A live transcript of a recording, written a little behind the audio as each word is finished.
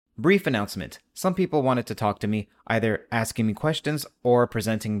Brief announcement. Some people wanted to talk to me, either asking me questions or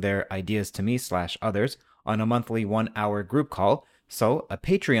presenting their ideas to me/others on a monthly 1-hour group call, so a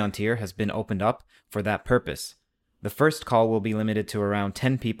Patreon tier has been opened up for that purpose. The first call will be limited to around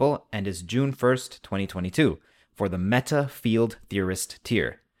 10 people and is June 1st, 2022, for the Meta Field Theorist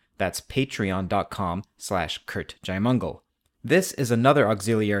tier. That's patreon.com/Curt Jaimungal. This is another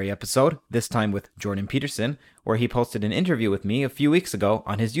auxiliary episode, this time with Jordan Peterson, where he posted an interview with me a few weeks ago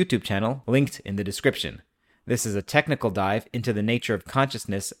on his YouTube channel, linked in the description. This is a technical dive into the nature of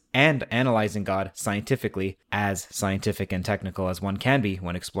consciousness and analyzing God scientifically, as scientific and technical as one can be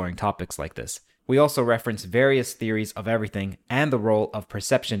when exploring topics like this. We also reference various theories of everything and the role of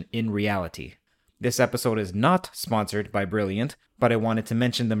perception in reality. This episode is not sponsored by Brilliant, but I wanted to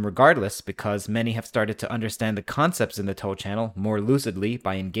mention them regardless because many have started to understand the concepts in the TOE channel more lucidly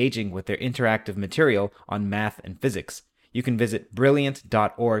by engaging with their interactive material on math and physics. You can visit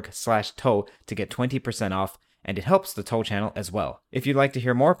brilliant.org/TOE to get 20% off, and it helps the TOE channel as well. If you'd like to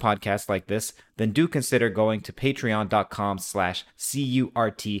hear more podcasts like this, then do consider going to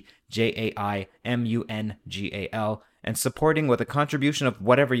patreon.com/CurtJaimungal and supporting with a contribution of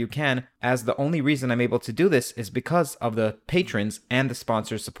whatever you can, as the only reason I'm able to do this is because of the patrons and the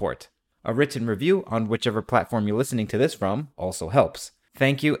sponsors' support. A written review on whichever platform you're listening to this from also helps.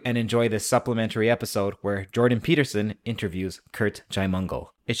 Thank you and enjoy this supplementary episode where Jordan Peterson interviews Curt Jaimungal.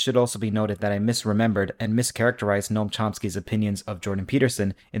 It should also be noted that I misremembered and mischaracterized Noam Chomsky's opinions of Jordan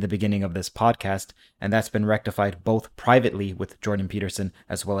Peterson in the beginning of this podcast, and that's been rectified both privately with Jordan Peterson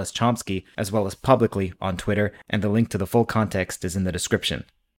as well as Chomsky, as well as publicly on Twitter, and the link to the full context is in the description.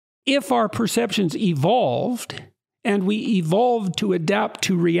 If our perceptions evolved, and we evolved to adapt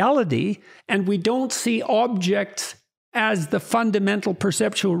to reality, and we don't see objects as the fundamental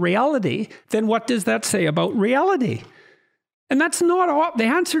perceptual reality, then what does that say about reality? And that's not, the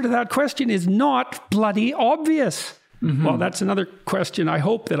answer to that question is not bloody obvious. Mm-hmm. Well, that's another question I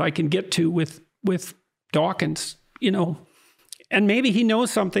hope that I can get to with Dawkins, and maybe he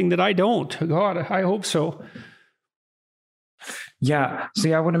knows something that I don't. God, I hope so. Yeah.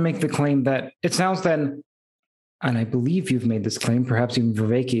 See, I want to make the claim that it sounds then, and I believe you've made this claim, perhaps even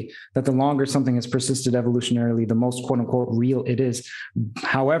Viveki, that the longer something has persisted evolutionarily, the most quote unquote real it is.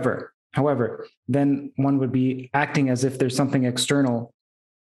 However, then one would be acting as if there's something external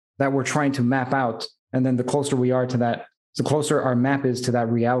that we're trying to map out. And then the closer we are to that, the closer our map is to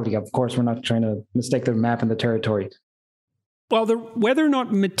that reality. Of course, we're not trying to mistake the map and the territory. Well, whether or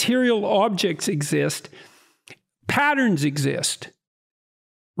not material objects exist, patterns exist.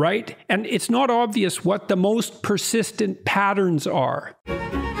 Right? And it's not obvious what the most persistent patterns are.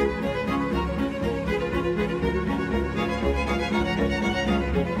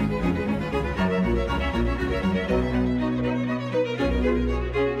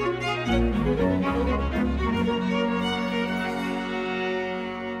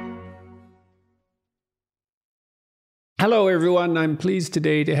 Hello, everyone. I'm pleased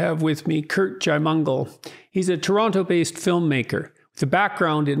today to have with me Curt Jaimungal. He's a Toronto-based filmmaker with a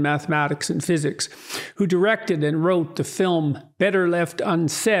background in mathematics and physics, who directed and wrote the film Better Left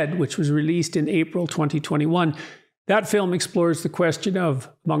Unsaid, which was released in April 2021. That film explores the question of,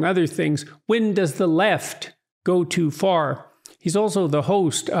 among other things, when does the left go too far? He's also the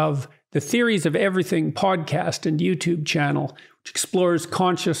host of the Theories of Everything podcast and YouTube channel, which explores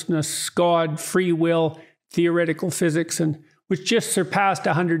consciousness, God, free will, theoretical physics, and which just surpassed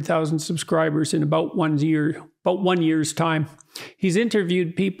 100,000 subscribers in about 1 year's time. He's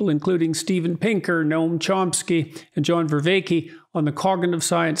interviewed people including Steven Pinker, Noam Chomsky, and John Vervaeke on the cognitive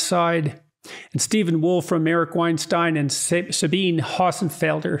science side, and Stephen Wolfram, Eric Weinstein, and Sabine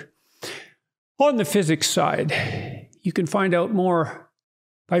Hossenfelder on the physics side. You can find out more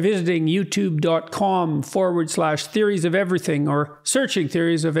by visiting youtube.com/Theories of Everything or searching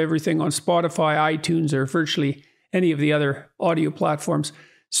Theories of Everything on Spotify, iTunes, or virtually any of the other audio platforms.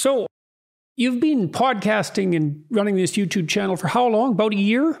 So you've been podcasting and running this YouTube channel for how long? About a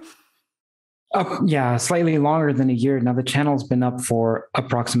year? Yeah, slightly longer than a year. Now, the channel's been up for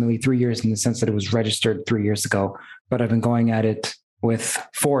approximately 3 years in the sense that it was registered 3 years ago, but I've been going at it with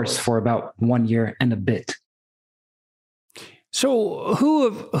force for about 1 year and a bit. So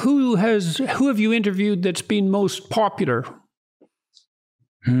who have you interviewed that's been most popular?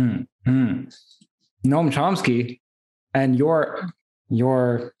 Noam Chomsky, and you're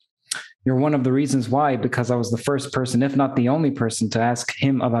one of the reasons why, because I was the first person, if not the only person, to ask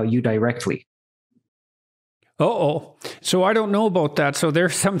him about you directly. Uh-oh. So I don't know about that. So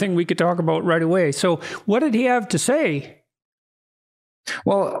there's something we could talk about right away. So what did he have to say?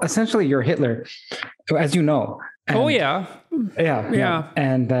 Well, essentially, you're Hitler, as you know. Oh, yeah. Yeah.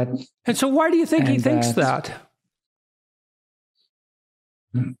 And so why do you think he thinks that?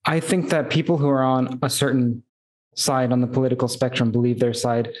 I think that people who are on a certain side on the political spectrum believe their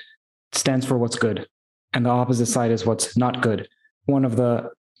side stands for what's good, and the opposite side is what's not good.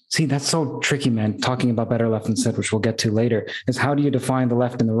 See, that's so tricky, man. Talking about better left and center, which we'll get to later, is how do you define the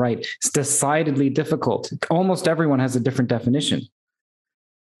left and the right? It's decidedly difficult. Almost everyone has a different definition.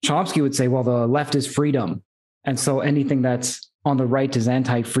 Chomsky would say, well, the left is freedom. And so anything that's on the right is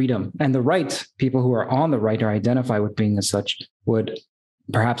anti-freedom. And the right, people who are on the right or identify with being as such, would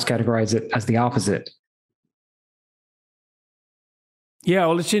perhaps categorize it as the opposite. Yeah,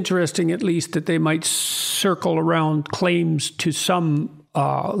 well, it's interesting at least that they might circle around claims to some,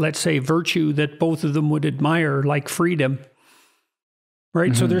 let's say, virtue that both of them would admire, like freedom.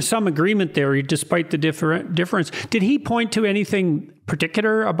 Right? Mm-hmm. So there's some agreement there, despite the difference. Did he point to anything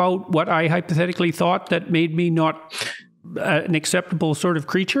particular about what I hypothetically thought that made me not an acceptable sort of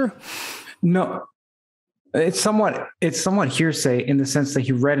creature? No. It's somewhat hearsay in the sense that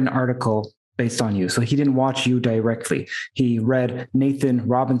he read an article based on you. So he didn't watch you directly. He read Nathan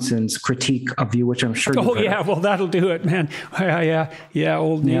Robinson's critique of you, which I'm sure you've heard. Yeah, well, that'll do it, man. Yeah,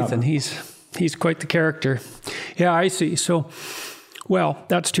 old Nathan. Yeah. He's quite the character. Yeah, I see. So, well,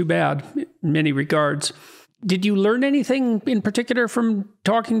 that's too bad in many regards. Did you learn anything in particular from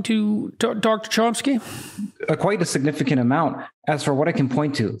talking to Dr. Chomsky? Quite a significant amount. As for what I can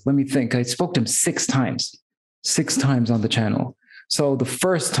point to, let me think. I spoke to him 6 times on the channel. So the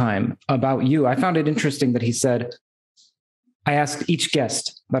first time about you, I found it interesting that he said, I asked each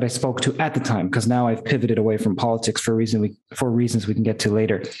guest that I spoke to at the time, because now I've pivoted away from politics for reasons we can get to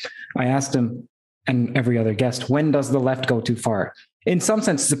later. I asked him and every other guest, when does the left go too far? In some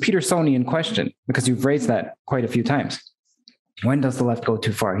sense, it's a Petersonian question, because you've raised that quite a few times. When does the left go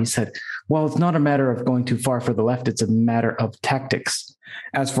too far? He said, well, it's not a matter of going too far for the left. It's a matter of tactics.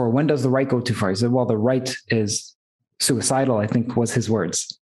 As for when does the right go too far? He said, well, the right is suicidal, I think was his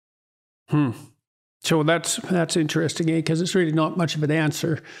words. So that's interesting, because it's really not much of an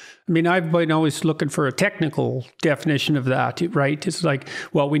answer. I mean, I've been always looking for a technical definition of that, right? It's like,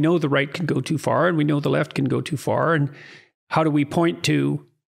 well, we know the right can go too far and we know the left can go too far. And how do we point to,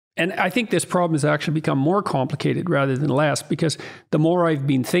 and I think this problem has actually become more complicated rather than less, because the more I've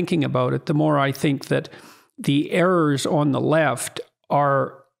been thinking about it, the more I think that the errors on the left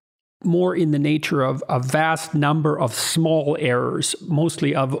are more in the nature of a vast number of small errors,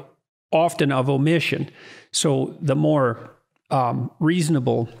 often of omission. So the more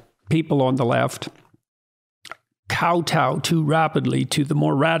reasonable people on the left kowtow too rapidly to the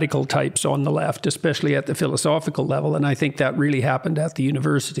more radical types on the left, especially at the philosophical level. And I think that really happened at the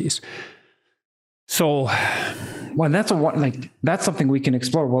universities. So, well, that's something we can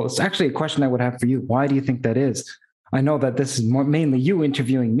explore. Well, it's actually a question I would have for you. Why do you think that is? I know that this is mainly you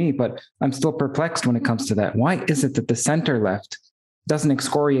interviewing me, but I'm still perplexed when it comes to that. Why is it that the center left doesn't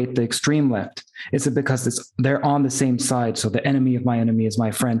excoriate the extreme left? Is it because they're on the same side, so the enemy of my enemy is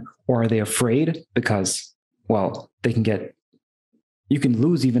my friend? Or are they afraid because, well, you can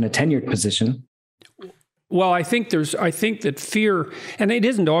lose even a tenured position? Well, I think that fear, and it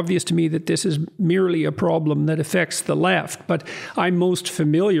isn't obvious to me that this is merely a problem that affects the left, but I'm most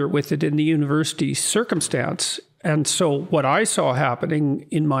familiar with it in the university circumstance. And so what I saw happening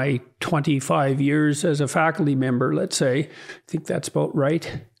in my 25 years as a faculty member, let's say, I think that's about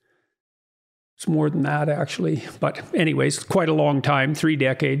right. It's more than that, actually. But anyways, quite a long time, 3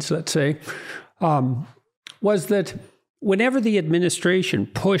 decades, let's say, was that whenever the administration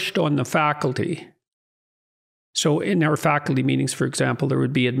pushed on the faculty, so in our faculty meetings, for example, there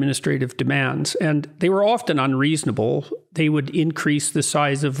would be administrative demands, and they were often unreasonable. They would increase the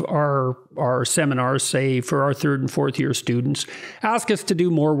size of our seminars, say, for our 3rd and 4th year students, ask us to do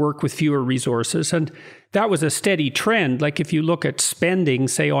more work with fewer resources. And that was a steady trend. Like if you look at spending,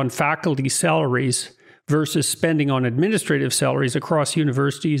 say, on faculty salaries versus spending on administrative salaries across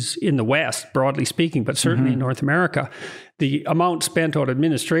universities in the West, broadly speaking, but certainly in North America, the amount spent on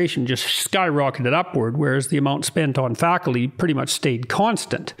administration just skyrocketed upward, whereas the amount spent on faculty pretty much stayed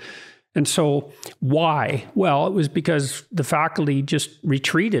constant. And so why? Well, it was because the faculty just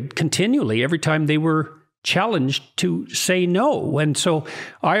retreated continually every time they were challenged to say no. And so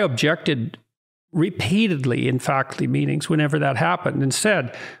I objected repeatedly in faculty meetings whenever that happened and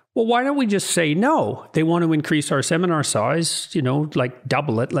said, well, why don't we just say no? They want to increase our seminar size, like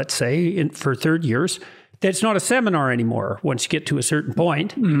double it, let's say, for 3rd years. That's not a seminar anymore once you get to a certain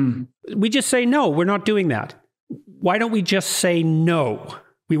point. We just say, no, we're not doing that. Why don't we just say no?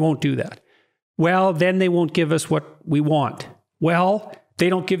 We won't do that. Well, then they won't give us what we want. Well, they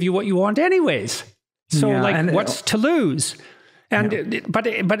don't give you what you want anyways. So Yeah, what's to lose? And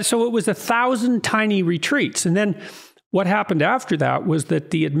but so it was 1,000 tiny retreats. And then what happened after that was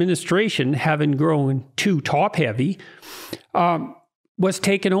that the administration, having grown too top heavy, was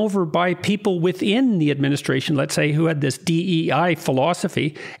taken over by people within the administration, let's say, who had this DEI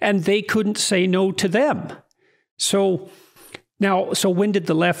philosophy, and they couldn't say no to them. So when did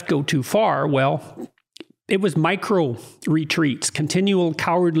the left go too far? Well, it was micro retreats, continual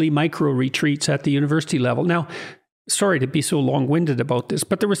cowardly micro retreats at the university level. Now, sorry to be so long-winded about this,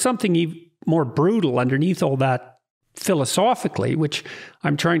 but there was something even more brutal underneath all that philosophically, which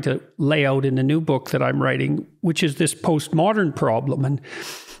I'm trying to lay out in a new book that I'm writing, which is this postmodern problem. And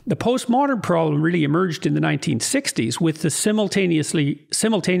the postmodern problem really emerged in the 1960s with the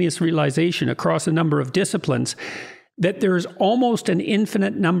simultaneous realization across a number of disciplines that there's almost an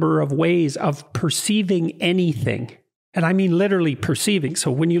infinite number of ways of perceiving anything. And I mean literally perceiving.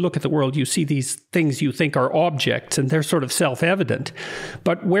 So when you look at the world, you see these things you think are objects, and they're sort of self-evident.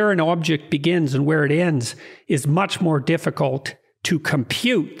 But where an object begins and where it ends is much more difficult to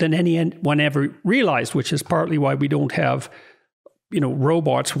compute than anyone ever realized, which is partly why we don't have,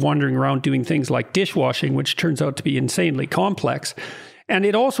 robots wandering around doing things like dishwashing, which turns out to be insanely complex. And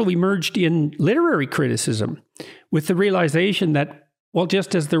it also emerged in literary criticism with the realization that, well,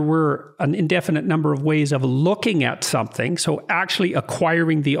 just as there were an indefinite number of ways of looking at something, so actually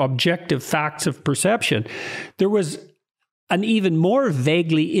acquiring the objective facts of perception, there was an even more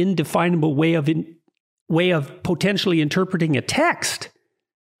vaguely indefinable way of potentially interpreting a text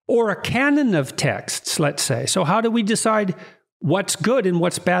or a canon of texts, let's say. So how do we decide what's good and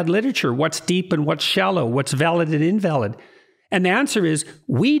what's bad literature, what's deep and what's shallow, what's valid and invalid? And the answer is,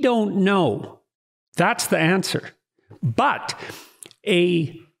 we don't know. That's the answer. But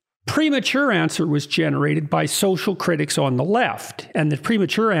a premature answer was generated by social critics on the left. And the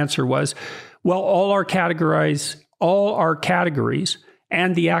premature answer was, well, all our categories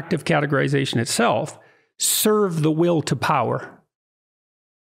and the act of categorization itself serve the will to power.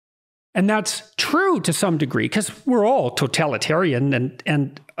 And that's true to some degree, because we're all totalitarian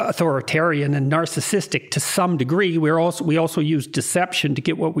and authoritarian and narcissistic to some degree. We also use deception to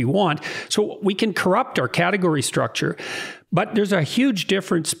get what we want. So we can corrupt our category structure. But there's a huge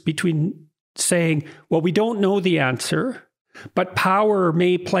difference between saying, well, we don't know the answer, but power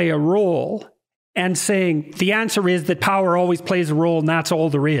may play a role, and saying the answer is that power always plays a role and that's all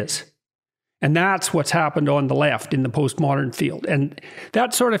there is. And that's what's happened on the left in the postmodern field. And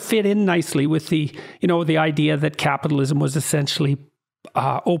that sort of fit in nicely with the idea that capitalism was essentially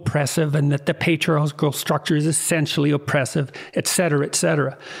oppressive and that the patriarchal structure is essentially oppressive, et cetera, et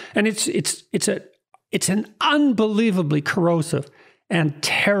cetera. And it's an unbelievably corrosive and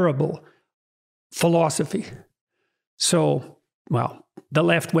terrible philosophy. So, well, the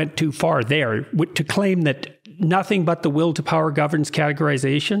left went too far there to claim that nothing but the will to power governs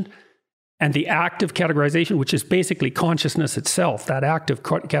categorization. And the act of categorization, which is basically consciousness itself, that act of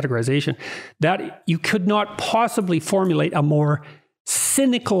categorization, that you could not possibly formulate a more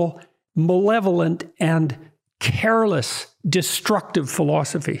cynical, malevolent, and careless, destructive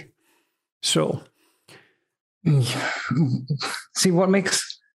philosophy. So, see what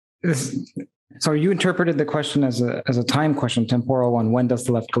makes this. So you interpreted the question as a time question, temporal one. When does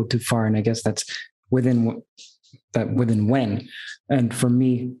the left go too far? And I guess that's within when. And for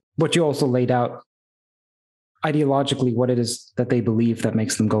me, what you also laid out ideologically, what it is that they believe that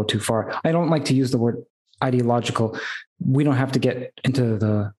makes them go too far. I don't like to use the word ideological. We don't have to get into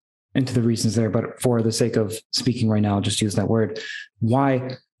the reasons there, but for the sake of speaking right now, I'll just use that word.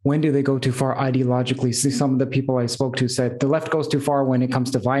 When do they go too far ideologically? See, some of the people I spoke to said the left goes too far when it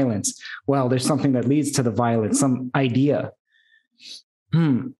comes to violence. Well, there's something that leads to the violence, some idea.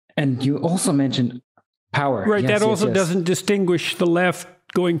 And you also mentioned power. Right. Yes, that also doesn't distinguish the left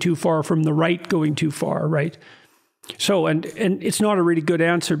going too far from the right going too far, right? So, and it's not a really good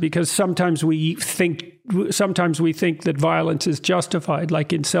answer, because sometimes we think that violence is justified,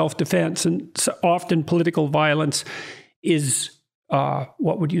 like in self-defense, and often political violence is,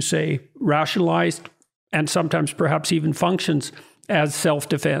 what would you say, rationalized, and sometimes perhaps even functions as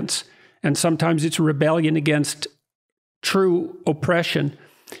self-defense. And sometimes it's rebellion against true oppression,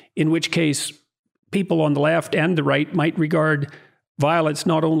 in which case people on the left and the right might regard violence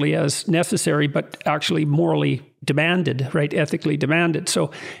not only as necessary, but actually morally demanded, right? Ethically demanded.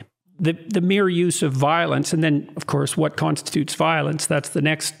 So the mere use of violence, and then, of course, what constitutes violence, that's the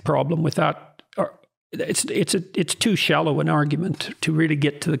next problem with that. It's too shallow an argument to really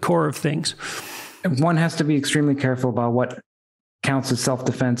get to the core of things. One has to be extremely careful about what counts as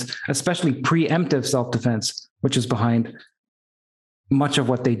self-defense, especially preemptive self-defense, which is behind much of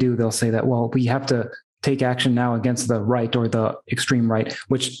what they do, they'll say that, well, we have to take action now against the right or the extreme right,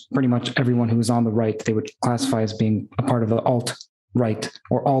 which pretty much everyone who is on the right, they would classify as being a part of the alt-right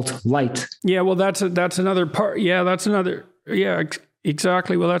or alt-light. Yeah, well, that's another part. Yeah,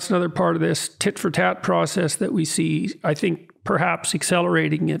 exactly. Well, that's another part of this tit for tat process that we see, I think, perhaps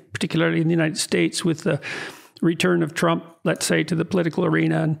accelerating it, particularly in the United States with the return of Trump, let's say, to the political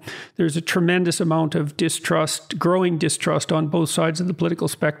arena. And there's a tremendous amount of distrust, growing distrust on both sides of the political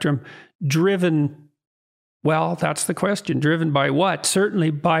spectrum, driven, well, that's the question. Driven by what? Certainly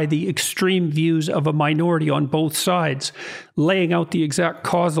by the extreme views of a minority on both sides. Laying out the exact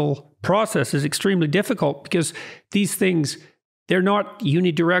causal process is extremely difficult because these things, they're not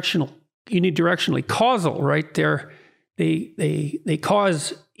unidirectionally causal, right? They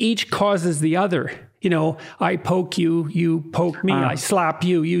cause, each causes the other. I poke you, you poke me. I slap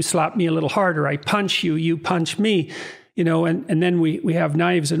you, you slap me a little harder. I punch you, you punch me. And then we have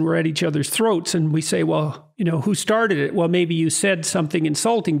knives and we're at each other's throats and we say, well, who started it? Well, maybe you said something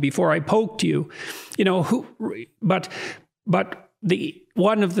insulting before I poked you, but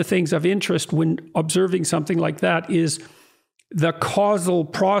one of the things of interest when observing something like that is the causal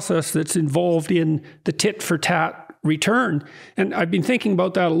process that's involved in the tit for tat return. And I've been thinking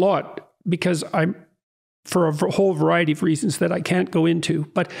about that a lot because for a whole variety of reasons that I can't go into.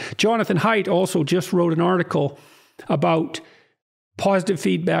 But Jonathan Haidt also just wrote an article about positive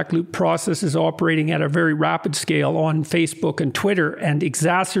feedback loop processes operating at a very rapid scale on Facebook and Twitter and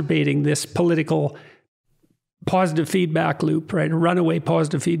exacerbating this political positive feedback loop, right? A runaway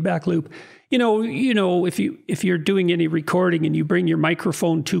positive feedback loop. If you're doing any recording and you bring your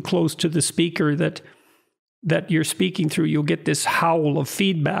microphone too close to the speaker that you're speaking through, you'll get this howl of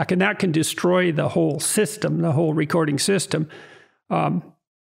feedback, and that can destroy the whole system, the whole recording system. And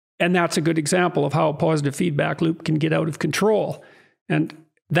that's a good example of how a positive feedback loop can get out of control. And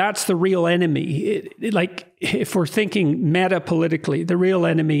that's the real enemy. If we're thinking meta-politically, the real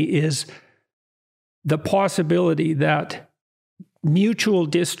enemy is the possibility that mutual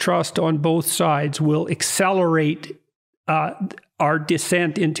distrust on both sides will accelerate our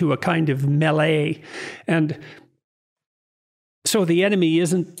descent into a kind of melee. And so the enemy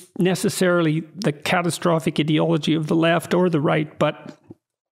isn't necessarily the catastrophic ideology of the left or the right, but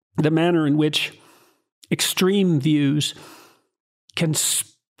the manner in which extreme views can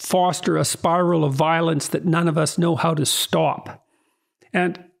foster a spiral of violence that none of us know how to stop.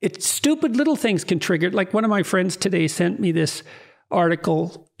 And it's stupid little things can trigger it. Like one of my friends today sent me this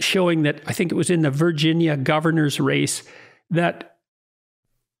article showing that, I think it was in the Virginia governor's race, that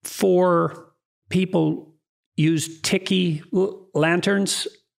 4 people used tiki lanterns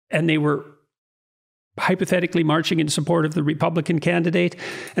and they were hypothetically marching in support of the Republican candidate.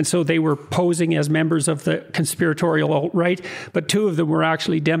 And so they were posing as members of the conspiratorial alt-right, but 2 of them were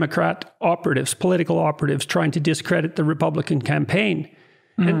actually Democrat operatives, political operatives, trying to discredit the Republican campaign.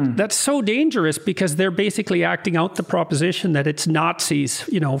 And that's so dangerous because they're basically acting out the proposition that it's Nazis,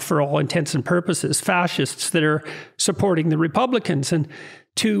 for all intents and purposes, fascists that are supporting the Republicans. And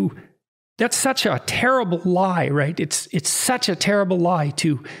that's such a terrible lie, right? It's such a terrible lie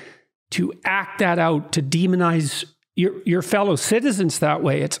to act that out, to demonize your fellow citizens that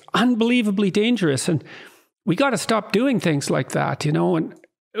way. It's unbelievably dangerous. And we got to stop doing things like that, and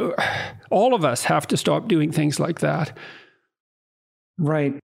all of us have to stop doing things like that.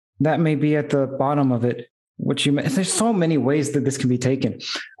 Right. That may be at the bottom of it, there's so many ways that this can be taken.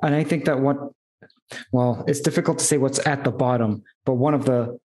 And I think that it's difficult to say what's at the bottom, but one of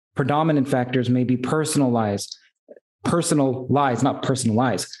the predominant factors may be personal lies, not personal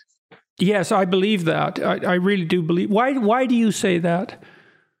lies. Yes, I believe that. I really do believe. Why do you say that?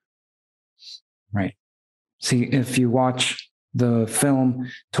 Right. See, if you watch the film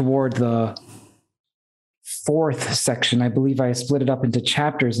toward the 4th section, I believe I split it up into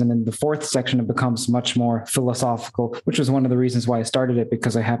chapters, and in the 4th section, it becomes much more philosophical, which was one of the reasons why I started it,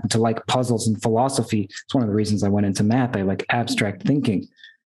 because I happen to like puzzles and philosophy. It's one of the reasons I went into math. I like abstract thinking.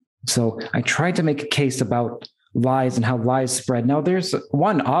 So I tried to make a case about lies and how lies spread. Now, there's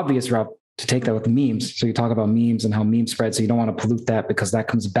one obvious route to take that with memes. So you talk about memes and how memes spread. So you don't want to pollute that because that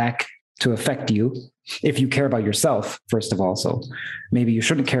comes back to affect you if you care about yourself, first of all. So maybe you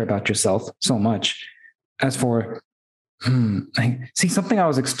shouldn't care about yourself so much. As for, something I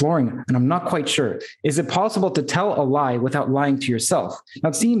was exploring, and I'm not quite sure. Is it possible to tell a lie without lying to yourself? Now,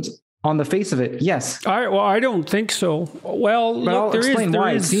 it seems on the face of it, yes. I don't think so. Well, look, there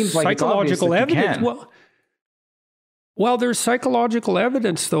is psychological evidence. Well, there's psychological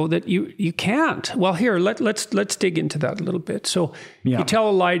evidence, though, that you can't. Well, here, let's dig into that a little bit. So you tell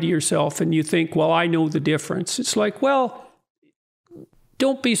a lie to yourself and you think, well, I know the difference. It's like, well,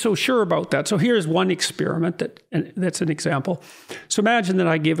 don't be so sure about that. So here's one experiment that's an example. So imagine that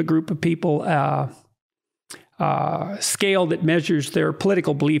I give a group of people a scale that measures their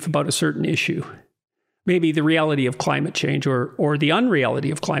political belief about a certain issue. Maybe the reality of climate change or the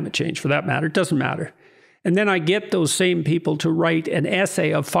unreality of climate change, for that matter. It doesn't matter. And then I get those same people to write an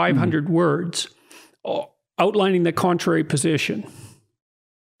essay of 500 words outlining the contrary position.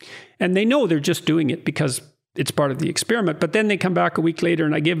 And they know they're just doing it because it's part of the experiment. But then they come back a week later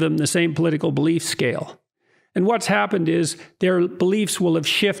and I give them the same political belief scale. And what's happened is their beliefs will have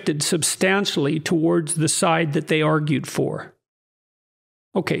shifted substantially towards the side that they argued for.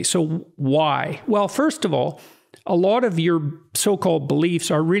 Okay, so why? Well, first of all, a lot of your so-called beliefs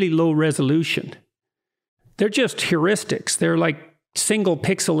are really low resolution. They're just heuristics. They're like single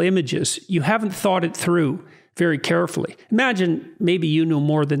pixel images. You haven't thought it through very carefully. Imagine maybe you know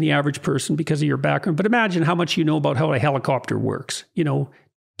more than the average person because of your background, but imagine how much you know about how a helicopter works.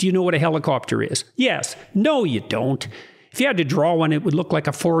 Do you know what a helicopter is? Yes. No, you don't. If you had to draw one, it would look like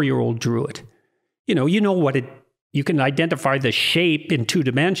a 4-year-old drew it. You know what it You can identify the shape in 2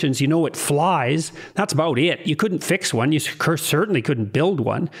 dimensions. You know it flies. That's about it. You couldn't fix one. You certainly couldn't build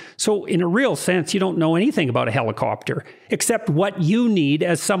one. So in a real sense, you don't know anything about a helicopter, except what you need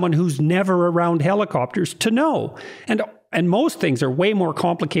as someone who's never around helicopters to know. And most things are way more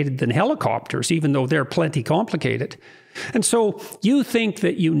complicated than helicopters, even though they're plenty complicated. And so you think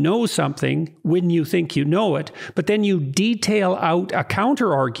that you know something when you think you know it, but then you detail out a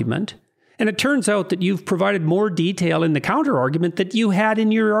counter-argument. And it turns out that you've provided more detail in the counter-argument that you had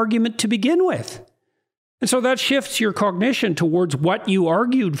in your argument to begin with. And so that shifts your cognition towards what you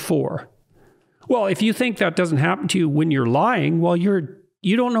argued for. Well, if you think that doesn't happen to you when you're lying, well, you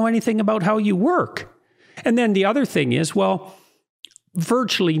don't know anything about how you work. And then the other thing is, well,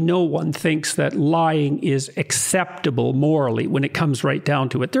 virtually no one thinks that lying is acceptable morally when it comes right down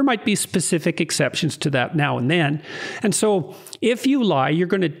to it. There might be specific exceptions to that now and then. And so if you lie, you're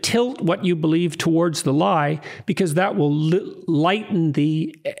going to tilt what you believe towards the lie because that will lighten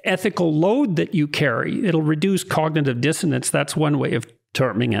the ethical load that you carry. It'll reduce cognitive dissonance. That's one way of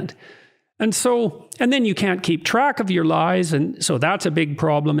terming it. And then you can't keep track of your lies, and so that's a big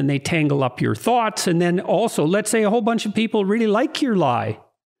problem, and they tangle up your thoughts. And then also, let's say a whole bunch of people really like your lie.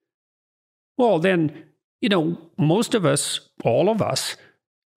 Well, then, most of us, all of us,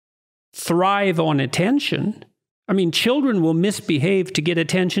 thrive on attention. I mean, children will misbehave to get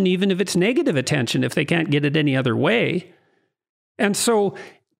attention, even if it's negative attention, if they can't get it any other way. And so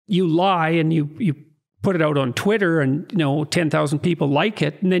you lie and you put it out on Twitter and, 10,000 people like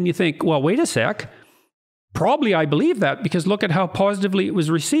it. And then you think, well, wait a sec. Probably I believe that because look at how positively it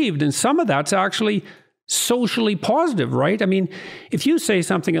was received. And some of that's actually socially positive, right? I mean, if you say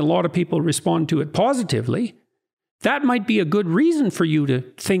something and a lot of people respond to it positively, that might be a good reason for you to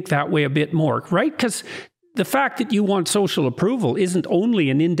think that way a bit more, right? Because the fact that you want social approval isn't only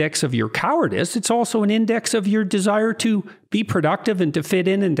an index of your cowardice, it's also an index of your desire to be productive and to fit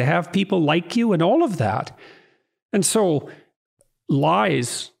in and to have people like you and all of that. And so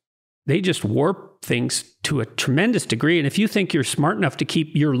lies, they just warp things to a tremendous degree. And if you think you're smart enough to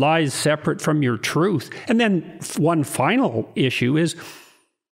keep your lies separate from your truth, and then one final issue is,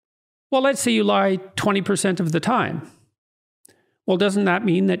 well, let's say you lie 20% of the time. Well, doesn't that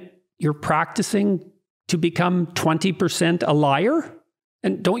mean that you're practicing to become 20% a liar?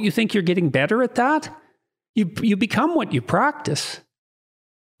 And don't you think you're getting better at that? You become what you practice.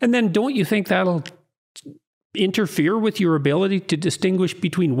 And then don't you think that'll interfere with your ability to distinguish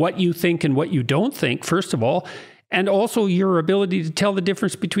between what you think and what you don't think, first of all, and also your ability to tell the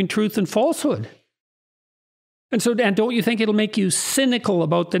difference between truth and falsehood? And don't you think it'll make you cynical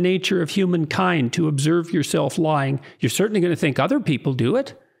about the nature of humankind to observe yourself lying? You're certainly going to think other people do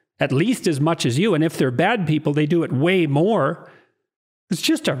it at least as much as you. And if they're bad people, they do it way more. It's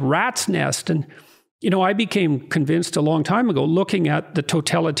just a rat's nest. And, I became convinced a long time ago, looking at the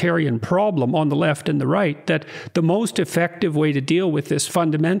totalitarian problem on the left and the right, that the most effective way to deal with this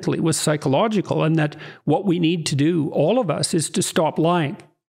fundamentally was psychological, and that what we need to do, all of us, is to stop lying.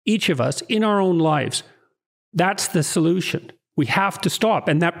 Each of us, in our own lives. That's the solution. We have to stop.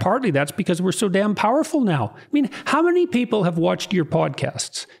 And that's because we're so damn powerful now. I mean, how many people have watched your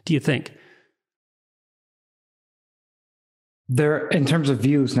podcasts, do you think? In terms of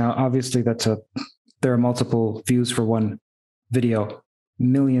views now, obviously there are multiple views for one video.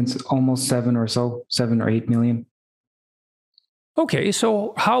 Millions, almost 7 or 8 million. Okay,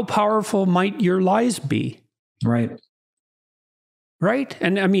 so how powerful might your lies be? Right. Right?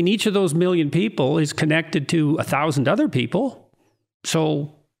 And I mean, each of those million people is connected to 1,000 other people.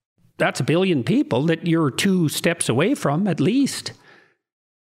 So that's a billion people that you're 2 steps away from, at least.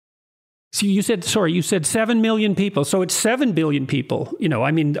 So you said 7 million people. So it's 7 billion people.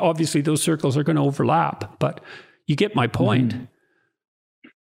 I mean, obviously those circles are going to overlap, but you get my point.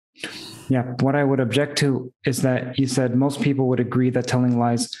 Yeah. What I would object to is that you said most people would agree that telling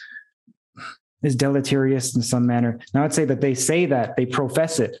lies is deleterious in some manner. Now I'd say that they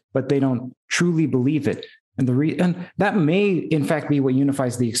profess it, but they don't truly believe it. And and that may in fact be what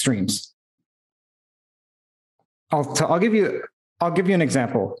unifies the extremes. I'll give you an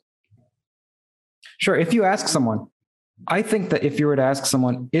example. Sure. If you ask someone, I think that if you were to ask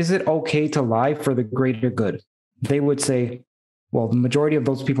someone, is it okay to lie for the greater good? They would say, well, the majority of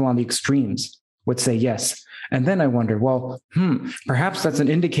those people on the extremes would say yes. And then I wonder, well, perhaps that's an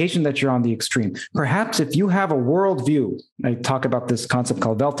indication that you're on the extreme. Perhaps if you have a worldview, I talk about this concept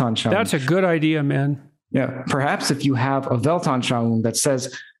called Weltanschauung. That's a good idea, man. Yeah. Perhaps if you have a Weltanschauung that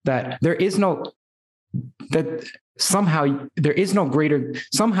says that somehow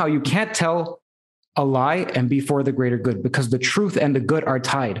you can't tell a lie and be for the greater good because the truth and the good are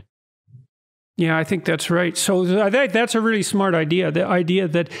tied. Yeah, I think that's right. So I think that's a really smart idea. The idea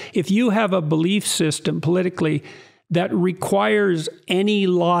that if you have a belief system politically that requires any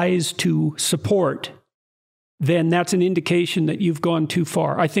lies to support, then that's an indication that you've gone too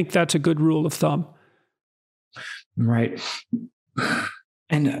far. I think that's a good rule of thumb. Right.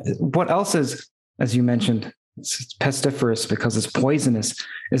 And what else is, as you mentioned, it's pestiferous because it's poisonous,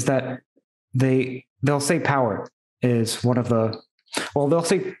 is that they'll say power is they'll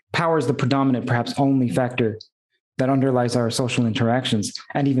say power is the predominant, perhaps only factor that underlies our social interactions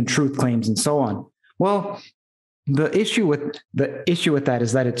and even truth claims and so on. Well, the issue with that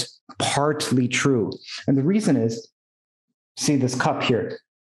is that it's partly true. And the reason is, see this cup here.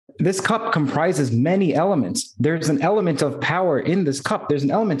 This cup comprises many elements. There's an element of power in this cup. There's an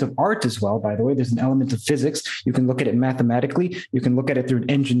element of art as well, by the way. There's an element of physics. You can look at it mathematically. You can look at it through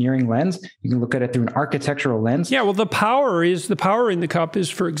an engineering lens. You can look at it through an architectural lens. Yeah, well, the power in the cup is,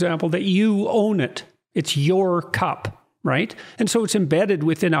 for example, that you own it. It's your cup, right? And so it's embedded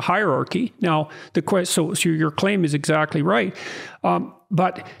within a hierarchy. Now, so your claim is exactly right.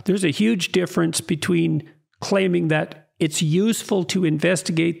 But there's a huge difference between claiming that it's useful to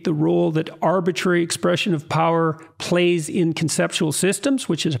investigate the role that arbitrary expression of power plays in conceptual systems,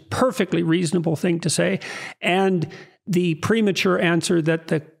 which is a perfectly reasonable thing to say, and the premature answer that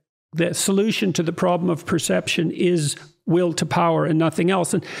the solution to the problem of perception is will to power and nothing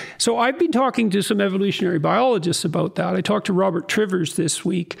else. And so I've been talking to some evolutionary biologists about that. I talked to Robert Trivers this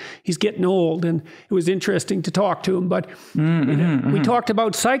week. He's getting old, and it was interesting to talk to him. But we talked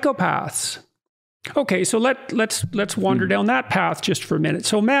about psychopaths. Okay, so let's wander down that path just for a minute.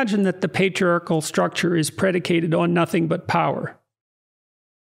 So imagine that the patriarchal structure is predicated on nothing but power.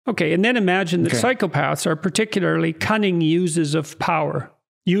 Okay, and then imagine that psychopaths are particularly cunning users of power.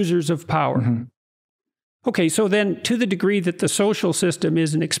 Okay, so then to the degree that the social system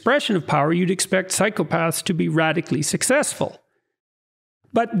is an expression of power, you'd expect psychopaths to be radically successful.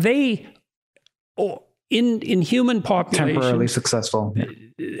 But they, in human population, temporarily successful. Yeah.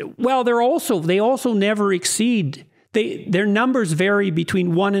 Well, they also never exceed. Their numbers vary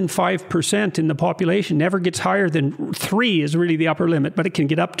between 1% and 5% in the population. Never gets higher than 3 is really the upper limit, but it can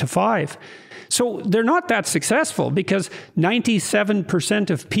get up to 5. So they're not that successful because 97%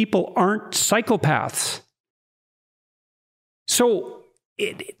 of people aren't psychopaths. So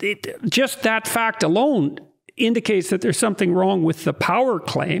just that fact alone indicates that there's something wrong with the power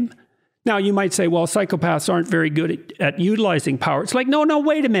claim. Now, you might say, well, psychopaths aren't very good at utilizing power. It's like, no,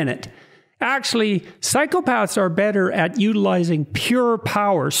 wait a minute. Actually, psychopaths are better at utilizing pure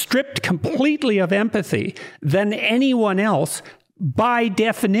power, stripped completely of empathy, than anyone else by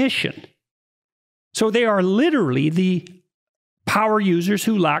definition. So they are literally the power users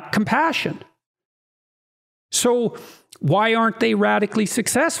who lack compassion. So why aren't they radically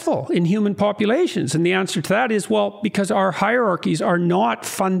successful in human populations? And the answer to that is, well, because our hierarchies are not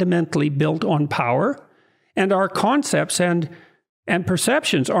fundamentally built on power, and our concepts and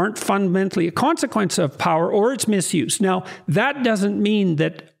perceptions aren't fundamentally a consequence of power or its misuse. Now, that doesn't mean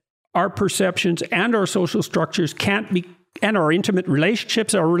that our perceptions and our social structures can't be, and our intimate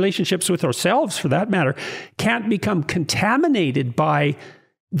relationships, our relationships with ourselves for that matter, can't become contaminated by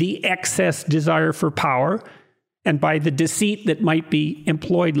the excess desire for power and by the deceit that might be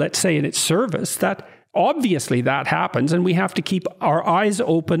employed, let's say, in its service. That obviously that happens, and we have to keep our eyes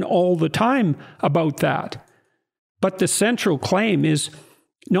open all the time about that. But the central claim is,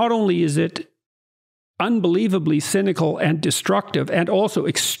 not only is it unbelievably cynical and destructive, and also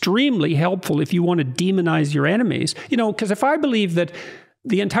extremely helpful if you want to demonize your enemies. Because if I believe that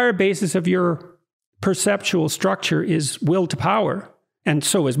the entire basis of your perceptual structure is will to power, and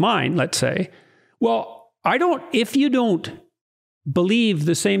so is mine, let's say. Well, if you don't believe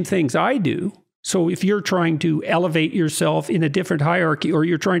the same things I do, so if you're trying to elevate yourself in a different hierarchy, or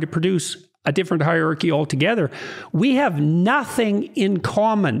you're trying to produce a different hierarchy altogether, we have nothing in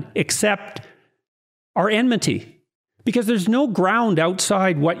common except our enmity. Because there's no ground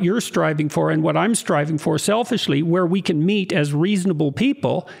outside what you're striving for and what I'm striving for selfishly where we can meet as reasonable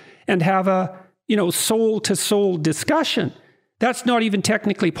people and have a, soul-to-soul discussion. That's not even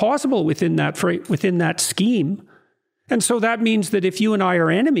technically possible within that scheme. And so that means that if you and I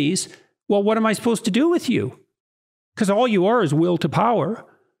are enemies, well, what am I supposed to do with you? Because all you are is will to power.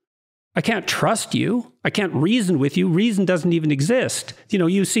 I can't trust you. I can't reason with you. Reason doesn't even exist.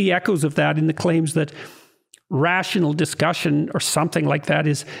 You see echoes of that in the claims that rational discussion or something like that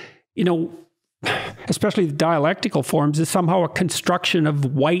is, especially the dialectical forms, is somehow a construction of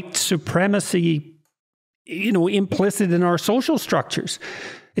white supremacy, implicit in our social structures.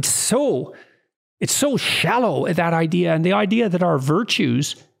 It's so shallow, that idea. And the idea that our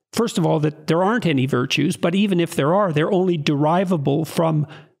virtues, first of all, that there aren't any virtues, but even if there are, they're only derivable from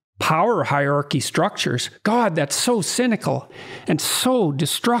power hierarchy structures. God, that's so cynical and so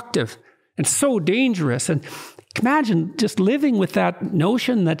destructive and so dangerous. And imagine just living with that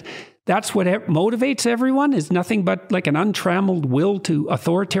notion that that's what motivates everyone, is nothing but like an untrammeled will to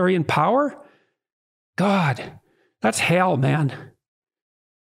authoritarian power. God, that's hell, man.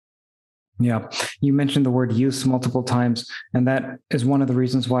 Yeah, you mentioned the word use multiple times, and that is one of the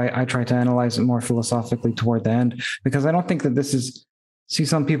reasons why I try to analyze it more philosophically toward the end, because I don't think that this is,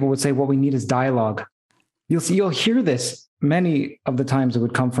 some people would say what we need is dialogue. You'll hear this many of the times. It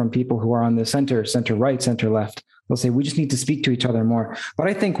would come from people who are on the center right, center left. They'll say, we just need to speak to each other more. But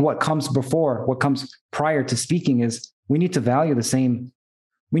I think what comes prior to speaking is we need to value the same.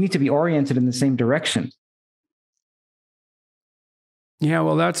 We need to be oriented in the same direction. Yeah,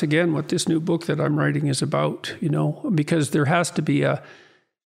 well, that's again what this new book that I'm writing is about, because there has to be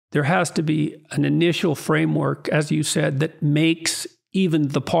an initial framework, as you said, that makes even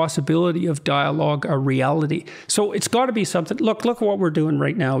the possibility of dialogue a reality. So it's got to be something. Look what we're doing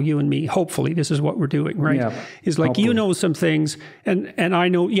right now, you and me. Hopefully this is what we're doing, right? Yeah, is like, hopefully. You know some things and I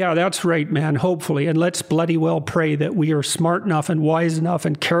know, yeah, that's right, man, hopefully. And let's bloody well pray that we are smart enough and wise enough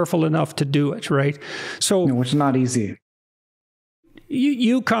and careful enough to do it, right? So, which is not easy.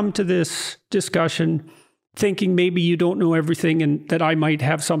 You come to this discussion thinking maybe you don't know everything and that I might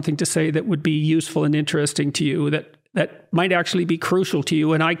have something to say that would be useful and interesting to you, that might actually be crucial to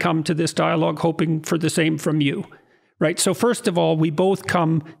you. And I come to this dialogue hoping for the same from you, right? So first of all, we both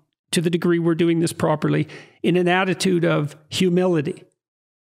come, to the degree we're doing this properly, in an attitude of humility.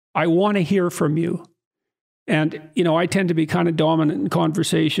 I want to hear from you. And, I tend to be kind of dominant in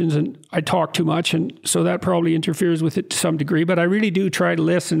conversations and I talk too much. And so that probably interferes with it to some degree, but I really do try to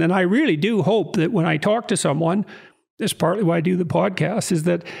listen. And I really do hope that when I talk to someone, that's partly why I do the podcast, is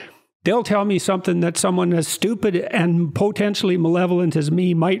that they'll tell me something that someone as stupid and potentially malevolent as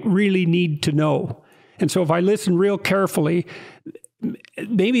me might really need to know. And so if I listen real carefully,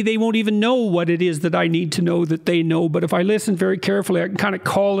 maybe they won't even know what it is that I need to know that they know. But if I listen very carefully, I can kind of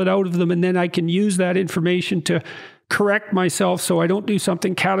call it out of them, and then I can use that information to correct myself so I don't do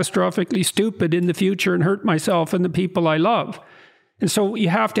something catastrophically stupid in the future and hurt myself and the people I love. And so you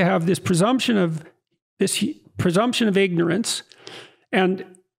have to have this presumption of ignorance and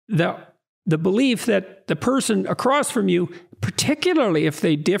the belief that the person across from you, particularly if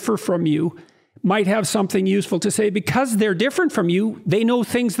they differ from you, might have something useful to say. Because they're different from you, they know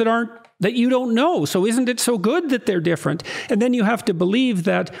things that you don't know. So isn't it so good that they're different? And then you have to believe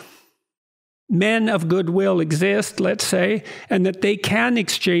that men of goodwill exist, let's say, and that they can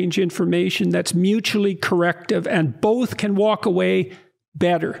exchange information that's mutually corrective and both can walk away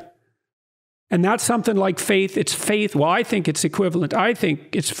better. And that's something like faith. It's faith. Well, I think it's equivalent. I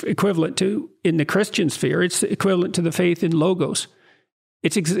think it's equivalent to, in the Christian sphere, it's equivalent to the faith in Logos.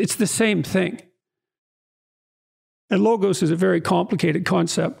 It's the same thing. And Logos is a very complicated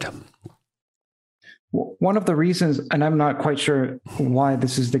concept. One of the reasons, and I'm not quite sure why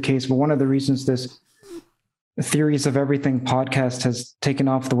this is the case, but one of the reasons this Theories of Everything podcast has taken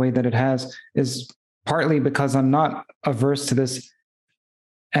off the way that it has is partly because I'm not averse to this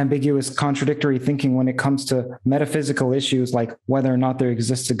ambiguous, contradictory thinking when it comes to metaphysical issues like whether or not there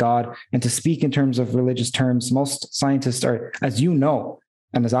exists a God. And to speak in terms of religious terms, most scientists are, as you know,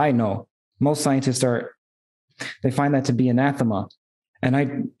 and as I know, most scientists they find that to be anathema. And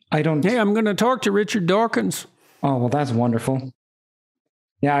I don't... Hey, I'm going to talk to Richard Dawkins. Oh, well, that's wonderful.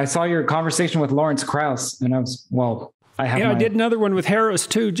 Yeah, I saw your conversation with Lawrence Krauss, and I did another one with Harris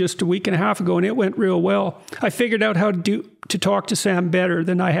too, just a week and a half ago, and it went real well. I figured out how to talk to Sam better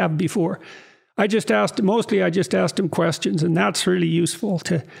than I have before. I just asked him questions, and that's really useful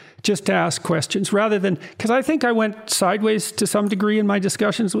to just ask questions rather than, because I think I went sideways to some degree in my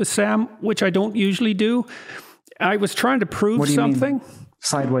discussions with Sam, which I don't usually do. I was trying to prove what do you something. Mean?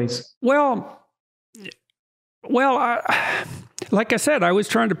 Sideways. Well, like I said, I was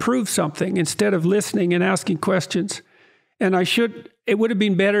trying to prove something instead of listening and asking questions. And it would have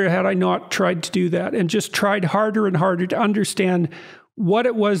been better had I not tried to do that and just tried harder and harder to understand what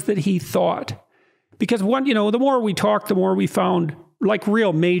it was that he thought. Because the more we talked, the more we found like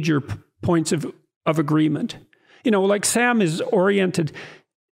real major points of agreement. Like Sam is oriented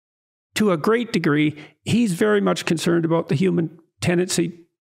to a great degree. He's very much concerned about the human tendency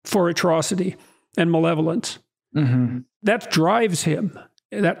for atrocity and malevolence. Mm-hmm. That drives him,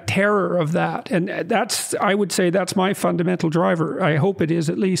 that terror of that. And I would say that's my fundamental driver. I hope it is,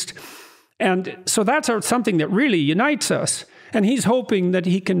 at least. And so that's something that really unites us. And he's hoping that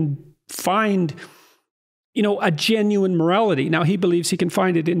he can find, a genuine morality. Now, he believes he can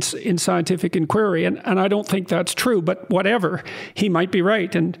find it in scientific inquiry. And I don't think that's true, but whatever, he might be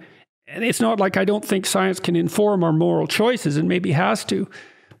right. And it's not like I don't think science can inform our moral choices, and maybe has to.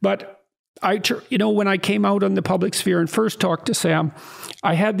 But when I came out on the public sphere and first talked to Sam,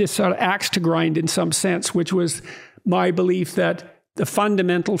 I had this sort of axe to grind in some sense, which was my belief that the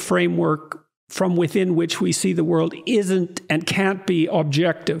fundamental framework from within which we see the world isn't and can't be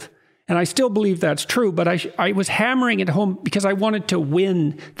objective. And I still believe that's true, but I was hammering it home because I wanted to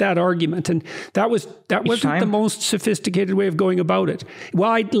win that argument. And that wasn't the most sophisticated way of going about it.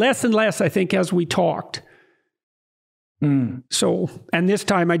 Well, less and less, I think, as we talked. So, and this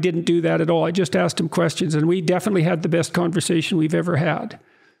time I didn't do that at all. I just asked him questions, and we definitely had the best conversation we've ever had.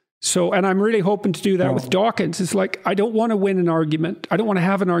 So, and I'm really hoping to do that with Dawkins. It's like, I don't want to win an argument. I don't want to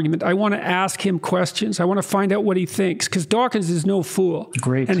have an argument. I want to ask him questions. I want to find out what he thinks, because Dawkins is no fool.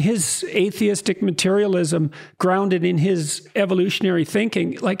 Great. And his atheistic materialism grounded in his evolutionary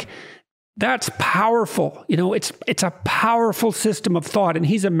thinking, like, that's powerful. It's a powerful system of thought, and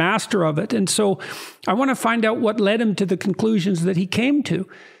he's a master of it. And so I want to find out what led him to the conclusions that he came to.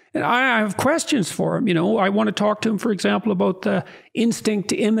 And I have questions for him. I want to talk to him, for example, about the instinct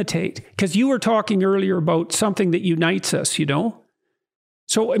to imitate, because you were talking earlier about something that unites us,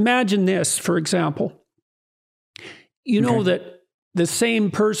 So imagine this, for example. Know that the same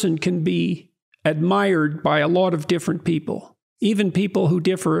person can be admired by a lot of different people, even people who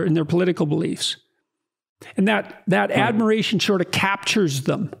differ in their political beliefs. And that admiration sort of captures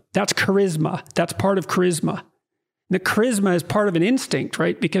them. That's charisma. That's part of charisma. The charisma is part of an instinct,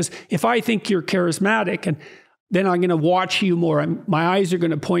 right? Because if I think you're charismatic, and then I'm going to watch you more, my eyes are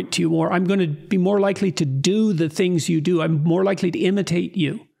going to point to you more, I'm going to be more likely to do the things you do. I'm more likely to imitate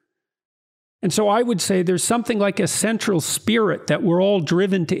you. And so I would say there's something like a central spirit that we're all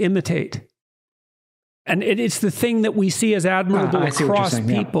driven to imitate. And it's the thing that we see as admirable across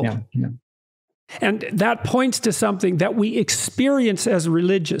people. Yeah. And that points to something that we experience as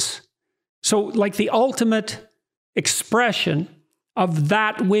religious. So like the ultimate expression of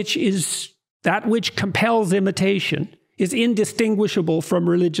that which compels imitation is indistinguishable from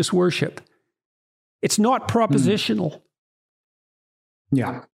religious worship. It's not propositional.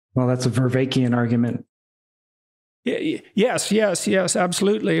 Yeah. Well, that's a Vervaekean argument. Yes,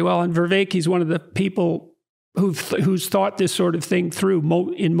 absolutely. Well, and Vervaeke's one of the people who's thought this sort of thing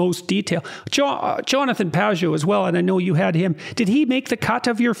through in most detail. Jonathan Pajot as well, and I know you had him. Did he make the cut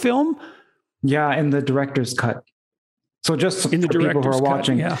of your film? Yeah, in the director's cut. So just for people who are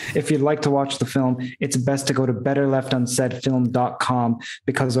watching, if you'd like to watch the film, it's best to go to betterleftunsaidfilm.com,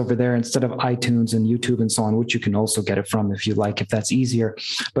 because over there, instead of iTunes and YouTube and so on, which you can also get it from if you like, if that's easier,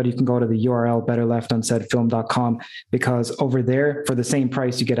 but you can go to the URL betterleftunsaidfilm.com, because over there, for the same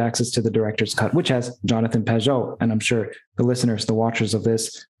price, you get access to the director's cut, which has Jonathan Pajot. And I'm sure the listeners, the watchers of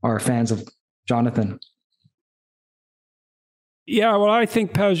this are fans of Jonathan. Yeah, well, I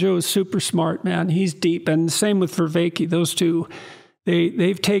think Pajot is super smart, man. He's deep. And same with Vervaeke. Those two,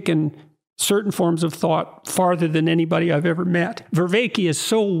 they've taken certain forms of thought farther than anybody I've ever met. Vervaeke is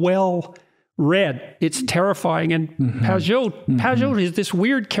so well read. It's terrifying. And Pajot is this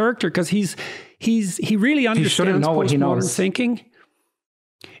weird character because he really understands postmodern thinking.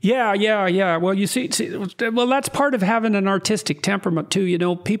 Yeah. Well, you see, that's part of having an artistic temperament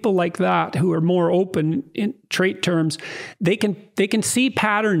too. People like that who are more open in trait terms, they can see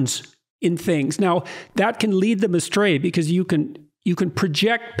patterns in things. Now, that can lead them astray because you can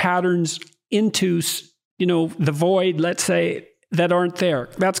project patterns into, the void, let's say, that aren't there.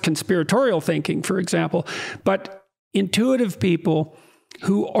 That's conspiratorial thinking, for example. But intuitive people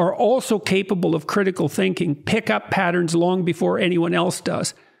who are also capable of critical thinking pick up patterns long before anyone else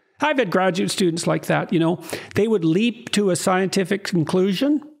does. I've had graduate students like that, they would leap to a scientific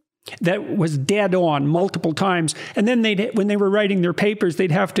conclusion that was dead on multiple times. And then when they were writing their papers,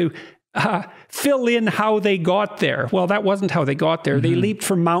 they'd have to fill in how they got there. Well, that wasn't how they got there. They leaped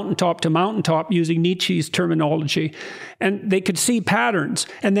from mountaintop to mountaintop using Nietzsche's terminology, and they could see patterns.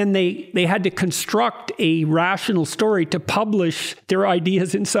 And then they had to construct a rational story to publish their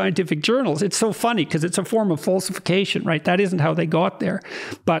ideas in scientific journals. It's so funny because it's a form of falsification, right? That isn't how they got there.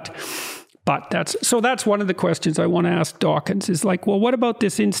 But that's one of the questions I want to ask Dawkins is like, well, what about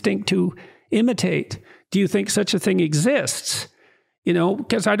this instinct to imitate? Do you think such a thing exists?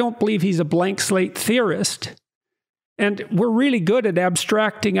 Because I don't believe he's a blank slate theorist. And we're really good at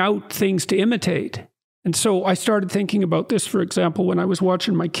abstracting out things to imitate. And so I started thinking about this, for example, when I was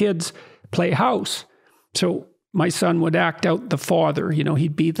watching my kids play house. So my son would act out the father,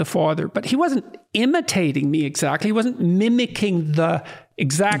 he'd be the father, but he wasn't imitating me exactly. He wasn't mimicking the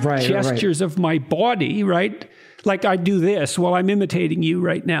exact gestures of my body, right? Like I do this, well, I'm imitating you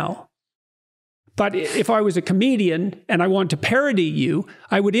right now. But if I was a comedian and I wanted to parody you,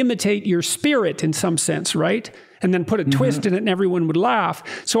 I would imitate your spirit in some sense, right? And then put a twist in it and everyone would laugh.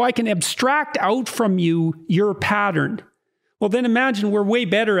 So I can abstract out from you your pattern. Well, then imagine we're way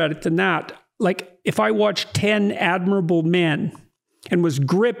better at it than that. Like if I watched 10 admirable men and was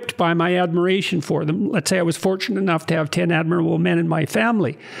gripped by my admiration for them, let's say I was fortunate enough to have 10 admirable men in my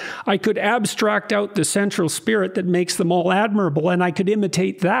family, I could abstract out the central spirit that makes them all admirable, and I could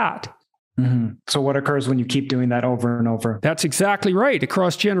imitate that. So what occurs when you keep doing that over and over? That's exactly right,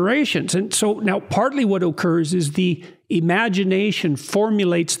 across generations. And so now partly what occurs is the imagination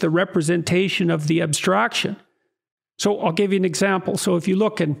formulates the representation of the abstraction. So I'll give you an example. So if you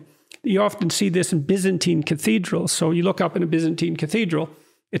look, and you often see this in Byzantine cathedrals. So you look up in a Byzantine cathedral,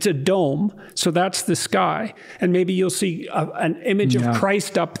 it's a dome, so that's the sky. And maybe you'll see an image of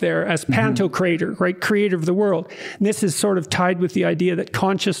Christ up there as Pantocrator, right? Creator of the world. And this is sort of tied with the idea that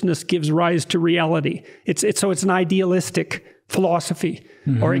consciousness gives rise to reality. It's an idealistic philosophy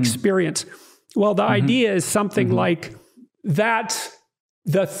or experience. Well, the idea is something like that's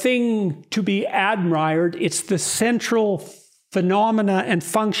the thing to be admired. It's the central phenomena and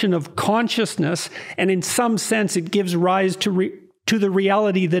function of consciousness. And in some sense, it gives rise to the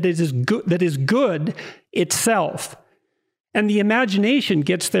reality that is good itself. And the imagination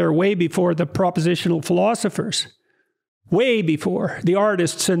gets there way before the propositional philosophers, way before the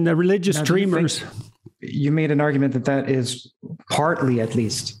artists and the religious dreamers. You made an argument that is partly, at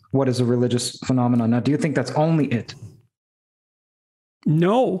least, what is a religious phenomenon. Now, do you think that's only it?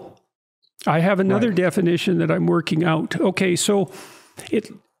 No. I have another definition that I'm working out. Okay, so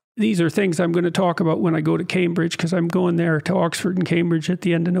these are things I'm going to talk about when I go to Cambridge, because I'm going there to Oxford and Cambridge at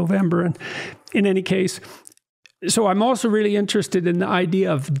the end of November. And in any case, so I'm also really interested in the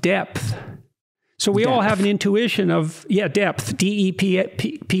idea of depth. So we all have an intuition of, depth,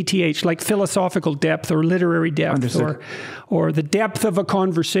 D-E-P-T-H, like philosophical depth or literary depth or the depth of a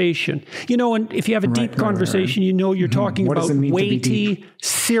conversation. And if you have a deep conversation, you're talking about weighty,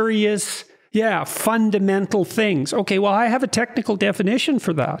 serious, fundamental things. Okay, well, I have a technical definition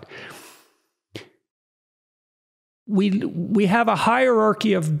for that. We have a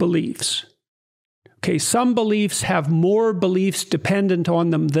hierarchy of beliefs. Okay, some beliefs have more beliefs dependent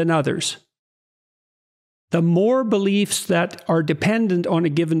on them than others. The more beliefs that are dependent on a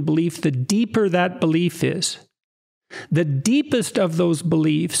given belief, the deeper that belief is. The deepest of those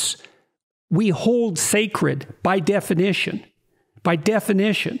beliefs we hold sacred by definition. By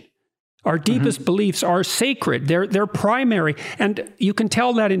definition. Our deepest beliefs are sacred. They're primary. And you can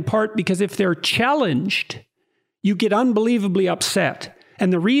tell that in part because if they're challenged, you get unbelievably upset.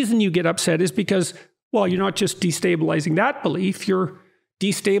 And the reason you get upset is because, well, you're not just destabilizing that belief, you're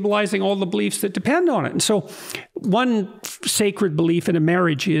destabilizing all the beliefs that depend on it. And so one sacred belief in a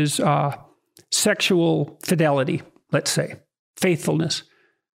marriage is sexual fidelity, let's say, faithfulness,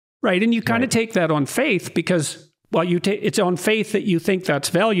 right? And you kind of take that on faith because, well, it's on faith that you think that's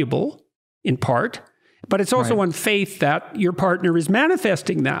valuable in part, but it's also on faith that your partner is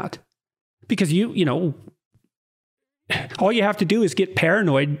manifesting that because all you have to do is get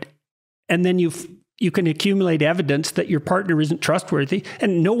paranoid and then you can accumulate evidence that your partner isn't trustworthy,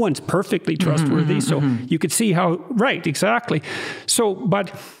 and no one's perfectly trustworthy. So you could see how, exactly. So,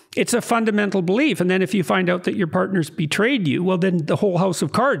 but it's a fundamental belief. And then if you find out that your partner's betrayed you, well, then the whole house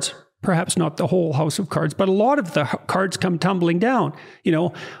of cards, perhaps not the whole house of cards, but a lot of the cards come tumbling down.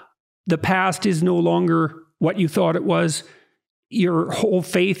 The past is no longer what you thought it was. your whole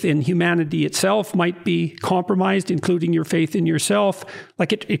faith in humanity itself might be compromised, including your faith in yourself.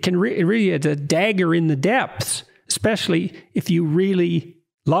 Like it really is a dagger in the depths, especially if you really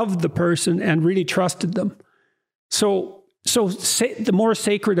loved the person and really trusted them. So the more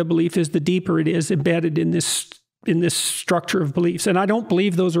sacred a belief is, the deeper it is embedded in this structure of beliefs. And I don't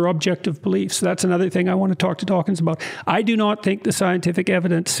believe those are objective beliefs. That's another thing I want to talk to Dawkins about. I do not think the scientific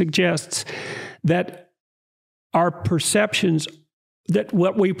evidence suggests that our perceptions, that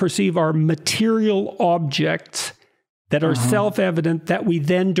what we perceive are material objects that are self-evident, that we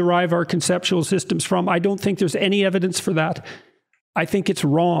then derive our conceptual systems from. I don't think there's any evidence for that. I think it's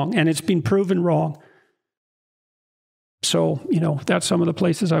wrong, and it's been proven wrong. So, that's some of the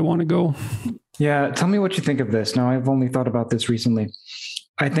places I want to go. Yeah, tell me what you think of this. Now, I've only thought about this recently.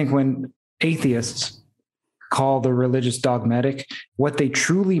 I think when atheists call the religious dogmatic, what they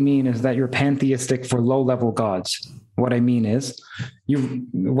truly mean is that you're pantheistic for low-level gods. What I mean is,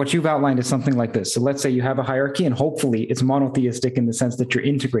 what you've outlined is something like this. So let's say you have a hierarchy, and hopefully it's monotheistic in the sense that you're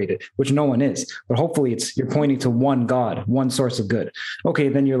integrated, which no one is. But hopefully you're pointing to one God, one source of good. Okay,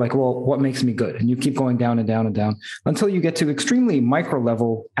 then you're like, well, what makes me good? And you keep going down and down and down until you get to extremely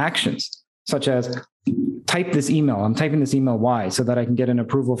micro-level actions, such as type this email. I'm typing this email. Why? So that I can get an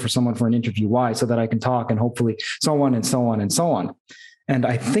approval for someone for an interview. Why? So that I can talk, and hopefully so on and so on and so on. And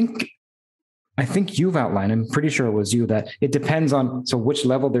I think you've outlined, I'm pretty sure it was you, that it depends on, so which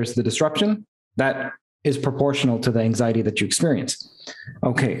level there's the disruption, that is proportional to the anxiety that you experience.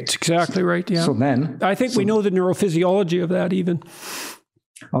 Okay. That's exactly right. Yeah. So then I think we know the neurophysiology of that even.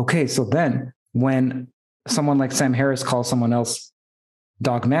 Okay. So then when someone like Sam Harris calls someone else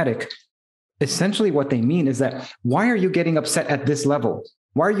dogmatic, essentially what they mean is that, why are you getting upset at this level?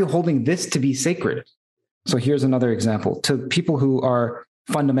 Why are you holding this to be sacred? So here's another example. To people who are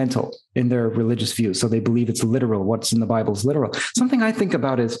fundamental in their religious views, so they believe it's literal, what's in the Bible is literal. Something I think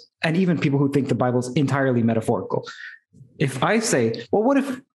about is, and even people who think the Bible is entirely metaphorical. If I say, well, what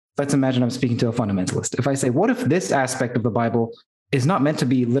if, let's imagine I'm speaking to a fundamentalist. If I say, what if this aspect of the Bible is not meant to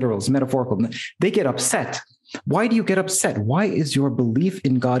be literal, it's metaphorical, they get upset. Why do you get upset? Why is your belief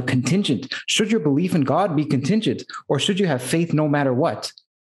in God contingent? Should your belief in God be contingent, or should you have faith no matter what?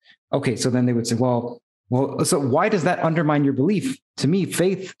 Okay, so then they would say, well, so why does that undermine your belief? To me,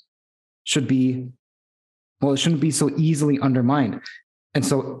 faith should be, it shouldn't be so easily undermined. And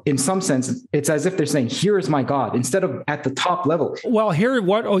so in some sense, it's as if they're saying, here is my God, instead of at the top level. Well, here,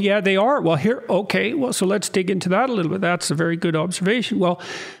 what? Oh, yeah, they are. Well, here, okay. Well, so let's dig into that a little bit. That's a very good observation. Well,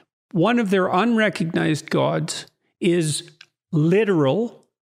 one of their unrecognized gods is literal.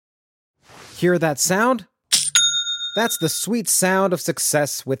 Hear that sound? That's the sweet sound of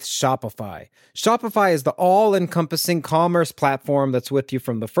success with Shopify. Shopify is the all-encompassing commerce platform that's with you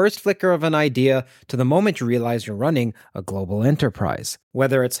from the first flicker of an idea to the moment you realize you're running a global enterprise.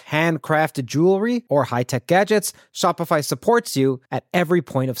 Whether it's handcrafted jewelry or high-tech gadgets, Shopify supports you at every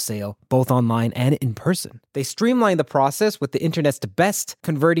point of sale, both online and in person. They streamline the process with the internet's best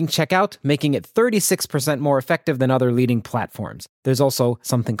converting checkout, making it 36% more effective than other leading platforms. There's also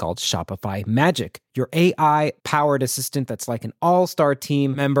something called Shopify Magic, your AI-powered assistant that's like an all-star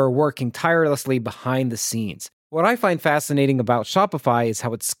team member working tirelessly behind the scenes. What I find fascinating about Shopify is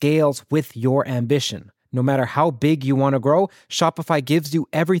how it scales with your ambition. No matter how big you want to grow, Shopify gives you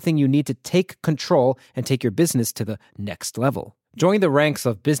everything you need to take control and take your business to the next level. Join the ranks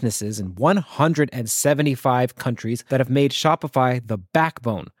of businesses in 175 countries that have made Shopify the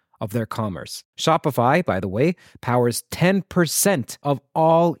backbone of their commerce. Shopify, by the way, powers 10% of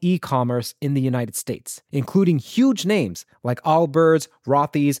all e-commerce in the United States, including huge names like Allbirds,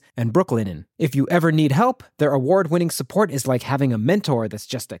 Rothy's, and Brooklinen. If you ever need help, their award-winning support is like having a mentor that's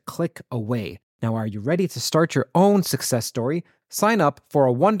just a click away. Now, are you ready to start your own success story? Sign up for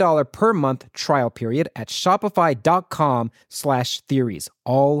a $1 per month trial period at shopify.com/theories,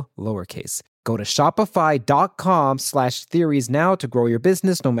 all lowercase. Go to shopify.com/theories now to grow your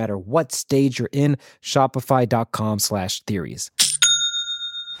business no matter what stage you're in. Shopify.com/theories.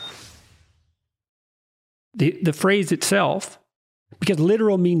 The phrase itself, because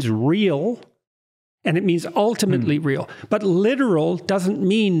literal means real, and it means ultimately real. But literal doesn't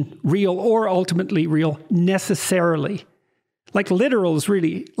mean real or ultimately real necessarily. Like literal is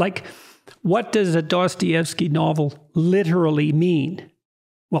really, like, what does a Dostoevsky novel literally mean?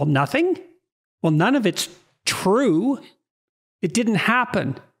 Well, nothing. Well, none of it's true. It didn't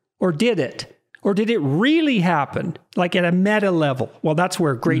happen. Or did it? Or did it really happen? Like at a meta level? Well, that's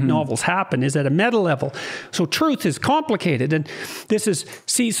where great novels happen, is at a meta level. So truth is complicated. And this is,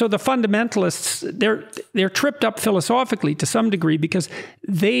 so the fundamentalists, they're tripped up philosophically to some degree because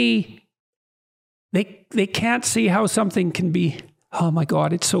they They can't see how something can be, oh my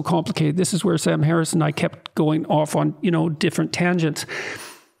God, it's so complicated. This is where Sam Harris and I kept going off on, different tangents.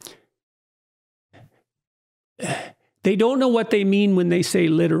 They don't know what they mean when they say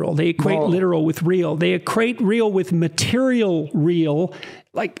literal. They equate literal with real. They equate real with material real.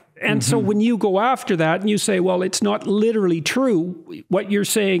 So when you go after that and you say, well, it's not literally true, what you're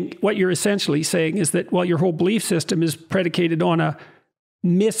essentially saying is that, well, your whole belief system is predicated on a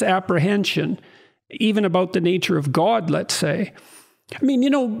misapprehension, even about the nature of God, let's say. I mean,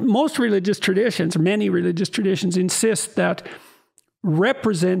 many religious traditions insist that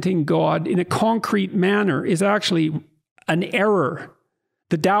representing God in a concrete manner is actually an error.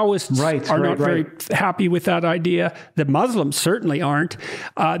 The Taoists are not very happy with that idea. The Muslims certainly aren't.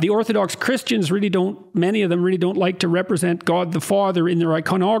 The Orthodox Christians many of them really don't like to represent God the Father in their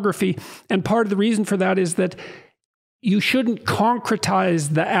iconography. And part of the reason for that is that you shouldn't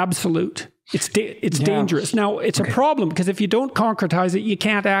concretize the absolute. It's dangerous. Now, it's a problem because if you don't concretize it, you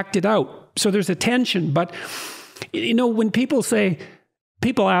can't act it out. So there's a tension. But, when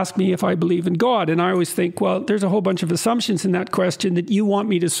people ask me if I believe in God, and I always think, well, there's a whole bunch of assumptions in that question that you want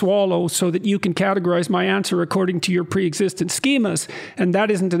me to swallow so that you can categorize my answer according to your pre-existent schemas. And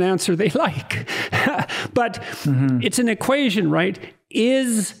that isn't an answer they like. But it's an equation, right?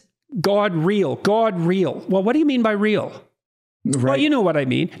 Is God real? God real. Well, what do you mean by real? Right. Well, you know what I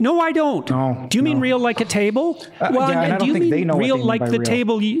mean. No, I don't. No, do you mean real like a table? And do you mean they know real like the real.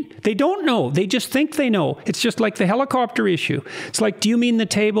 table? They don't know. They just think they know. It's just like the helicopter issue. It's like, do you mean the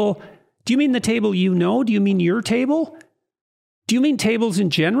table? Do you mean the table you know? Do you mean your table? Do you mean tables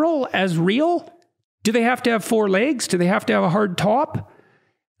in general as real? Do they have to have 4 legs? Do they have to have a hard top?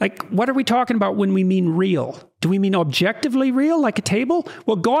 Like, what are we talking about when we mean real? Do we mean objectively real, like a table?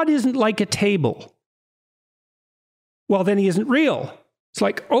 Well, God isn't like a table. Well, then he isn't real. It's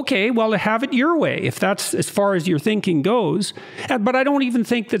like, okay, well, have it your way, if that's as far as your thinking goes. But I don't even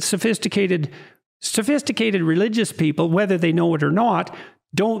think that sophisticated religious people, whether they know it or not,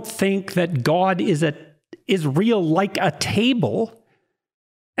 don't think that God is real like a table.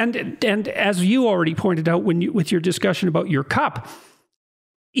 And as you already pointed out with your discussion about your cup,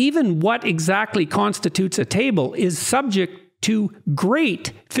 even what exactly constitutes a table is subject to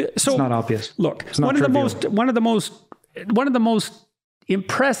great. So it's not obvious. Look, one of the most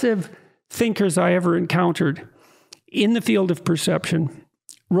impressive thinkers I ever encountered in the field of perception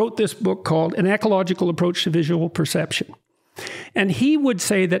wrote this book called An Ecological Approach to Visual Perception. And he would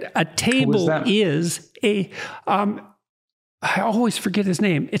say that a table is I always forget his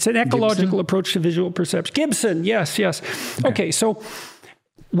name. It's an ecological approach to visual perception. Gibson, yes. Okay, so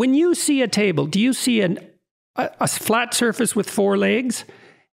when you see a table, do you see a flat surface with 4 legs?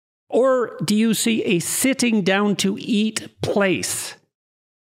 Or do you see a sitting down to eat place?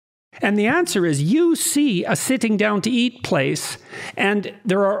 And the answer is you see a sitting down to eat place, and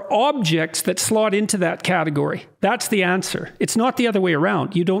there are objects that slot into that category. That's the answer. It's not the other way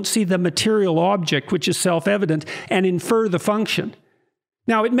around. You don't see the material object, which is self-evident, and infer the function.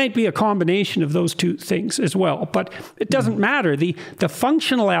 Now, it may be a combination of those two things as well, but it doesn't matter. The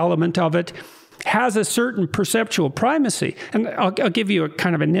functional element of it has a certain perceptual primacy. And I'll give you a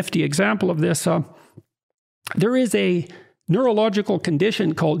kind of a nifty example of this. There is a neurological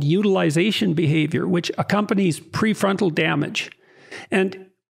condition called utilization behavior, which accompanies prefrontal damage.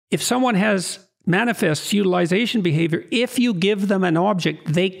 And if someone manifests utilization behavior, if you give them an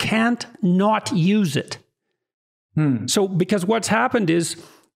object, they can't not use it. So because what's happened is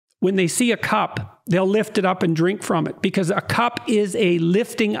when they see a cup, they'll lift it up and drink from it, because a cup is a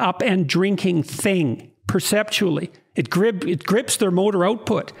lifting up and drinking thing perceptually. It grips their motor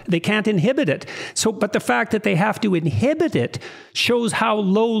output. They can't inhibit it. But the fact that they have to inhibit it shows how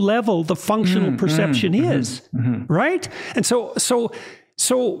low level the functional perception is, right? And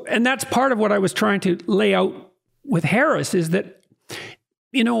and that's part of what I was trying to lay out with Harris, is that,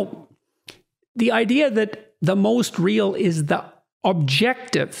 the idea that the most real is the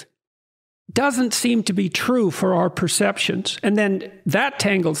objective doesn't seem to be true for our perceptions. And then that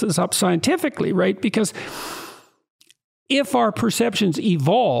tangles us up scientifically, right? Because if our perceptions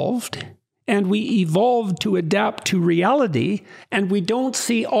evolved and we evolved to adapt to reality, and we don't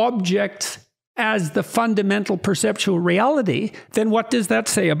see objects as the fundamental perceptual reality, then what does that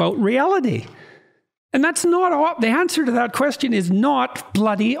say about reality? And that's not, the answer to that question is not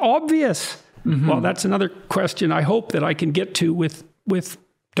bloody obvious. Well, that's another question I hope that I can get to with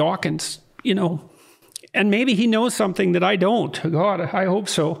Dawkins, and maybe he knows something that I don't. God, I hope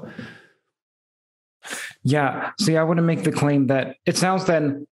so. Yeah. See, I want to make the claim that it sounds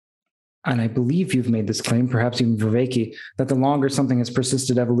then, and I believe you've made this claim, perhaps even Viveki, that the longer something has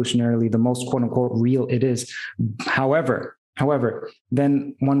persisted evolutionarily, the most quote unquote real it is. However,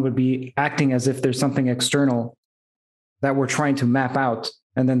 then one would be acting as if there's something external that we're trying to map out.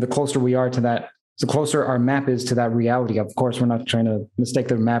 And then the closer we are to that, the closer our map is to that reality. Of course, we're not trying to mistake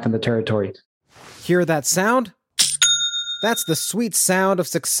the map and the territory. Hear that sound? That's the sweet sound of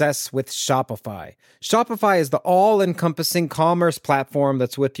success with Shopify. Shopify is the all-encompassing commerce platform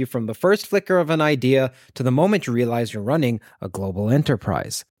that's with you from the first flicker of an idea to the moment you realize you're running a global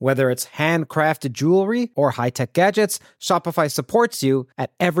enterprise. Whether it's handcrafted jewelry or high-tech gadgets, Shopify supports you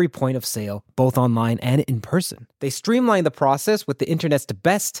at every point of sale, both online and in person. They streamline the process with the internet's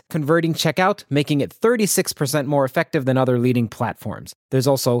best converting checkout, making it 36% more effective than other leading platforms. There's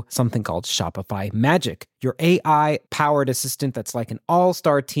also something called Shopify Magic, your AI-powered assistant that's like an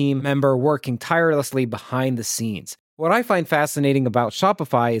all-star team member working tirelessly behind the scenes. What I find fascinating about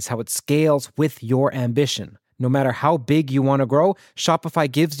Shopify is how it scales with your ambition. No matter how big you want to grow, Shopify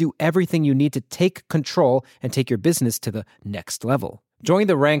gives you everything you need to take control and take your business to the next level. Join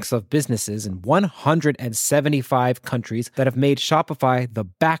the ranks of businesses in 175 countries that have made Shopify the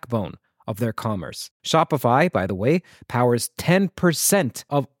backbone of their commerce. Shopify, by the way, powers 10%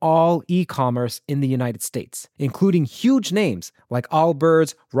 of all e-commerce in the United States, including huge names like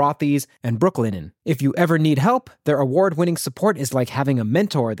Allbirds, Rothy's, and Brooklinen. If you ever need help, their award-winning support is like having a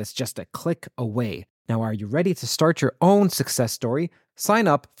mentor that's just a click away. Now, are you ready to start your own success story? Sign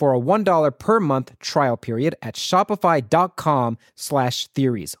up for a $1 per month trial period at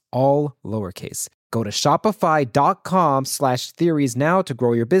shopify.com/theories, all lowercase. Go to shopify.com/theories now to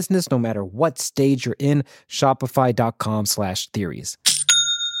grow your business no matter what stage you're in. Shopify.com/theories.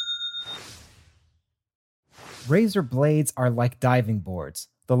 Razor blades are like diving boards.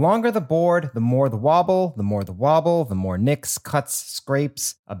 The longer the board, the more the wobble, the more the wobble, the more nicks, cuts,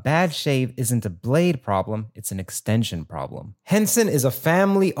 scrapes. A bad shave isn't a blade problem, it's an extension problem. Henson is a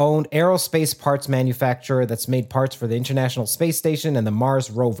family-owned aerospace parts manufacturer that's made parts for the International Space Station and the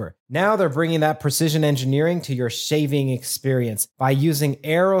Mars rover. Now they're bringing that precision engineering to your shaving experience. By using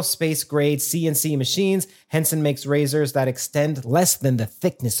aerospace-grade CNC machines, Henson makes razors that extend less than the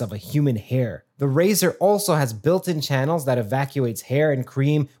thickness of a human hair. The razor also has built-in channels that evacuates hair and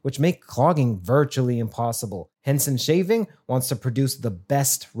cream, which make clogging virtually impossible. Henson Shaving wants to produce the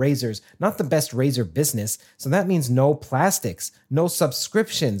best razors, not the best razor business, so that means no plastics, no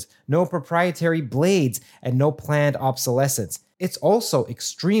subscriptions, no proprietary blades, and no planned obsolescence. It's also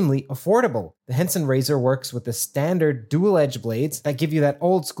extremely affordable. The Henson razor works with the standard dual-edge blades that give you that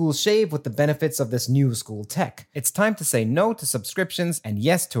old-school shave with the benefits of this new-school tech. It's time to say no to subscriptions and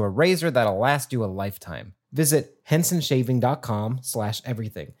yes to a razor that'll last you a lifetime. Visit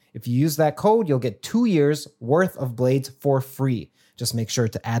hensonshaving.com/everything. If you use that code, you'll get 2 years worth of blades for free. Just make sure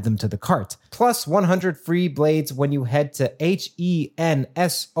to add them to the cart. Plus 100 free blades when you head to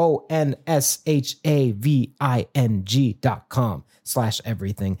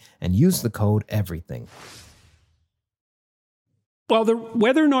hensonshaving.com/everything and use the code everything. Well,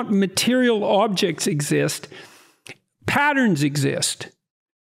 whether or not material objects exist, patterns exist,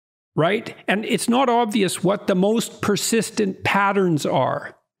 right? And it's not obvious what the most persistent patterns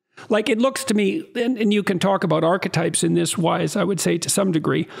are. Like it looks to me, and you can talk about archetypes in this wise, I would say to some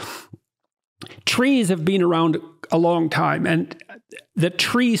degree, trees have been around a long time, and the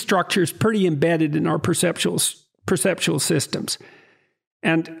tree structure is pretty embedded in our perceptual systems.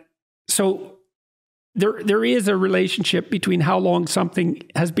 And so there is a relationship between how long something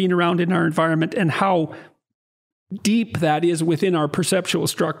has been around in our environment and how deep that is within our perceptual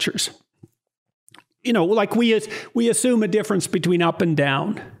structures. You know, like we assume a difference between up and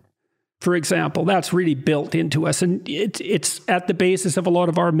down. For example, that's really built into us, and it's at the basis of a lot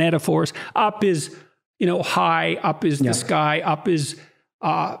of our metaphors. Up is, high. Up is the sky. Up is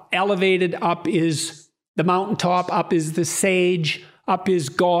elevated. Up is the mountaintop. Up is the sage. Up is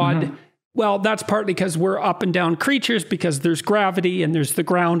God. Mm-hmm. Well, that's partly because we're up and down creatures, because there's gravity and there's the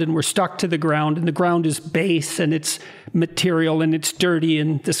ground, and we're stuck to the ground, and the ground is base and it's material and it's dirty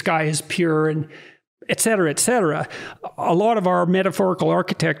and the sky is pure, and et cetera, et cetera. A lot of our metaphorical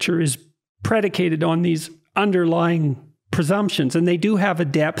architecture is predicated on these underlying presumptions, and they do have a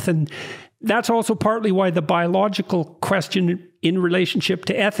depth. And that's also partly why the biological question in relationship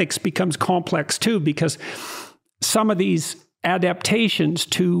to ethics becomes complex too, because some of these adaptations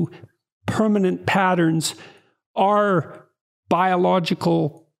to permanent patterns are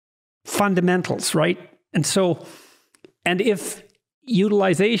biological fundamentals, right? And so, and if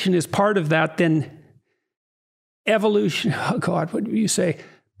utilization is part of that, then evolution, what do you say?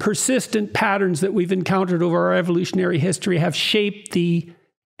 Persistent patterns that we've encountered over our evolutionary history have shaped the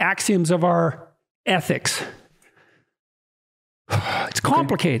axioms of our ethics. It's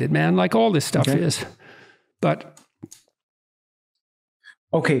complicated, man, like all this stuff is. But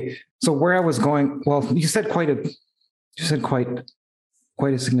okay, so where I was going, well, you said quite a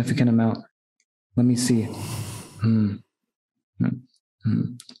significant amount. Let me see.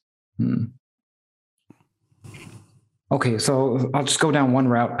 Okay, so I'll just go down one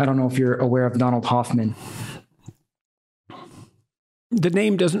route. I don't know if you're aware of Donald Hoffman. The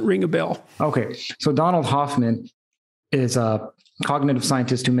name doesn't ring a bell. Okay, so Donald Hoffman is a cognitive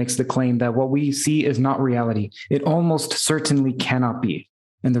scientist who makes the claim that what we see is not reality. It almost certainly cannot be.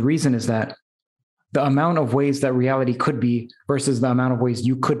 And the reason is that the amount of ways that reality could be versus the amount of ways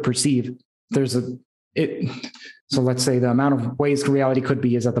you could perceive, so let's say the amount of ways reality could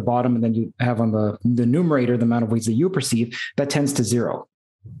be is at the bottom, and then you have on the numerator the amount of ways that you perceive, that tends to zero.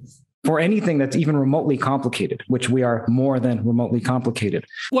 For anything that's even remotely complicated, which we are more than remotely complicated.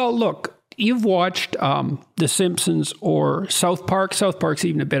 Well, look, you've watched The Simpsons or South Park. South Park's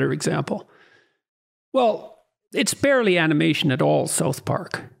even a better example. Well, it's barely animation at all, South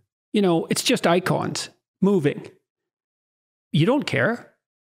Park. It's just icons moving. You don't care.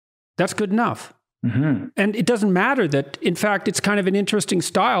 That's good enough. Mm-hmm. And it doesn't matter that, in fact, it's kind of an interesting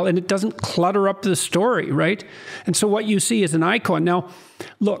style and it doesn't clutter up the story, right? And so what you see is an icon. Now,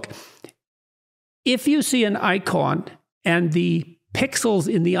 look, if you see an icon and the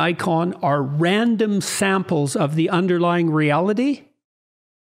pixels in the icon are random samples of the underlying reality,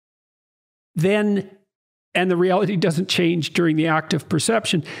 then, and the reality doesn't change during the act of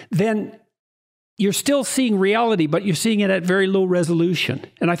perception, then you're still seeing reality, but you're seeing it at very low resolution.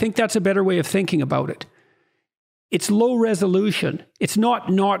 And I think that's a better way of thinking about it. It's low resolution. It's not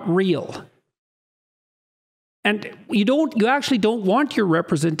real. And you actually don't want your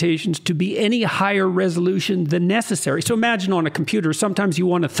representations to be any higher resolution than necessary. So imagine on a computer, sometimes you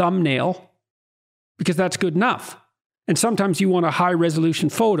want a thumbnail because that's good enough. And sometimes you want a high resolution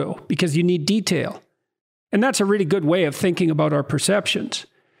photo because you need detail. And that's a really good way of thinking about our perceptions.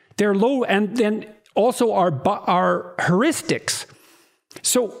 They're low, and then also our heuristics.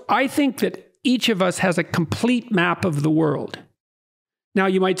 So I think that each of us has a complete map of the world. Now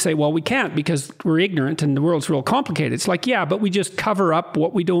you might say, well, we can't because we're ignorant and the world's real complicated. It's like, yeah, but we just cover up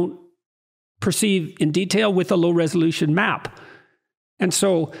what we don't perceive in detail with a low resolution map. And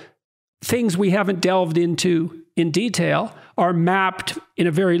so things we haven't delved into in detail are mapped in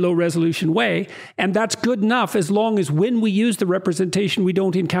a very low resolution way. And that's good enough as long as when we use the representation, we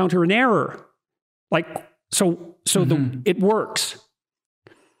don't encounter an error. It works.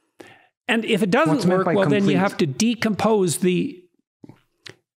 And if it doesn't work, well, then you have to decompose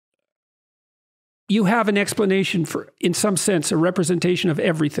you have an explanation for, in some sense, a representation of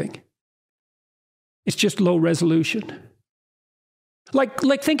everything. It's just low resolution. Like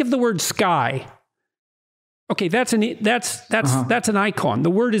think of the word sky. Okay, that's an icon. The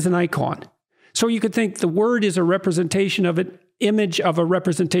word is an icon. So you could think the word is a representation of an image of a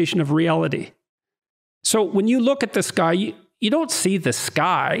representation of reality. So when you look at the sky, you don't see the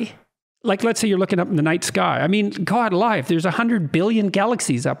sky. Like, let's say you're looking up in the night sky. I mean, God alive, there's 100 billion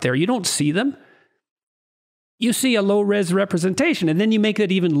galaxies up there. You don't see them. You see a low-res representation, and then you make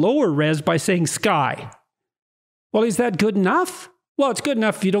it even lower res by saying sky. Well, is that good enough? Well, it's good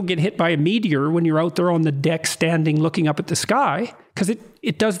enough if you don't get hit by a meteor when you're out there on the deck standing looking up at the sky, because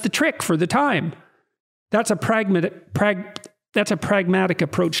it does the trick for the time. That's a pragmatic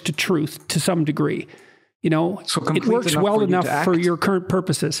approach to truth to some degree. So it works well enough for your current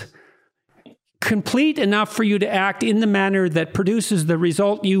purposes. Complete enough for you to act in the manner that produces the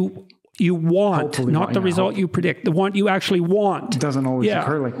result you want, hopefully not the result you predict, the one you actually want. It doesn't always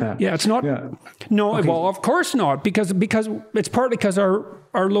occur like that. Yeah, it's not. Yeah. No, okay. Well, of course not, because it's partly because our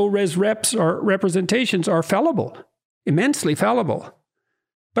low-res representations are fallible, immensely fallible.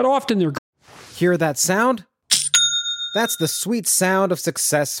 But often they're... Hear that sound? That's the sweet sound of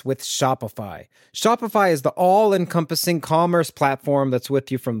success with Shopify. Shopify is the all-encompassing commerce platform that's with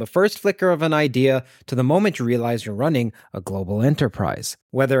you from the first flicker of an idea to the moment you realize you're running a global enterprise.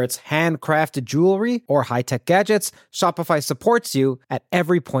 Whether it's handcrafted jewelry or high-tech gadgets, Shopify supports you at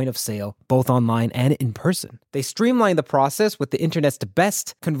every point of sale, both online and in person. They streamline the process with the internet's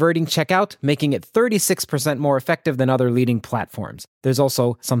best converting checkout, making it 36% more effective than other leading platforms. There's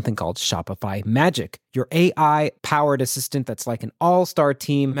also something called Shopify Magic, your AI-powered assistant that's like an all-star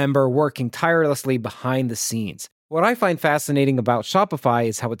team member working tirelessly behind the scenes. What I find fascinating about Shopify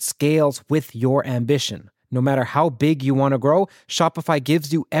is how it scales with your ambition. No matter how big you want to grow, Shopify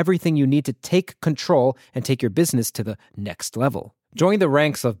gives you everything you need to take control and take your business to the next level. Join the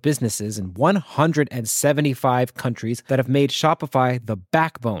ranks of businesses in 175 countries that have made Shopify the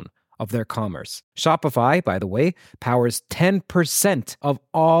backbone of their commerce. Shopify, by the way, powers 10% of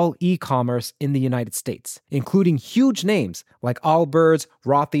all e-commerce in the United States, including huge names like Allbirds,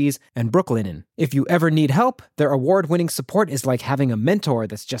 Rothy's, and Brooklinen. If you ever need help, their award-winning support is like having a mentor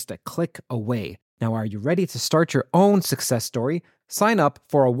that's just a click away. Now, are you ready to start your own success story? Sign up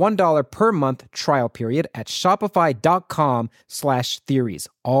for a $1 per month trial period at shopify.com/theories,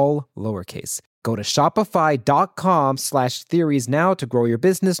 all lowercase. Go to shopify.com/theories now to grow your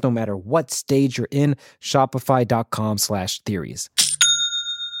business no matter what stage you're in. Shopify.com/theories.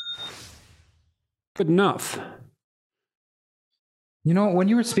 Good enough. You know, when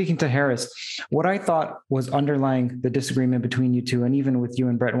you were speaking to Harris, what I thought was underlying the disagreement between you two, and even with you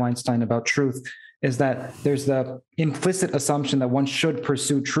and Brett Weinstein about truth, is that there's the implicit assumption that one should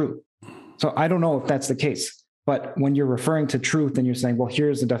pursue truth. So I don't know if that's the case, but when you're referring to truth and you're saying, well,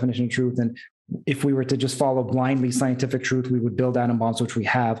 here's the definition of truth, and if we were to just follow blindly scientific truth, we would build atom bombs, which we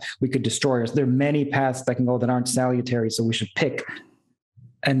have. We could destroy us. There are many paths that can go that aren't salutary, so we should pick.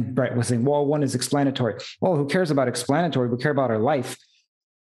 And Brett was saying, well, one is explanatory. Well, who cares about explanatory? We care about our life.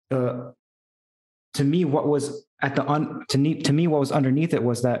 To me, what was what was underneath it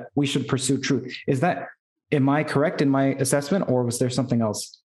was that we should pursue truth. Am I correct in my assessment, or was there something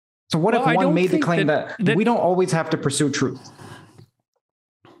else? So what if one made the claim that we don't always have to pursue truth?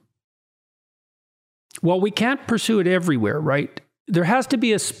 Well, we can't pursue it everywhere, right? There has to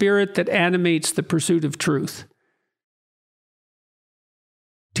be a spirit that animates the pursuit of truth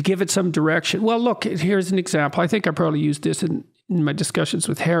to give it some direction. Well, look, here's an example. I think I probably used this in my discussions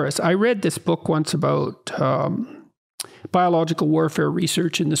with Harris. I read this book once about biological warfare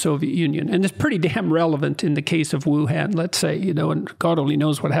research in the Soviet Union. And it's pretty damn relevant in the case of Wuhan, let's say, and God only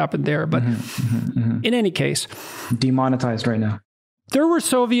knows what happened there. But in any case. Demonetized right now. There were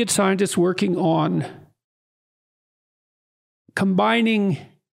Soviet scientists working on trying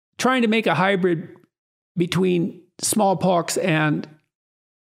to make a hybrid between smallpox and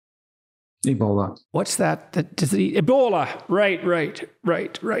Ebola. What's that? The disease? Ebola. Right.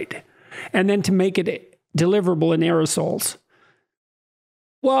 And then to make it deliverable in aerosols.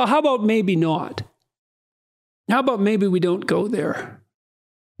 Well, how about maybe not? How about maybe we don't go there?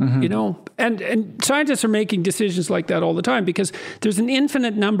 And scientists are making decisions like that all the time because there's an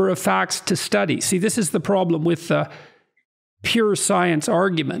infinite number of facts to study. See, this is the problem with the pure science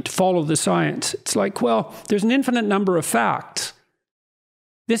argument, follow the science. It's like, well, there's an infinite number of facts.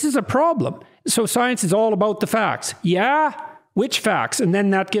 This is a problem. So science is all about the facts. Yeah? Which facts? And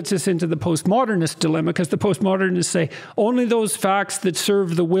then that gets us into the postmodernist dilemma, because the postmodernists say only those facts that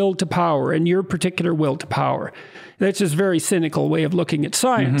serve the will to power and your particular will to power. That's just a very cynical way of looking at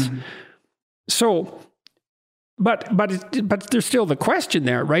science. So, but there's still the question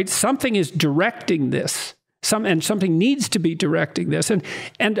there, right? Something is directing this. Something needs to be directing this. And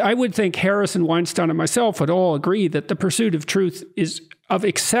I would think Harris and Weinstein and myself would all agree that the pursuit of truth is of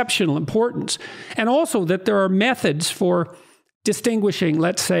exceptional importance. And also that there are methods for distinguishing,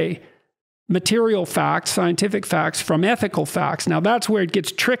 let's say, material facts, scientific facts from ethical facts. Now that's where it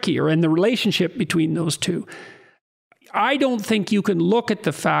gets trickier, and the relationship between those two. I don't think you can look at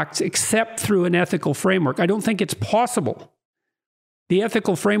the facts except through an ethical framework. I don't think it's possible. The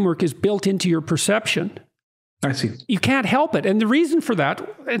ethical framework is built into your perception. I see. You can't help it. And the reason for that,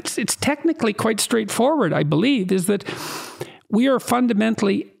 it's technically quite straightforward, I believe, is that we are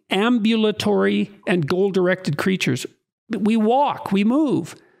fundamentally ambulatory and goal-directed creatures. We walk, we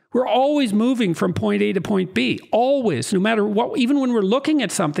move. We're always moving from point A to point B, always, no matter what. Even when we're looking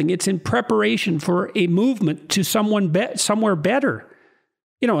at something, it's in preparation for a movement to somewhere better.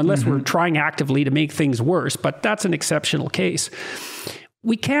 Unless we're trying actively to make things worse, but that's an exceptional case.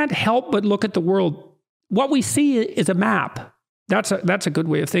 We can't help but look at the world. What we see is a map. That's a good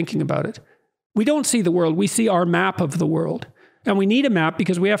way of thinking about it. We don't see the world. We see our map of the world. And we need a map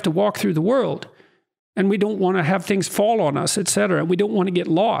because we have to walk through the world. And we don't want to have things fall on us, etc. We don't want to get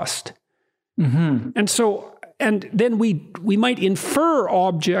lost. And then we might infer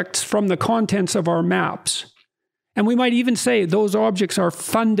objects from the contents of our maps. And we might even say those objects are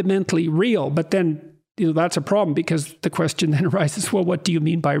fundamentally real. But then, that's a problem, because the question then arises, well, what do you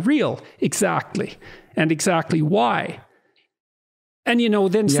mean by real exactly? And exactly why? And,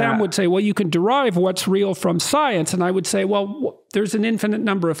 then Sam would say, well, you can derive what's real from science. And I would say, well, there's an infinite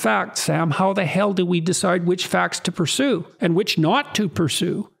number of facts, Sam. How the hell do we decide which facts to pursue and which not to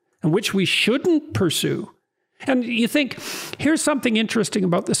pursue and which we shouldn't pursue? And you think, here's something interesting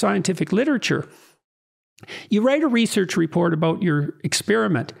about the scientific literature. You write a research report about your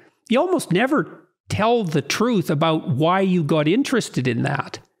experiment. You almost never tell the truth about why you got interested in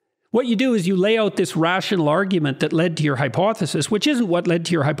that. What you do is you lay out this rational argument that led to your hypothesis, which isn't what led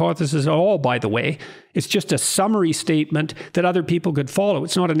to your hypothesis at all, by the way. It's just a summary statement that other people could follow.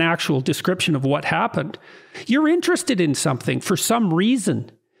 It's not an actual description of what happened. You're interested in something for some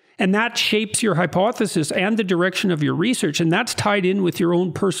reason, and that shapes your hypothesis and the direction of your research, and that's tied in with your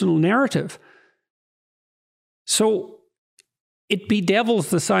own personal narrative. So it bedevils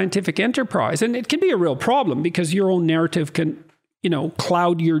the scientific enterprise, and it can be a real problem because your own narrative can,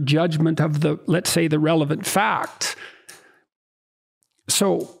 cloud your judgment of the, let's say, the relevant facts.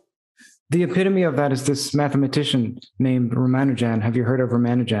 So the epitome of that is this mathematician named Ramanujan. Have you heard of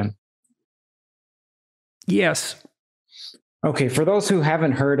Ramanujan? Yes. Okay, for those who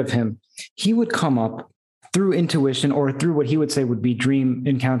haven't heard of him, he would come up through intuition or through what he would say would be dream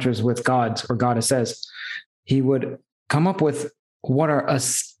encounters with gods or goddesses. He would come up with what are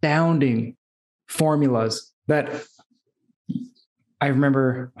astounding formulas that I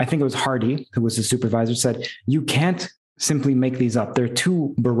remember, I think it was Hardy, who was the supervisor, said, you can't simply make these up. They're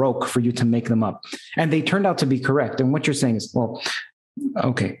too Baroque for you to make them up. And they turned out to be correct. And what you're saying is, well,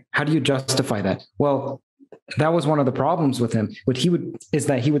 okay, how do you justify that? Well, that was one of the problems with him. What he would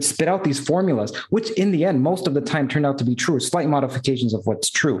spit out these formulas, which in the end, most of the time turned out to be true, slight modifications of what's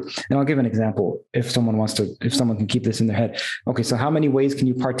true. And I'll give an example if someone can keep this in their head. Okay, so how many ways can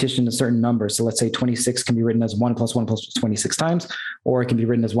you partition a certain number? So let's say 26 can be written as 1 plus 1 plus 26 times, or it can be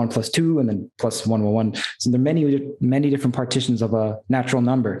written as 1 plus 2 and then plus 1 with 1. So there are many different partitions of a natural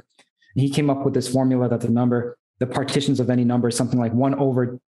number. And he came up with this formula that the partitions of any number is something like 1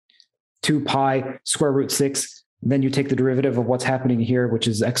 over 2 pi square root 6. Then you take the derivative of what's happening here, which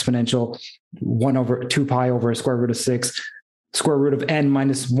is exponential 1 over 2 pi over a square root of 6, square root of n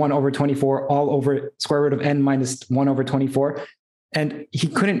minus 1 over 24, all over square root of n minus 1 over 24. And he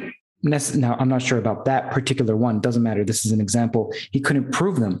couldn't now, I'm not sure about that particular one. Doesn't matter. This is an example. He couldn't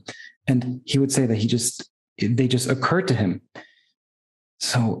prove them. And he would say that they just occurred to him.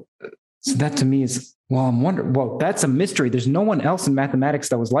 So that to me is, that's a mystery. There's no one else in mathematics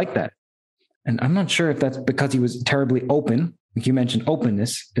that was like that. And I'm not sure if that's because he was terribly open. Like you mentioned,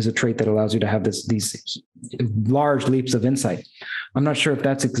 openness is a trait that allows you to have these large leaps of insight. I'm not sure if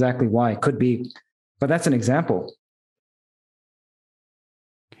that's exactly why. It could be, but that's an example.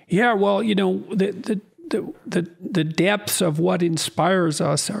 Yeah, well, the depths of what inspires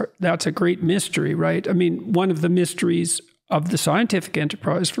us that's a great mystery, right? I mean, one of the mysteries of the scientific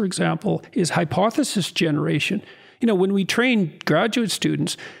enterprise, for example, is hypothesis generation. When we train graduate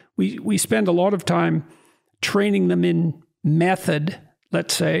students, we spend a lot of time training them in method,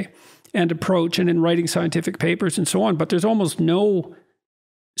 let's say, and approach, and in writing scientific papers and so on. But there's almost no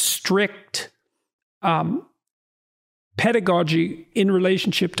strict pedagogy in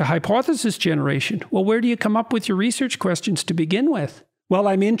relationship to hypothesis generation. Well, where do you come up with your research questions to begin with? Well,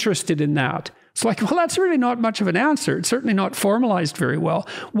 I'm interested in that. It's like, well, that's really not much of an answer. It's certainly not formalized very well.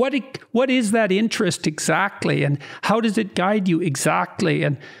 What is that interest exactly? And how does it guide you exactly?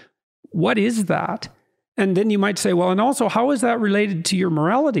 And what is that? And then you might say, well, and also, how is that related to your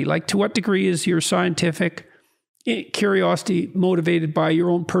morality? Like, to what degree is your scientific curiosity motivated by your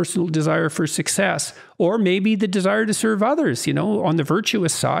own personal desire for success? Or maybe the desire to serve others, on the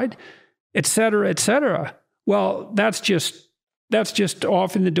virtuous side, et cetera, et cetera. Well, that's just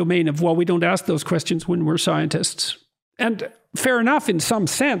off in the domain of, we don't ask those questions when we're scientists. And fair enough in some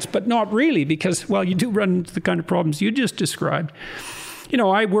sense, but not really, because, you do run into the kind of problems you just described.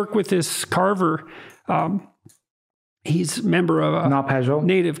 I work with this carver. He's a member of a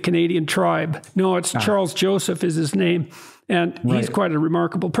Native Canadian tribe. No, it's Charles Joseph is his name. And he's quite a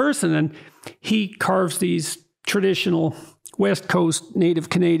remarkable person. And he carves these traditional West Coast Native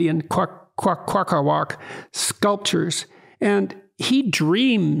Canadian Kwakawak sculptures. And he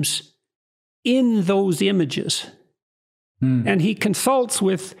dreams in those images. And he consults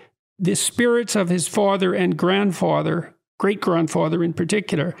with the spirits of his father and grandfather, great-grandfather in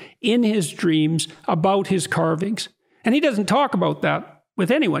particular, in his dreams about his carvings. And he doesn't talk about that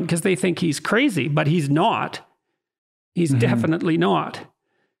with anyone because they think he's crazy, but he's not. He's definitely not.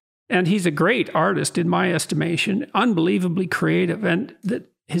 And he's a great artist in my estimation, unbelievably creative. And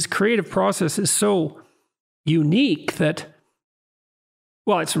his creative process is so unique that,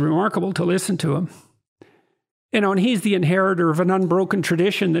 it's remarkable to listen to him. And he's the inheritor of an unbroken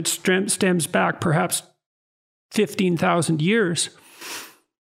tradition that stems back perhaps 15,000 years.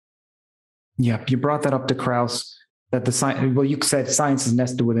 Yeah, you brought that up to Krauss, that you said science is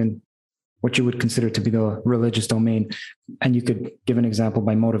nested within what you would consider to be the religious domain. And you could give an example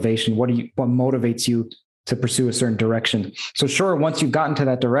by motivation. What motivates you to pursue a certain direction. So sure, once you've gotten to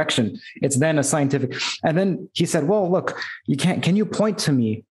that direction, it's then a scientific. And then he said, well, look, can you point to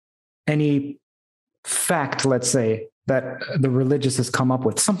me any fact, let's say, that the religious has come up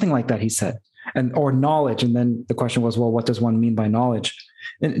with? Something like that, he said, or knowledge. And then the question was, well, what does one mean by knowledge?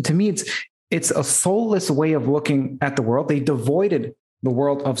 And to me, it's a soulless way of looking at the world. They devoided the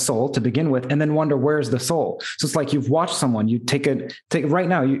world of soul to begin with, and then wonder, where's the soul? So it's like you've watched someone, you take right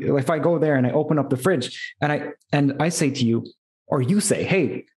now, if I go there and I open up the fridge and I say to you, or you say,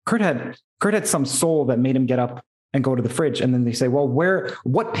 hey, Curt had some soul that made him get up and go to the fridge. And then they say, well,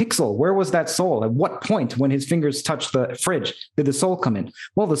 what pixel, where was that soul? At what point when his fingers touched the fridge, did the soul come in?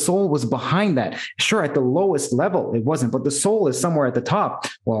 Well, the soul was behind that. Sure, at the lowest level, it wasn't, but the soul is somewhere at the top.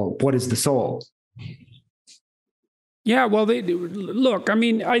 Well, what is the soul? Yeah, well, look, I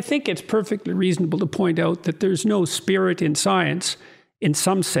mean, I think it's perfectly reasonable to point out that there's no spirit in science in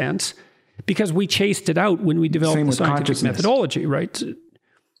some sense, because we chased it out when we developed the scientific methodology, right?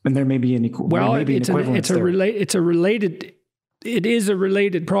 And there may be an equivalence. It is a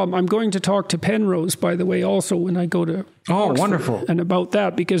related problem. I'm going to talk to Penrose, by the way, also when I go to Oxford, wonderful, and about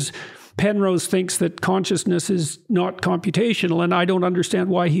that, because Penrose thinks that consciousness is not computational, and I don't understand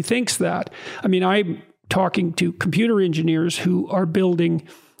why he thinks that. I mean, I'm talking to computer engineers who are building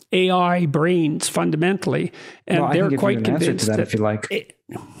AI brains fundamentally, and they're quite convinced that if you like.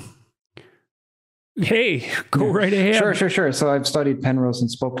 Hey, go right ahead. Sure. So I've studied Penrose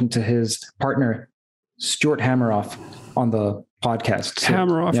and spoken to his partner, Stuart Hameroff, on the podcast.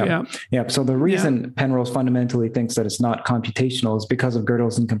 So, Yeah. So the reason Penrose fundamentally thinks that it's not computational is because of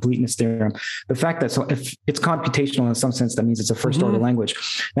Gödel's incompleteness theorem. The fact that, so if it's computational in some sense, that means it's a first order language.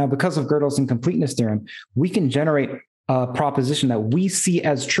 Now, because of Gödel's incompleteness theorem, we can generate a proposition that we see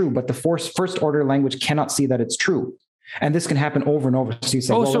as true, but the first order language cannot see that it's true. And this can happen over and over. So you say,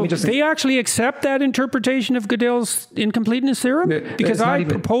 so they actually accept that interpretation of Gödel's incompleteness theorem? Because I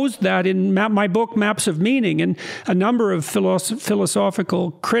proposed that in my book, Maps of Meaning, and a number of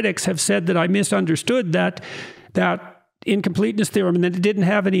philosophical critics have said that I misunderstood that incompleteness theorem and that it didn't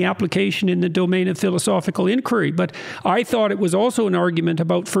have any application in the domain of philosophical inquiry. But I thought it was also an argument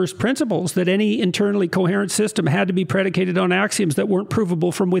about first principles, that any internally coherent system had to be predicated on axioms that weren't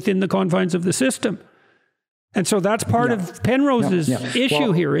provable from within the confines of the system. And so that's part of Penrose's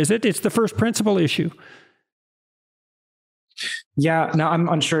issue here, is it? It's the first principle issue. Yeah. Now, I'm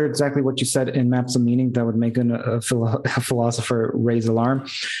unsure exactly what you said in Maps of Meaning that would make a philosopher raise alarm.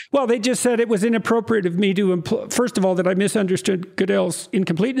 Well, they just said it was inappropriate of me to first of all, that I misunderstood Gödel's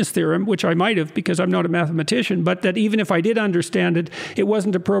incompleteness theorem, which I might have because I'm not a mathematician, but that even if I did understand it, it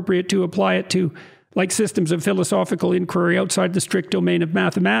wasn't appropriate to apply it to like systems of philosophical inquiry outside the strict domain of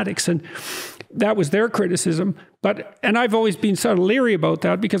mathematics. And that was their criticism. And I've always been sort of leery about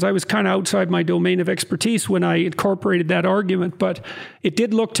that because I was kind of outside my domain of expertise when I incorporated that argument. But it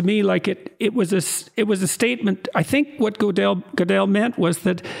did look to me like it was a statement. I think what Gödel meant was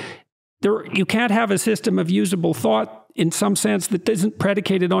that you can't have a system of usable thought in some sense that isn't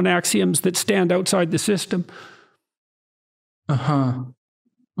predicated on axioms that stand outside the system.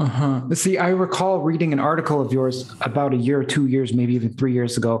 See, I recall reading an article of yours about a year or 2 years, maybe even 3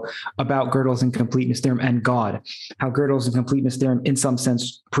 years ago, about Gödel's incompleteness theorem and God, how Gödel's incompleteness theorem in some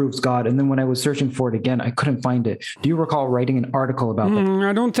sense proves God. And then when I was searching for it again, I couldn't find it. Do you recall writing an article about that?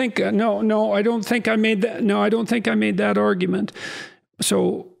 I don't think, I don't think I made that. No, I don't think I made that argument.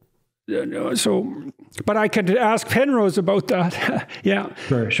 But I could ask Penrose about that. Yeah.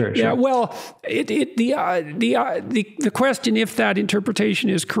 Sure. Yeah. Well, the question, if that interpretation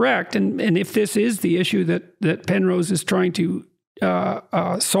is correct, and if this is the issue that Penrose is trying to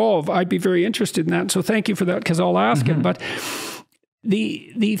solve, I'd be very interested in that. So thank you for that, because I'll ask him. But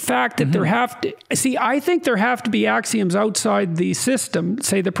the fact that I think there have to be axioms outside the system,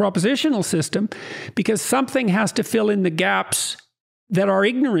 say the propositional system, because something has to fill in the gaps that our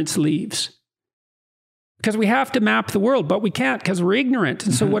ignorance leaves. Because we have to map the world, but we can't because we're ignorant.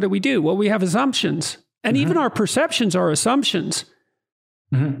 And so what do? Well, we have assumptions. And even our perceptions are assumptions.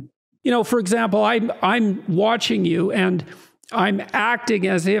 You know, for example, I'm watching you and I'm acting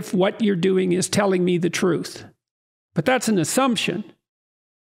as if what you're doing is telling me the truth. But that's an assumption.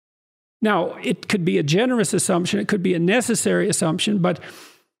 Now, it could be a generous assumption. It could be a necessary assumption, but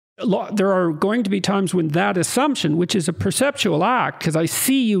there are going to be times when that assumption, which is a perceptual act, because I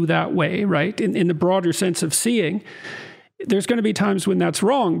see you that way, right, in the broader sense of seeing, there's going to be times when that's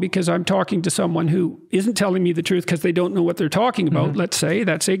wrong because I'm talking to someone who isn't telling me the truth because they don't know what they're talking about, let's say.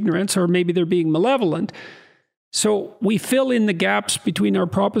 That's ignorance, or maybe they're being malevolent. So we fill in the gaps between our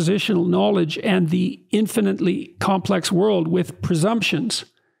propositional knowledge and the infinitely complex world with presumptions.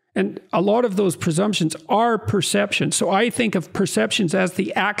 And a lot of those presumptions are perceptions. So I think of perceptions as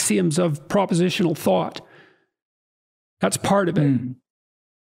the axioms of propositional thought. That's part of it.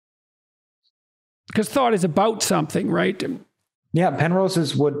 Because thought is about something, right? Yeah,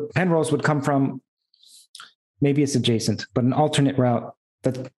 Penrose would come from, maybe it's adjacent, but an alternate route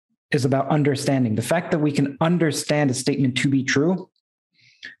that is about understanding. The fact that we can understand a statement to be true,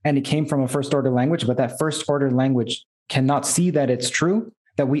 and it came from a first order language, but that first order language cannot see that it's true,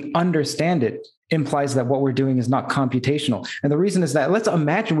 that we understand it, implies that what we're doing is not computational. And the reason is that, let's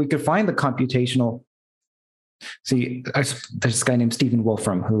imagine we could find the computational. See, there's this guy named Stephen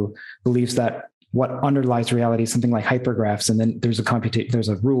Wolfram who believes that what underlies reality is something like hypergraphs, and then there's a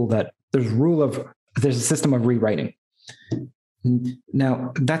system of rewriting.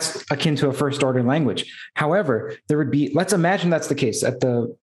 Now, that's akin to a first order language. However, there would be, let's imagine that's the case. At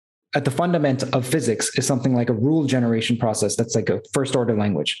the fundament of physics is something like a rule generation process that's like a first order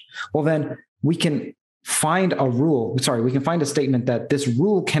language. Well, then we can find a statement that this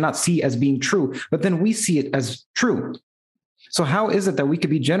rule cannot see as being true, but then we see it as true. So how is it that we could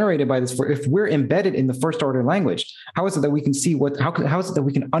be generated by this? If we're embedded in the first order language, how is it that we can see how is it that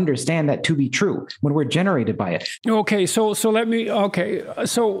we can understand that to be true when we're generated by it? Okay, so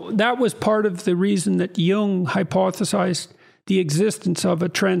that was part of the reason that Jung hypothesized the existence of a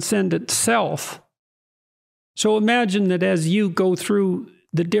transcendent self. So imagine that as you go through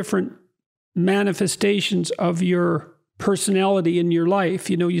the different manifestations of your personality in your life,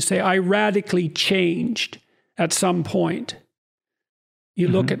 you say, I radically changed at some point. You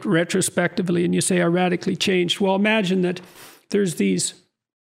look at retrospectively and you say, I radically changed. Well, imagine that there's these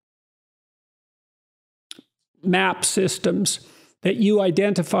map systems that you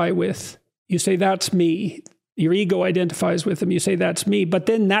identify with. You say, that's me. Your ego identifies with them. You say, that's me. But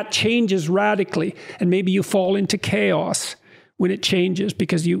then that changes radically. And maybe you fall into chaos when it changes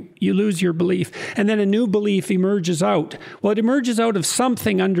because you lose your belief. And then a new belief emerges out. Well, it emerges out of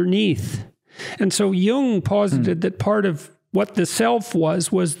something underneath. And so Jung posited that part of what the self was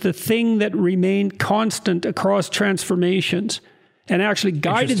the thing that remained constant across transformations and actually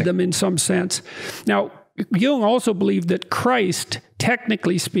guided them in some sense. Now, Jung also believed that Christ,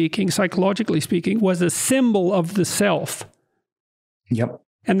 technically speaking, psychologically speaking, was a symbol of the self. Yep.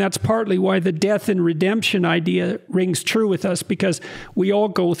 And that's partly why the death and redemption idea rings true with us, because we all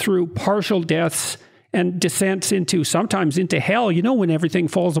go through partial deaths and descents sometimes into hell, when everything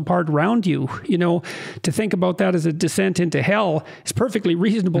falls apart around you. To think about that as a descent into hell is a perfectly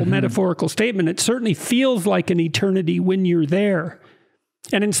reasonable metaphorical statement. It certainly feels like an eternity when you're there.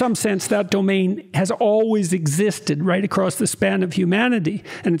 And in some sense, that domain has always existed right across the span of humanity.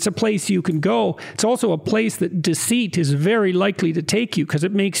 And it's a place you can go. It's also a place that deceit is very likely to take you, because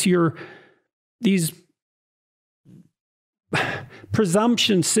it makes these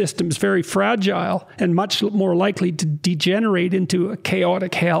presumption systems very fragile and much more likely to degenerate into a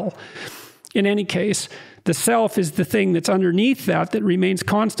chaotic hell. In any case, the self is the thing that's underneath that remains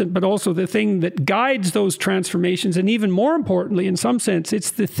constant, but also the thing that guides those transformations. And even more importantly, in some sense,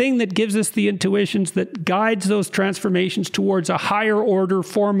 it's the thing that gives us the intuitions that guides those transformations towards a higher order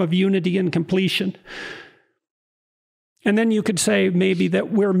form of unity and completion. And then you could say maybe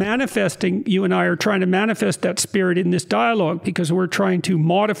that we're manifesting, you and I are trying to manifest that spirit in this dialogue because we're trying to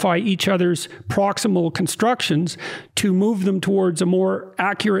modify each other's proximal constructions to move them towards a more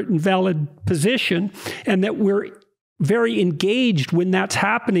accurate and valid position, and that we're very engaged when that's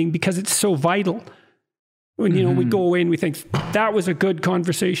happening because it's so vital. When, we go away and we think, that was a good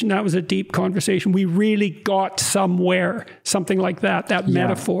conversation, that was a deep conversation, we really got somewhere, something like that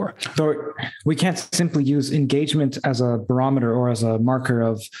metaphor. So we can't simply use engagement as a barometer or as a marker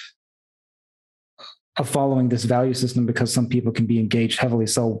of following this value system, because some people can be engaged heavily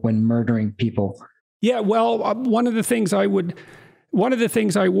so when murdering people. Yeah, well, one of the things I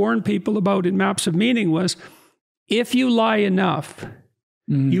warned people about in Maps of Meaning was, if you lie enough,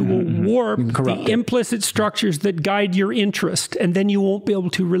 you will warp the implicit structures that guide your interest, and then you won't be able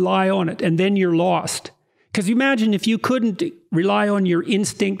to rely on it, and then you're lost. Because imagine if you couldn't rely on your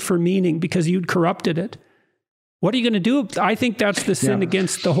instinct for meaning because you'd corrupted it. What are you going to do? I think that's the sin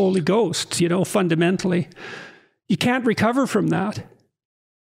against the Holy Ghost, fundamentally. You can't recover from that.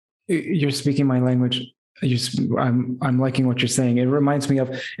 You're speaking my language. I'm liking what you're saying. It reminds me of,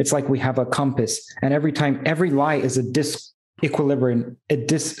 it's like we have a compass, and every lie is a disequilibrium.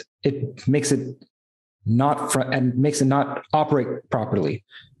 It makes it not operate properly.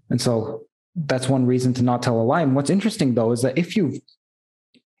 And so that's one reason to not tell a lie. And what's interesting though is that if you've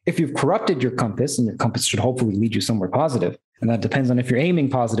corrupted your compass, and your compass should hopefully lead you somewhere positive, and that depends on if you're aiming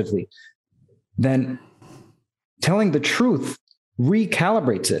positively, then telling the truth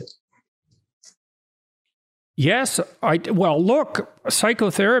recalibrates it. Yes. Look,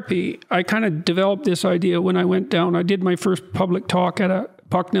 psychotherapy, I kind of developed this idea when I went down. I did my first public talk at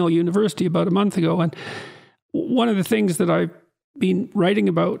Bucknell University about a month ago. And one of the things that I've been writing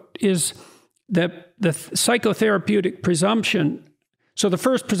about is that the psychotherapeutic presumption. So the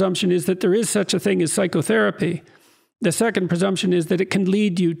first presumption is that there is such a thing as psychotherapy. The second presumption is that it can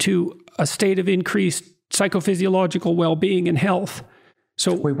lead you to a state of increased psychophysiological well-being and health.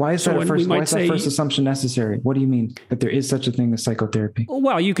 So wait, why is that first assumption necessary? What do you mean that there is such a thing as psychotherapy?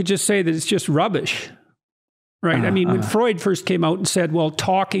 Well, you could just say that it's just rubbish, right? When Freud first came out and said, well,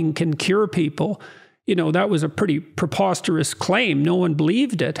 talking can cure people, that was a pretty preposterous claim. No one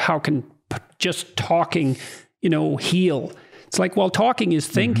believed it. How can just talking, heal? It's like, well, talking is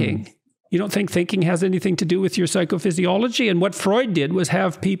thinking. Mm-hmm. You don't think thinking has anything to do with your psychophysiology? And what Freud did was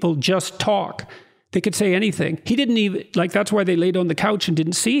have people just talk. They could say anything. He didn't even, that's why they laid on the couch and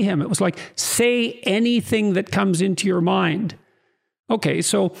didn't see him. It was like, say anything that comes into your mind. Okay,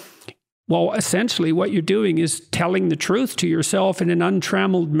 so, essentially what you're doing is telling the truth to yourself in an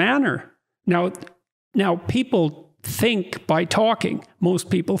untrammeled manner. Now people think by talking. Most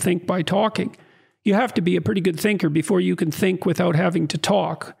people think by talking. You have to be a pretty good thinker before you can think without having to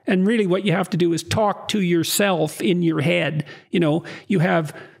talk. And really what you have to do is talk to yourself in your head. You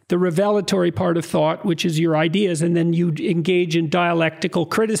have the revelatory part of thought, which is your ideas, and then you engage in dialectical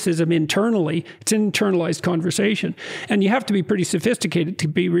criticism internally. It's an internalized conversation. And you have to be pretty sophisticated to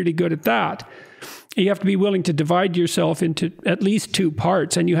be really good at that. You have to be willing to divide yourself into at least two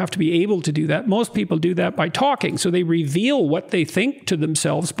parts, and you have to be able to do that. Most people do that by talking. So they reveal what they think to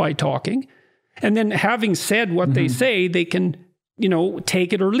themselves by talking. And then having said what they say, they can,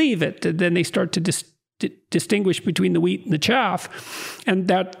 take it or leave it. And then they start to distinguish between the wheat and the chaff. And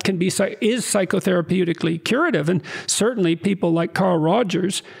that is psychotherapeutically curative. And certainly people like Carl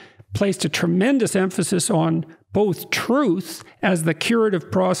Rogers placed a tremendous emphasis on both truth as the curative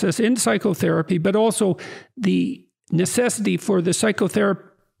process in psychotherapy, but also the necessity for the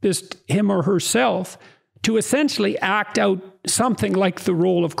psychotherapist, him or herself, to essentially act out something like the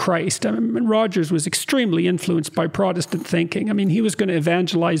role of Christ. Rogers was extremely influenced by Protestant thinking. He was going to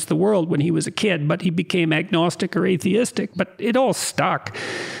evangelize the world when he was a kid, but he became agnostic or atheistic, but it all stuck.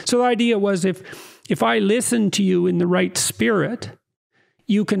 So the idea was if I listen to you in the right spirit,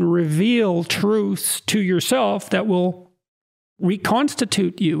 you can reveal truths to yourself that will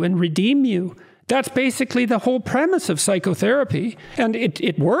reconstitute you and redeem you. That's basically the whole premise of psychotherapy. And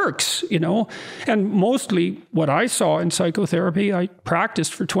it works, And mostly what I saw in psychotherapy, I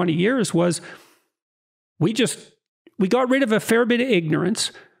practiced for 20 years, was we got rid of a fair bit of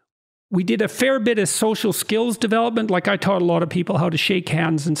ignorance. We did a fair bit of social skills development. Like I taught a lot of people how to shake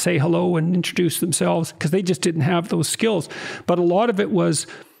hands and say hello and introduce themselves because they just didn't have those skills. But a lot of it was,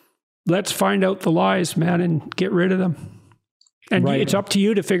 let's find out the lies, man, and get rid of them. And It's up to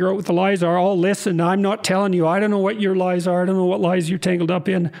you to figure out what the lies are. I'll listen. I'm not telling you. I don't know what your lies are. I don't know what lies you're tangled up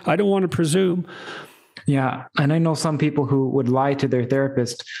in. I don't want to presume. Yeah. And I know some people who would lie to their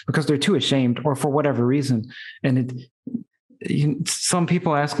therapist because they're too ashamed or for whatever reason. And some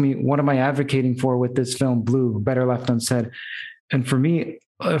people ask me, what am I advocating for with this film, Blue, Better Left Unsaid? And for me,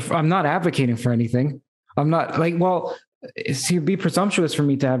 if I'm not advocating for anything. I'm not it'd be presumptuous for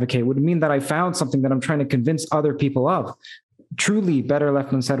me to advocate. It would mean that I found something that I'm trying to convince other people of. Truly, Better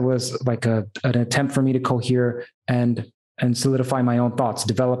Left Unsaid was like an attempt for me to cohere and solidify my own thoughts,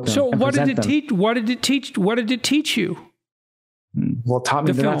 develop them. So what did it teach? What did it teach? What did it teach you? Well, it taught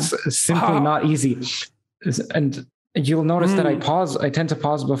me that that's simply not easy. And you'll notice that I tend to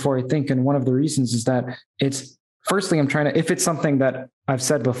pause before I think. And one of the reasons is that firstly, if it's something that I've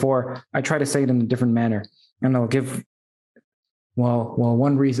said before, I try to say it in a different manner. And I'll give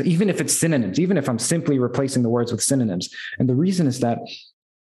one reason, even if it's synonyms, even if I'm simply replacing the words with synonyms. And the reason is that,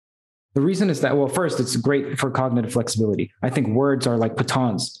 first, it's great for cognitive flexibility. I think words are like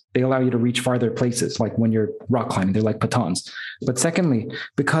batons. They allow you to reach farther places, like when you're rock climbing, they're like batons. But secondly,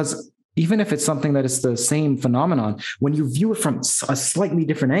 because even if it's something that is the same phenomenon, when you view it from a slightly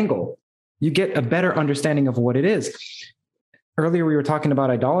different angle, you get a better understanding of what it is. Earlier, we were talking about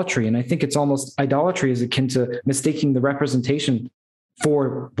idolatry, and I think it's almost idolatry is akin to mistaking the representation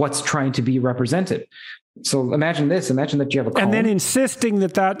for what's trying to be represented. So imagine that you have a cone. And then insisting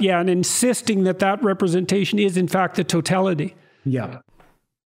that representation is in fact the totality. Yeah.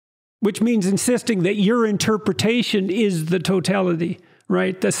 Which means insisting that your interpretation is the totality,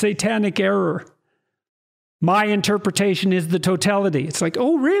 right? The satanic error. My interpretation is the totality. It's like,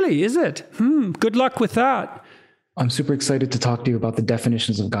 oh, really? Is it? Good luck with that. I'm super excited to talk to you about the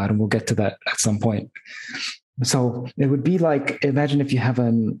definitions of God, and we'll get to that at some point. So it would be like, imagine if you have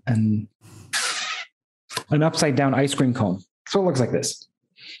an upside down ice cream cone. So it looks like this.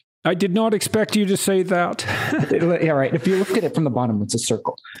 I did not expect you to say that. Yeah, right. If you look at it from the bottom, it's a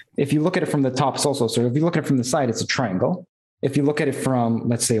circle. If you look at it from the top, it's also a circle. If you look at it from the side, it's a triangle. If you look at it from,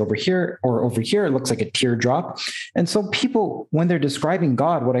 let's say, over here or over here, it looks like a teardrop. And so people, when they're describing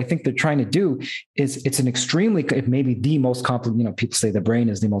God, what I think they're trying to do is it's an extremely, it may be the most complicated, people say the brain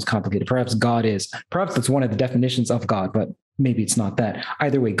is the most complicated. Perhaps God is. Perhaps that's one of the definitions of God, but maybe it's not that.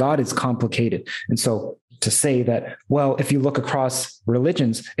 Either way, God is complicated. And so to say that, well, if you look across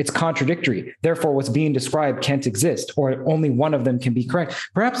religions, it's contradictory. Therefore, what's being described can't exist, or only one of them can be correct.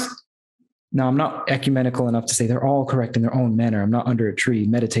 Perhaps, now I'm not ecumenical enough to say they're all correct in their own manner. I'm not under a tree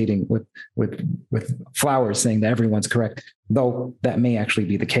meditating with flowers saying that everyone's correct, though that may actually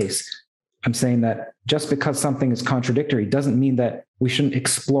be the case. I'm saying that just because something is contradictory doesn't mean that we shouldn't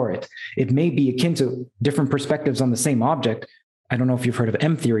explore it. It may be akin to different perspectives on the same object. I don't know if you've heard of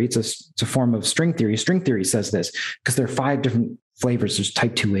M theory. It's a form of string theory. String theory says this because there are 5 different flavors. There's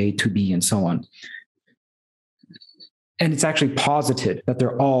type 2A, 2B, and so on. And it's actually posited that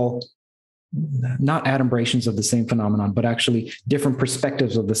they're all not adumbrations of the same phenomenon, but actually different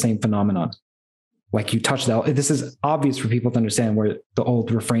perspectives of the same phenomenon. Like you touch this is obvious for people to understand, where the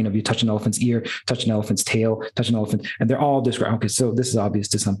old refrain of you touch an elephant's ear, touch an elephant's tail, touch an elephant, and they're all described. Okay, so this is obvious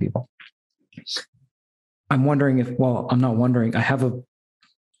to some people. I'm wondering I'm not wondering. I have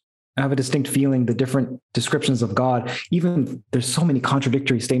a distinct feeling the different descriptions of God, even there's so many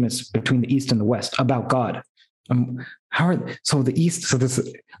contradictory statements between the East and the West about God. The East,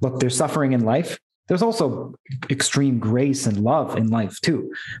 look, there's suffering in life. There's also extreme grace and love in life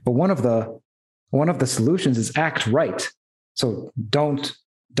too. But one of the solutions is act right. So don't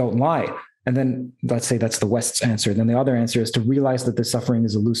lie. And then let's say that's the West's answer. Then the other answer is to realize that the suffering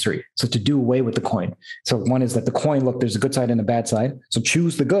is illusory. So to do away with the coin. So one is that the coin, look, there's a good side and a bad side. So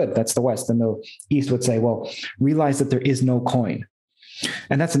choose the good. That's the West. And the East would say, well, realize that there is no coin.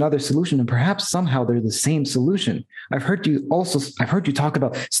 And that's another solution. And perhaps somehow they're the same solution. I've heard you talk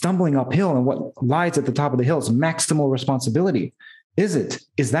about stumbling uphill, and what lies at the top of the hill is maximal responsibility. Is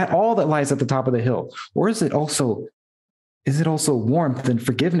that all that lies at the top of the hill? Or is it also warmth and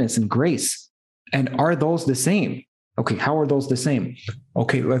forgiveness and grace? And are those the same? Okay, how are those the same?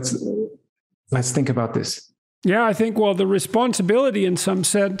 Okay, let's think about this. Yeah, I think, the responsibility in some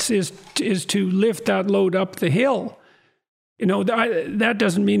sense is to lift that load up the hill. That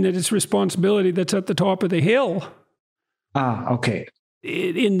doesn't mean that it's responsibility that's at the top of the hill. Okay.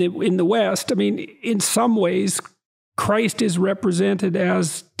 In the West, I mean, in some ways, Christ is represented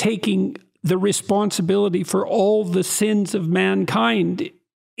as taking the responsibility for all the sins of mankind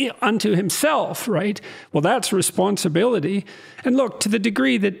unto himself, right? Well, that's responsibility. And look, to the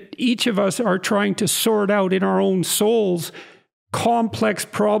degree that each of us are trying to sort out in our own souls complex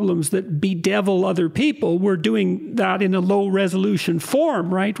problems that bedevil other people, we're doing that in a low resolution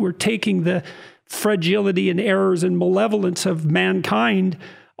form, right? We're taking the fragility and errors and malevolence of mankind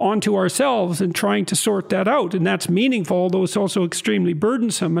onto ourselves and trying to sort that out. And that's meaningful, although it's also extremely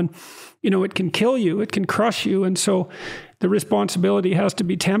burdensome. And, it can kill you, it can crush you. And so the responsibility has to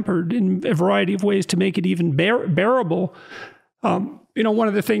be tempered in a variety of ways to make it even bearable. One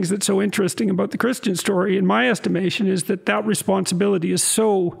of the things that's so interesting about the Christian story, in my estimation, is that responsibility is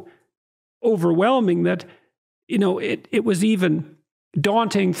so overwhelming that, it was even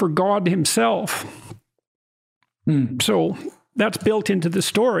daunting for God himself. So that's built into the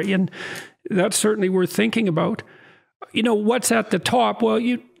story, and that's certainly worth thinking about. What's at the top? Well,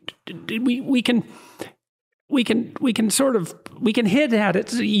 we can hit at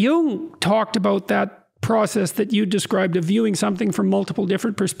it. Jung talked about that process that you described of viewing something from multiple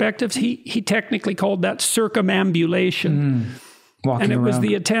different perspectives. He technically called that circumambulation. And it was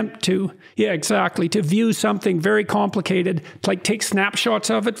the attempt to view something very complicated, like take snapshots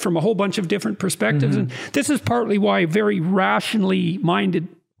of it from a whole bunch of different perspectives. And this is partly why very rationally minded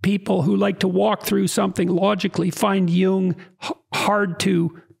people who like to walk through something logically find Jung hard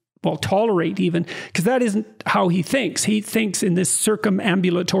to tolerate even, because that isn't how he thinks. He thinks in this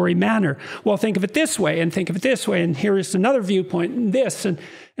circumambulatory manner. Well, think of it this way, and think of it this way, and here is another viewpoint, and this, and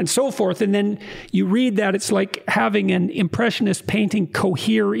so forth. And then you read that, it's like having an impressionist painting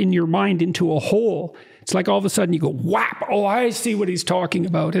cohere in your mind into a whole. It's like all of a sudden you go, whap, oh, I see what he's talking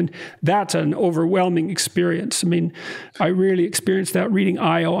about. And that's an overwhelming experience. I mean, I really experienced that reading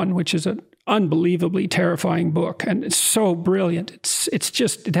Ion, which is an unbelievably terrifying book, and it's so brilliant.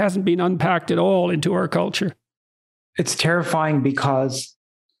 It hasn't been unpacked at all into our culture. It's terrifying because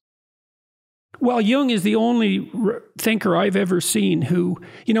Well, Jung is the only thinker I've ever seen who,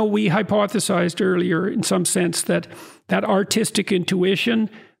 we hypothesized earlier in some sense that artistic intuition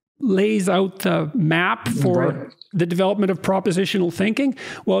lays out the map for the development of propositional thinking.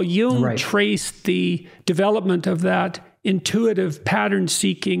 Well, Jung traced the development of that intuitive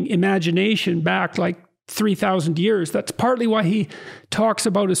pattern-seeking imagination back like 3,000 years. That's partly why he talks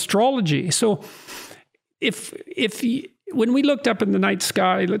about astrology. So when we looked up in the night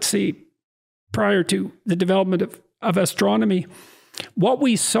sky, let's see, prior to the development of astronomy, what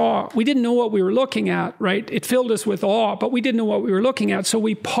we saw, we didn't know what we were looking at, right? It filled us with awe, but we didn't know what we were looking at. So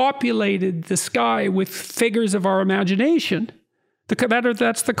we populated the sky with figures of our imagination.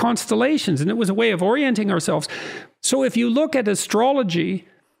 That's the constellations, and it was a way of orienting ourselves. So if you look at astrology,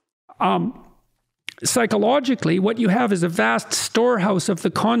 psychologically, what you have is a vast storehouse of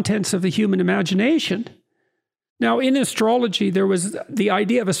the contents of the human imagination. Now, in astrology, there was the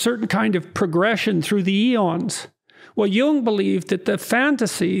idea of a certain kind of progression through the eons. Well, Jung believed that the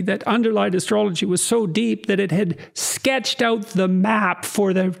fantasy that underlied astrology was so deep that it had sketched out the map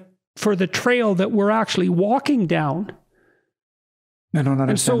for the trail that we're actually walking down. I don't understand.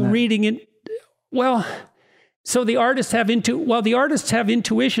 And so reading it, so the artists have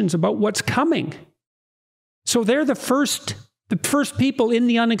intuitions about what's coming. So they're the first people in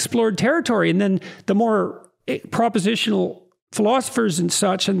the unexplored territory, and then the more propositional philosophers and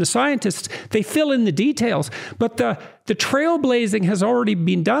such, and the scientists, they fill in the details. But the trailblazing has already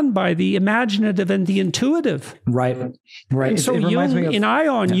been done by the imaginative and the intuitive. Right. And so Jung, in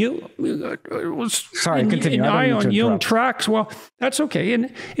Ion, Jung tracks, well, that's okay.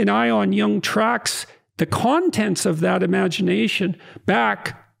 In Ion, Jung tracks the contents of that imagination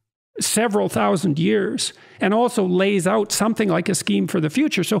back several thousand years, and also lays out something like a scheme for the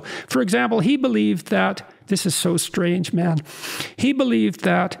future. So, for example, he believed that, this is so strange, man. He believed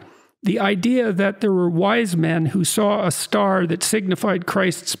that the idea that there were wise men who saw a star that signified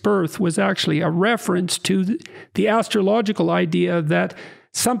Christ's birth was actually a reference to the astrological idea that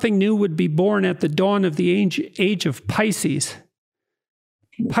something new would be born at the dawn of the age of Pisces.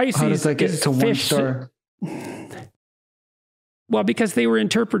 Pisces, how does that get to one star? Well, because they were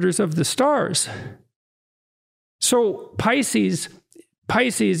interpreters of the stars. So Pisces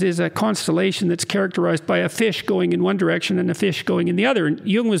is a constellation that's characterized by a fish going in one direction and a fish going in the other. And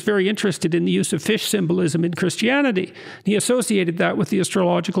Jung was very interested in the use of fish symbolism in Christianity. He associated that with the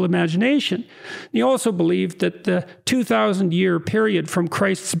astrological imagination. He also believed that the 2,000-year period from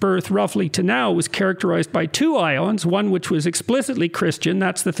Christ's birth roughly to now was characterized by two ions, one which was explicitly Christian,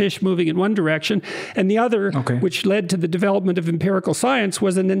 that's the fish moving in one direction, and the other, which led to the development of empirical science,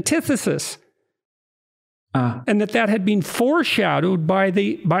 was an antithesis. And that had been foreshadowed by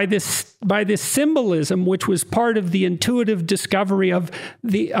this symbolism, which was part of the intuitive discovery of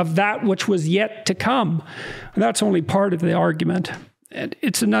that which was yet to come. And that's only part of the argument. And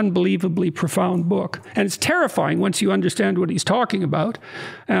it's an unbelievably profound book, and it's terrifying once you understand what he's talking about.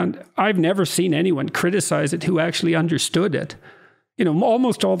 And I've never seen anyone criticize it who actually understood it.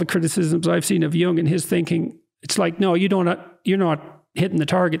 Almost all the criticisms I've seen of Jung and his thinking, it's like, no, you're not hitting the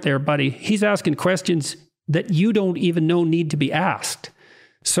target there, buddy. He's asking questions that you don't even know need to be asked.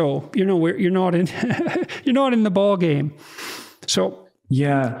 So you're not in the ball game. So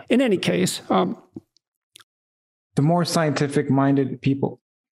yeah. In any case, the more scientific minded people.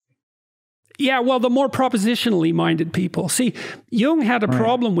 Yeah, well, the more propositionally minded people. See, Jung had a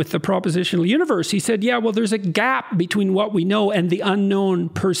problem with the propositional universe. He said, yeah, well, there's a gap between what we know and the unknown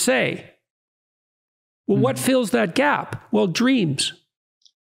per se. Well, what fills that gap? Well, dreams,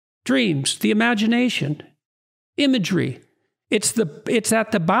 the imagination, imagery. It's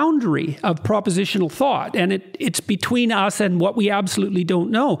at the boundary of propositional thought, and it's between us and what we absolutely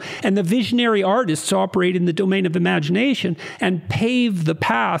don't know. And the visionary artists operate in the domain of imagination and pave the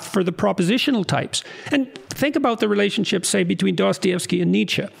path for the propositional types. And think about the relationship, say, between Dostoevsky and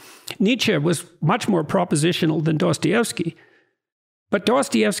Nietzsche. Nietzsche was much more propositional than Dostoevsky, but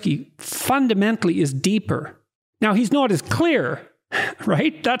Dostoevsky fundamentally is deeper. Now, he's not as clear,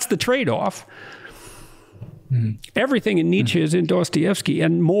 right? That's the trade-off. Everything in Nietzsche is in Dostoevsky,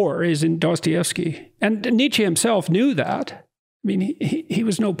 and more is in Dostoevsky. And Nietzsche himself knew that. I mean, he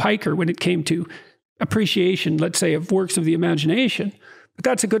was no piker when it came to appreciation, let's say, of works of the imagination. But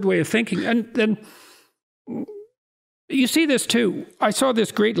that's a good way of thinking. And then you see this too. I saw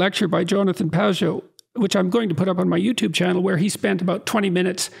this great lecture by Jonathan Pajot, which I'm going to put up on my YouTube channel, where he spent about 20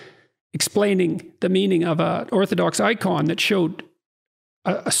 minutes explaining the meaning of an Orthodox icon that showed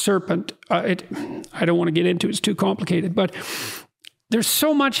a serpent. I don't want to get into it, it's too complicated, but there's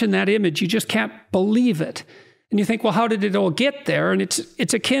so much in that image, you just can't believe it. And you think, well, how did it all get there? And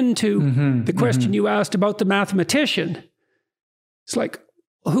it's akin to the question you asked about the mathematician. It's like,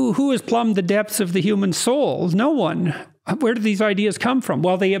 who has plumbed the depths of the human soul? No one. Where do these ideas come from?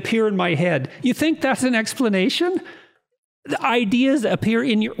 Well, they appear in my head. You think that's an explanation? The ideas appear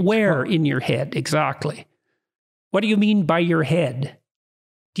in where in your head exactly? What do you mean by your head?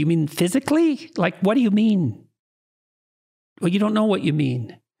 Do you mean physically? Like, what do you mean? Well, you don't know what you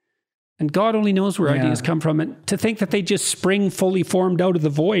mean. And God only knows where ideas come from. And to think that they just spring fully formed out of the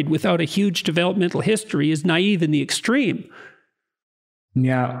void without a huge developmental history is naive in the extreme.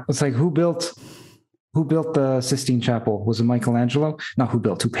 Yeah. It's like, who built the Sistine Chapel? Was it Michelangelo? Not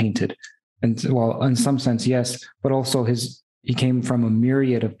who painted. And well, in some sense, yes, but also he came from a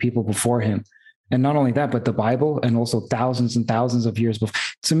myriad of people before him. And not only that, but the Bible, and also thousands and thousands of years before.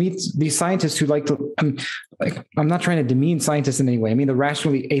 To me, these scientists who I'm not trying to demean scientists in any way. I mean, the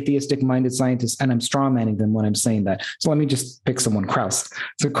rationally atheistic-minded scientists, and I'm strawmanning them when I'm saying that. So let me just pick someone, Krauss.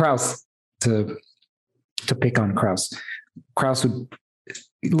 So Krauss, to pick on Krauss. Krauss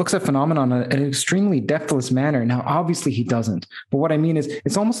looks at phenomena in an extremely depthless manner. Now, obviously he doesn't. But what I mean is,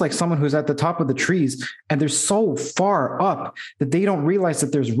 it's almost like someone who's at the top of the trees and they're so far up that they don't realize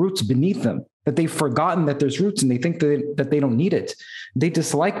that there's roots beneath them, that they've forgotten that there's roots and they think that they don't need it. They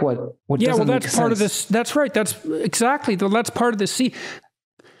dislike what doesn't make sense. Part of this. That's right. That's exactly. That's part of this. See,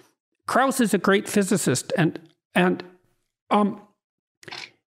 Krauss is a great physicist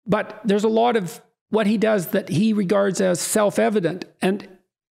but there's a lot of what he does that he regards as self-evident and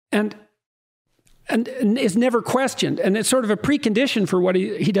is never questioned. And it's sort of a precondition for what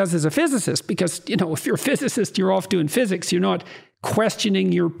he does as a physicist, because, if you're a physicist, you're off doing physics. You're not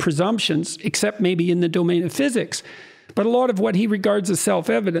questioning your presumptions, except maybe in the domain of physics. But a lot of what he regards as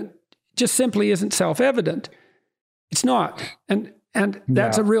self-evident just simply isn't self-evident. It's not. And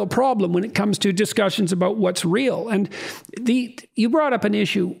that's a real problem when it comes to discussions about what's real. And you brought up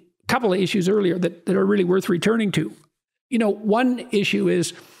a couple of issues earlier that are really worth returning to. One issue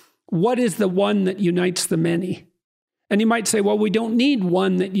is, what is the one that unites the many? And you might say, well, we don't need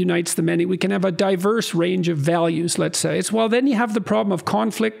one that unites the many. We can have a diverse range of values, let's say. Well, then you have the problem of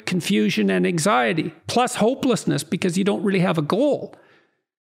conflict, confusion, and anxiety, plus hopelessness, because you don't really have a goal.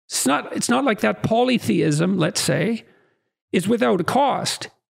 It's not like that polytheism, let's say, is without a cost.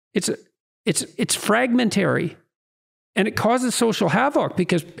 It's fragmentary. And it causes social havoc,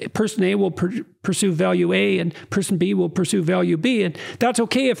 because person A will pursue value A and person B will pursue value B. And that's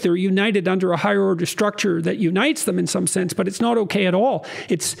okay if they're united under a higher order structure that unites them in some sense, but it's not okay at all.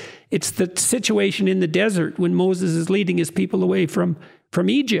 It's the situation in the desert when Moses is leading his people away from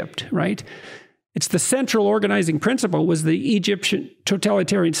Egypt, right? It's the central organizing principle was the Egyptian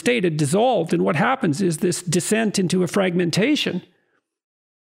totalitarian state had dissolved. And what happens is this descent into a fragmentation.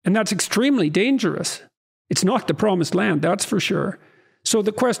 And that's extremely dangerous. It's not the promised land, that's for sure. So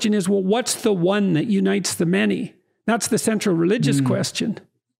the question is, well, what's the one that unites the many? That's the central religious question.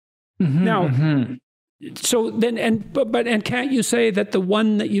 So then, but can't you say that the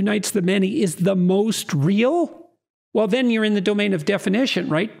one that unites the many is the most real? Well, then you're in the domain of definition,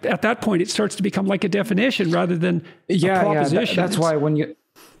 right? At that point, it starts to become like a definition rather than a proposition. That's why when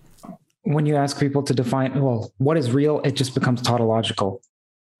you ask people to define, well, what is real, it just becomes tautological.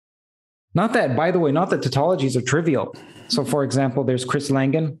 Not that tautologies are trivial. So, for example, there's Chris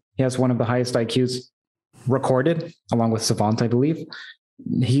Langan. He has one of the highest IQs recorded, along with Savant, I believe.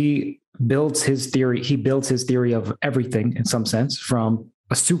 He builds his theory of everything, in some sense, from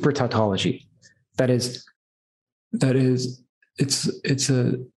a super tautology. It's an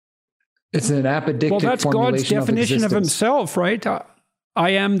apodictic. Well, that's God's definition of himself, right? I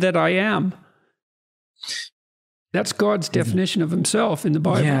am that I am. That's God's definition of himself in the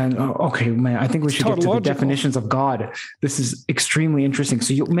Bible. Yeah. Okay, man. I think we should get to the definitions of God. This is extremely interesting.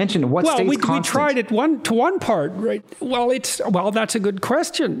 So you mentioned what stays constant. We tried it to one part, right? Well, that's a good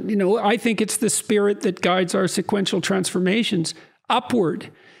question. I think it's the spirit that guides our sequential transformations upward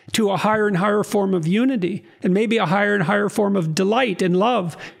to a higher and higher form of unity, and maybe a higher and higher form of delight and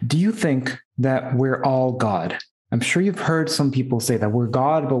love. Do you think that we're all God? I'm sure you've heard some people say that we're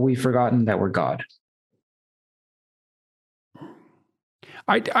God, but we've forgotten that we're God.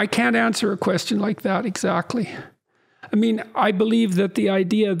 I can't answer a question like that exactly. I mean, I believe that the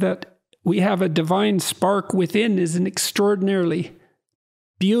idea that we have a divine spark within is an extraordinarily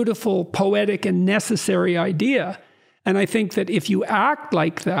beautiful, poetic, and necessary idea. And I think that if you act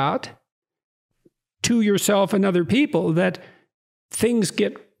like that to yourself and other people, that things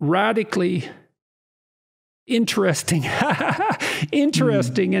get radically interesting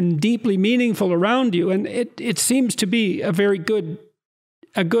and deeply meaningful around you. And it seems to be a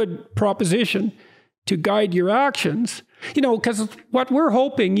good proposition to guide your actions. Because what we're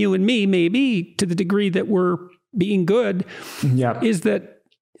hoping, you and me, maybe to the degree that we're being good, is that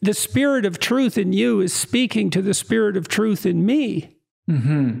the Spirit of truth in you is speaking to the Spirit of truth in me.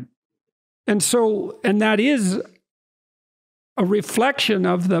 Mm-hmm. And that is a reflection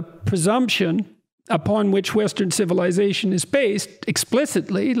of the presumption upon which Western civilization is based,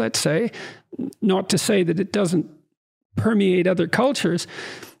 explicitly, let's say, not to say that it doesn't permeate other cultures,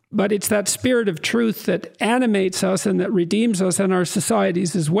 but it's that spirit of truth that animates us and that redeems us in our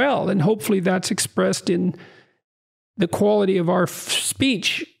societies as well. And hopefully that's expressed in the quality of our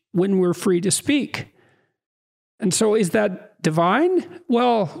speech when we're free to speak. And so is that divine?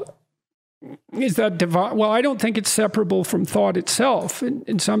 Well, is that divine? Well, I don't think it's separable from thought itself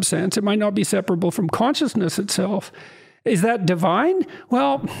in some sense. It might not be separable from consciousness itself. Is that divine?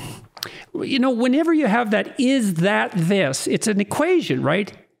 Well, whenever you have that, is that this? It's an equation,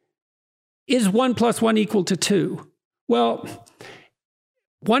 right? Is 1 + 1 = 2? Well,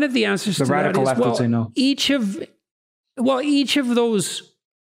 one of the answers to that is, would say no. Each of those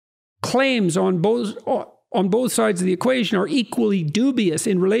claims on both sides of the equation are equally dubious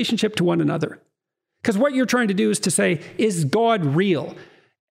in relationship to one another. Because what you're trying to do is to say, is God real?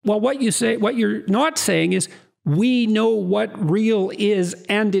 Well, what you're not saying is, we know what real is,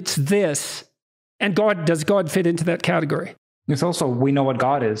 and it's this. And does God fit into that category? It's also, we know what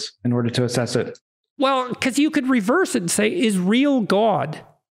God is in order to assess it. Well, because you could reverse it and say, is real God?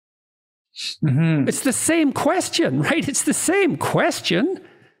 Mm-hmm. It's the same question, right? It's the same question.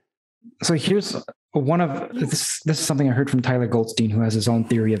 So here's one of this is something I heard from Tyler Goldstein, who has his own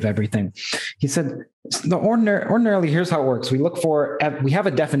theory of everything. He said, ordinarily, here's how it works. We have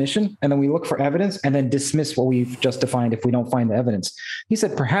a definition, and then we look for evidence and then dismiss what we've just defined if we don't find the evidence. He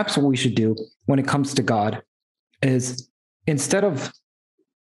said, perhaps what we should do when it comes to God is instead of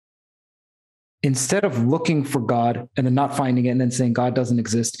looking for God and then not finding it and then saying God doesn't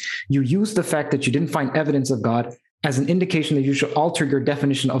exist, you use the fact that you didn't find evidence of God as an indication that you should alter your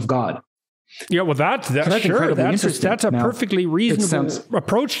definition of God. Yeah, well, that's sure. That's a perfectly reasonable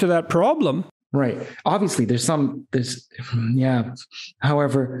approach to that problem. Right. Obviously,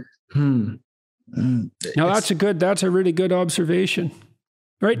 However, that's a really good observation.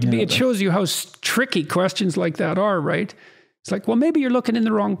 Right? Yeah, it shows you how tricky questions like that are, right? It's like, well, maybe you're looking in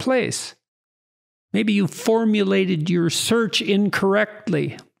the wrong place. Maybe you formulated your search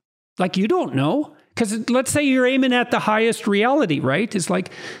incorrectly. Like, you don't know. Because let's say you're aiming at the highest reality, right? It's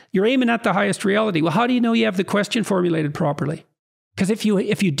like you're aiming at the highest reality. Well, how do you know you have the question formulated properly? Because if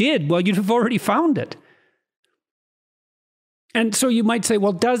you did, well, you'd have already found it. And so you might say,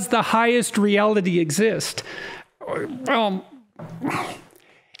 well, does the highest reality exist? Well,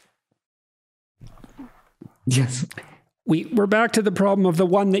 yes. We're back to the problem of the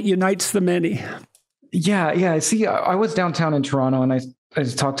one that unites the many. Yeah. See, I was downtown in Toronto, and I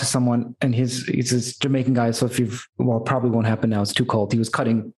just talked to someone, and he's this Jamaican guy. So probably won't happen now. It's too cold. He was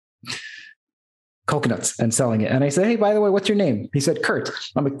cutting coconuts and selling it. And I said, hey, by the way, what's your name? He said, Curt.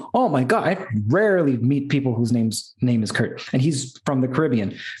 I'm like, oh my God, I rarely meet people whose name is Curt. And he's from the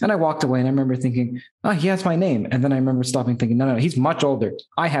Caribbean. And I walked away, and I remember thinking, oh, he has my name. And then I remember stopping thinking, no, he's much older.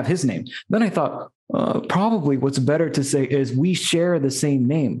 I have his name. Then I thought, probably what's better to say is we share the same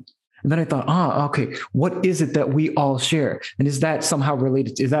name. And then I thought, okay, what is it that we all share? And is that somehow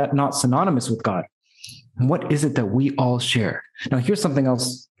related? Is that not synonymous with God? And what is it that we all share? Now, here's something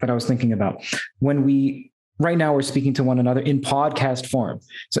else that I was thinking about. Right now we're speaking to one another in podcast form.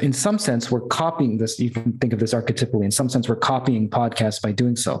 So in some sense, we're copying this. You can think of this archetypally. In some sense, we're copying podcasts by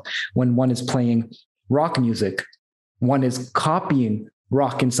doing so. When one is playing rock music, one is copying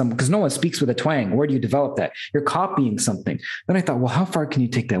rock in because no one speaks with a twang. Where do you develop that? You're copying something. Then I thought, well, how far can you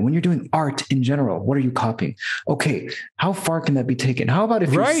take that? When you're doing art in general, what are you copying? Okay, how far can that be taken? How about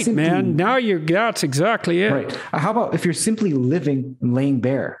if you're simply... man, now that's exactly it. Right. How about if you're simply living and laying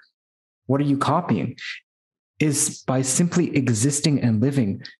bare? What are you copying? Is by simply existing and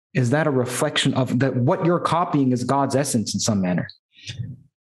living, is that a reflection of that? What you're copying is God's essence in some manner.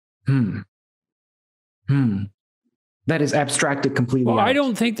 That is abstracted completely. Well, out. I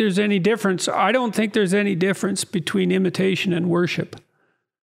don't think there's any difference. I don't think there's any difference between imitation and worship.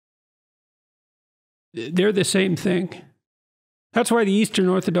 They're the same thing. That's why the Eastern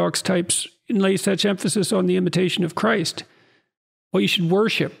Orthodox types lay such emphasis on the imitation of Christ. Well, you should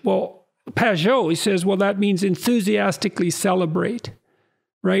worship. Well, Pajot, he says, well, that means enthusiastically celebrate,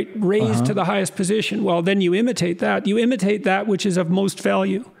 right? Raise to the highest position. Well, then you imitate that. You imitate that which is of most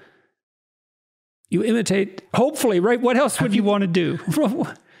value. You imitate, hopefully, right? What else would you want to do?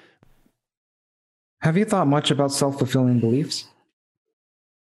 Have you thought much about self-fulfilling beliefs?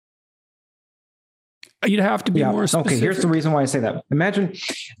 You'd have to be more specific. Okay, here's the reason why I say that. Imagine,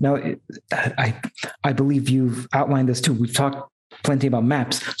 now, I believe you've outlined this too. We've talked plenty about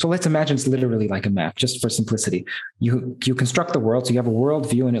maps. So let's imagine it's literally like a map, just for simplicity. You construct the world, so you have a world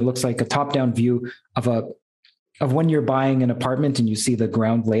view, and it looks like a top-down view of when you're buying an apartment and you see the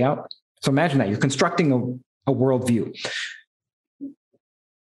ground layout. So imagine that you're constructing a world view.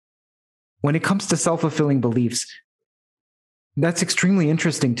 When it comes to self-fulfilling beliefs, that's extremely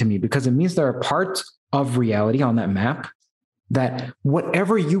interesting to me because it means there are parts of reality on that map that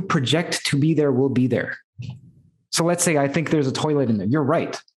whatever you project to be there will be there. So let's say I think there's a toilet in there. You're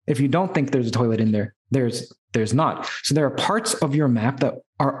right. If you don't think there's a toilet in there, there's not. So there are parts of your map that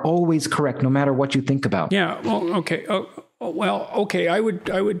are always correct, no matter what you think about. Yeah. Well, okay. Okay. I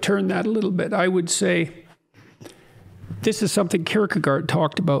would turn that a little bit. I would say this is something Kierkegaard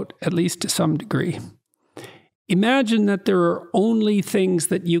talked about, at least to some degree. Imagine that there are only things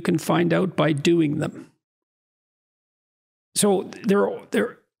that you can find out by doing them. So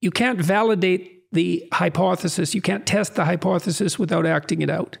you can't validate the hypothesis. You can't test the hypothesis without acting it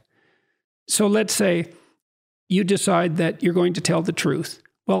out. So let's say you decide that you're going to tell the truth.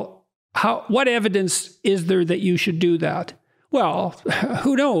 Well, what evidence is there that you should do that? Well,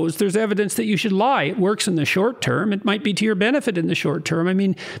 who knows? There's evidence that you should lie. It works in the short term. It might be to your benefit in the short term. I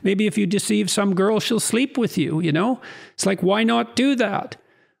mean, maybe if you deceive some girl, she'll sleep with you, you know? It's like, why not do that?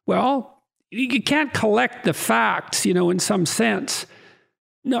 Well, you can't collect the facts, you know, in some sense.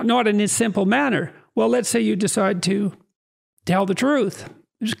 No, not in a simple manner. Well, let's say you decide to tell the truth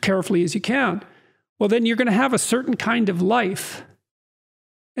as carefully as you can. Well, then you're going to have a certain kind of life.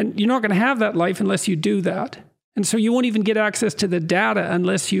 And you're not going to have that life unless you do that. And so you won't even get access to the data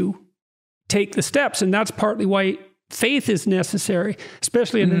unless you take the steps. And that's partly why faith is necessary,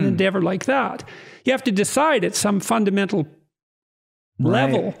 especially in an endeavor like that. You have to decide at some fundamental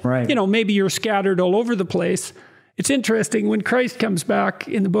level. Right. You know, maybe you're scattered all over the place. It's interesting when Christ comes back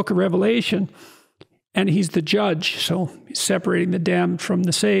in the book of Revelation and he's the judge. So he's separating the damned from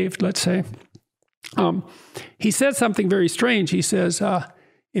the saved, let's say. He says something very strange. He says,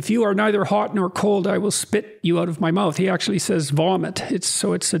 if you are neither hot nor cold, I will spit you out of my mouth. He actually says vomit. It's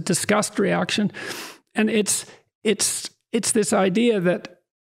a disgust reaction. And it's this idea that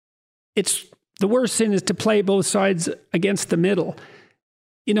it's the worst sin is to play both sides against the middle.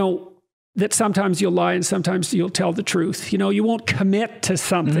 You know, that sometimes you'll lie and sometimes you'll tell the truth. You know, you won't commit to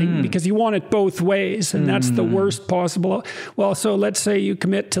something because you want it both ways. And that's the worst possible. Well, so let's say you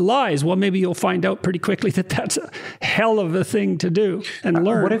commit to lies. Well, maybe you'll find out pretty quickly that that's a hell of a thing to do and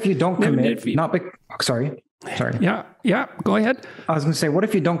learn. What if you don't commit? Sorry. Yeah. Go ahead. I was going to say, what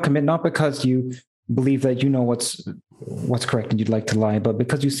if you don't commit, not because you believe that you know what's correct and you'd like to lie, but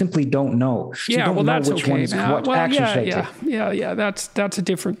because you simply don't know. So yeah, well, that's okay. Yeah. That's a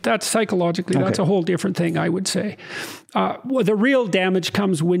different, that's psychologically, that's a whole different thing, I would say. Well, the real damage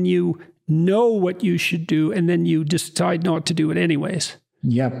comes when you know what you should do and then you decide not to do it anyways.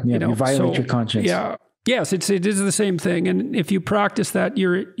 Yeah. You know? You violate your conscience. Yeah. Yes, it is the same thing. And if you practice that,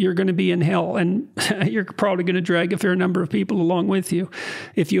 you're going to be in hell, and you're probably going to drag a fair number of people along with you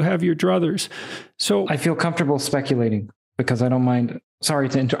if you have your druthers. So I feel comfortable speculating because I don't mind. Sorry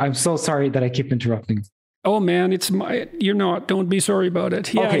to I'm so sorry that I keep interrupting. Oh man, you're not. Don't be sorry about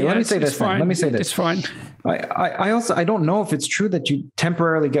it. Yeah, okay, let me say this. Fine. Let me say this. It's fine. I don't know if it's true that you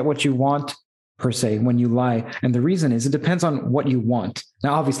temporarily get what you want per se when you lie. And the reason is it depends on what you want.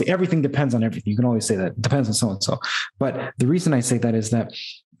 Now, obviously, everything depends on everything. You can always say that. It depends on so-and-so. But the reason I say that is that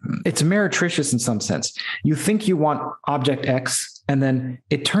it's meretricious in some sense. You think you want object X, and then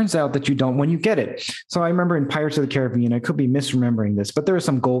it turns out that you don't when you get it. So I remember in Pirates of the Caribbean, I could be misremembering this, but there was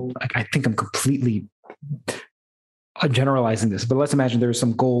some gold. I think I'm completely generalizing this, but let's imagine there's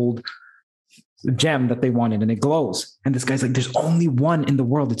some gold gem that they wanted and it glows. And this guy's like, there's only one in the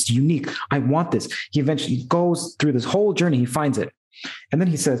world. It's unique. I want this. He eventually goes through this whole journey. He finds it. And then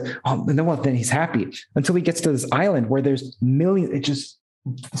he says, then he's happy until he gets to this island where there's millions. It just,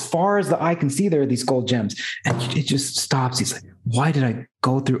 as far as the eye can see, there are these gold gems. And it just stops. He's like, why did I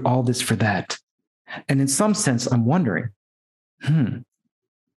go through all this for that? And in some sense, I'm wondering,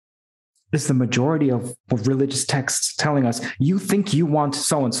 is the majority of religious texts telling us, you think you want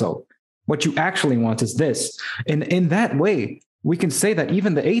so-and-so. What you actually want is this. And in that way, we can say that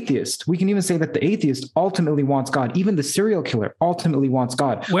even the atheist, we can even say that the atheist ultimately wants God. Even the serial killer ultimately wants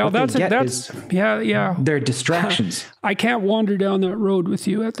God. Well, that's their distractions. I can't wander down that road with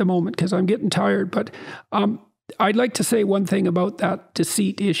you at the moment because I'm getting tired. But I'd like to say one thing about that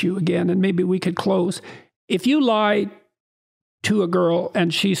deceit issue again, and maybe we could close. If you lie to a girl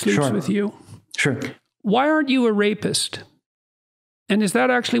and she sleeps with you, why aren't you a rapist? And is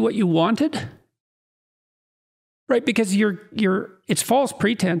that actually what you wanted? Right, because it's false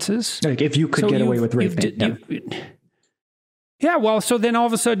pretenses. Like if you could get away with raping. Yeah, well, so then all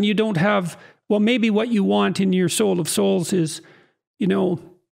of a sudden you don't have, well, maybe what you want in your soul of souls is,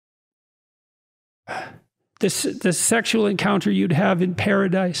 this sexual encounter you'd have in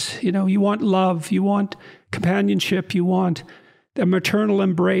paradise. You want love, you want companionship, you want a maternal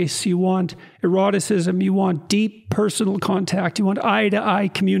embrace, you want eroticism, you want deep personal contact, you want eye-to-eye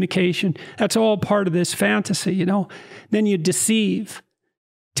communication. That's all part of this fantasy, Then you deceive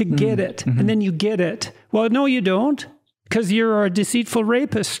to get it, and then you get it. Well, no, you don't, because you're a deceitful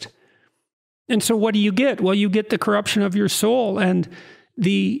rapist. And so what do you get? Well, you get the corruption of your soul and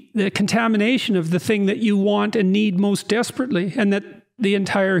the contamination of the thing that you want and need most desperately, and that the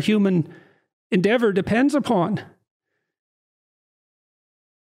entire human endeavor depends upon.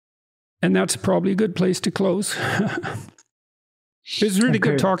 And that's probably a good place to close. It was really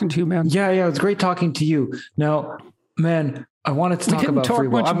good talking to you, man. Yeah, it was great talking to you. Now, man, I wanted to talk about free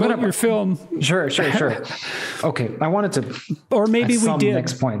will. I'm going to your film. Sure. Okay, I wanted to. Or maybe we did.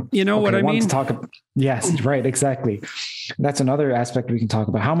 Next point. You know what I mean? Yes, right, exactly. That's another aspect we can talk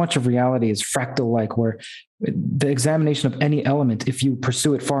about. How much of reality is fractal-like, where the examination of any element, if you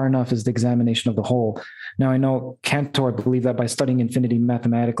pursue it far enough, is the examination of the whole. Now, I know Cantor believed that by studying infinity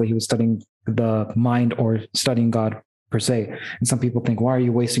mathematically, he was studying the mind or studying God per se. And some people think, why are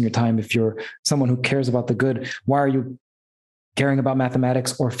you wasting your time if you're someone who cares about the good? Why are you caring about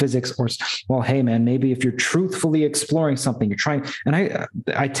mathematics or physics? Or, well, hey, man, maybe if you're truthfully exploring something, you're trying. And I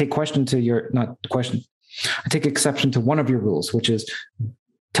take I take exception to one of your rules, which is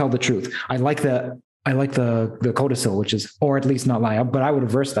tell the truth. I like the codicil, which is, or at least not lie, but I would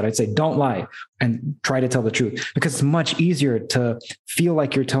reverse that. I'd say, don't lie and try to tell the truth, because it's much easier to feel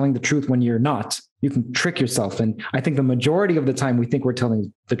like you're telling the truth when you're not. You can trick yourself. And I think the majority of the time we think we're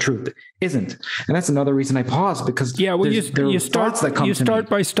telling the truth isn't. And that's another reason I pause, because you start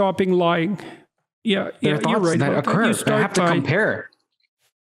by stopping lying. You're right. That occur. I have to compare.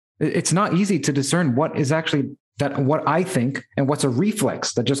 It's not easy to discern what is actually what I think and what's a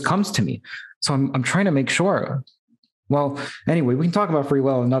reflex that just comes to me. So I'm trying to make sure. Well, anyway, we can talk about free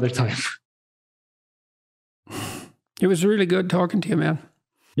will another time. It was really good talking to you, man.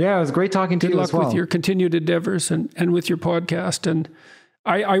 Yeah, it was great talking to you as well. Good luck with your continued endeavors and with your podcast. And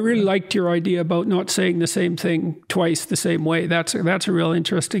I really liked your idea about not saying the same thing twice the same way. That's a real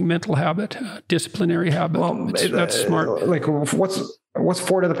interesting mental habit, disciplinary habit. Well, that's smart. Like what's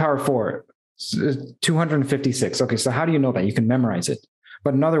 4 to the power 4? 256. Okay, so how do you know that? You can memorize it.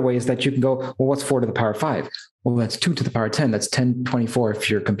 But another way is that you can go, well, what's 4 to the power 5? Well, that's 2 to the power 10. That's 1024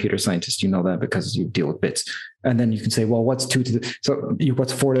 if you're a computer scientist. You know that because you deal with bits. And then you can say, well, what's 4 to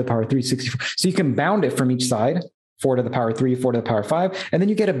the power 364? So you can bound it from each side, 4 to the power 3, 4 to the power 5, and then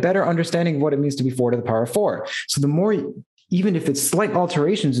you get a better understanding of what it means to be 4 to the power 4. So the more, even if it's slight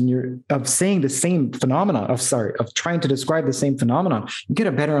alterations of saying the same phenomenon, of trying to describe the same phenomenon, you get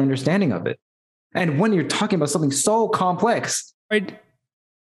a better understanding of it. And when you're talking about something so complex,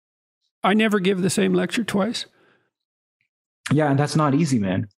 I never give the same lecture twice. Yeah, and that's not easy,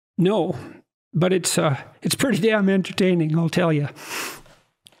 man. No, but it's pretty damn entertaining, I'll tell you.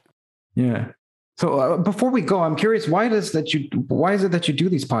 Yeah. So before we go, I'm curious, why is it that you do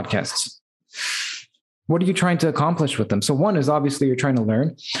these podcasts? What are you trying to accomplish with them? So one is obviously you're trying to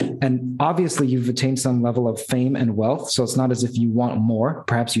learn, and obviously you've attained some level of fame and wealth. So it's not as if you want more.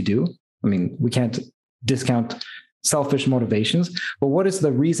 Perhaps you do. I mean, we can't discount selfish motivations, but what is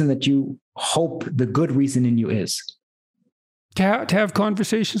the reason that you hope the good reason in you is? To have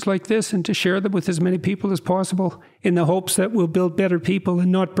conversations like this and to share them with as many people as possible in the hopes that we'll build better people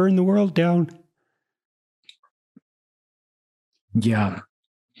and not burn the world down. Yeah.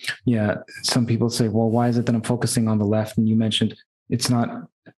 Yeah. Some people say, well, why is it that I'm focusing on the left? And you mentioned it's not,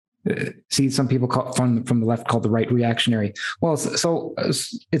 some people from the left call the right reactionary. Well, so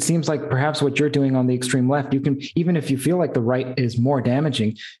it seems like perhaps what you're doing on the extreme left, you can, even if you feel like the right is more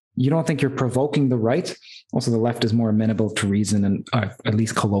damaging, you don't think you're provoking the right. Also, the left is more amenable to reason, and at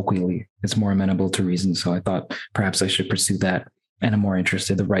least colloquially, it's more amenable to reason. So I thought perhaps I should pursue that. And I'm more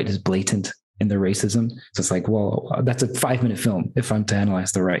interested. The right is blatant in their racism. So it's like, well, that's a 5-minute film if I'm to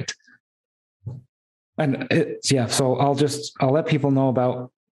analyze the right. And so I'll let people know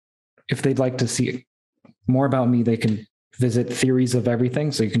about, if they'd like to see more about me, they can visit Theories of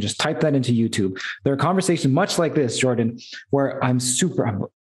Everything. So you can just type that into YouTube. There are conversations much like this, Jordan, where I'm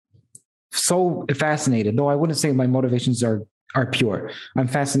so fascinated, though I wouldn't say my motivations are pure. I'm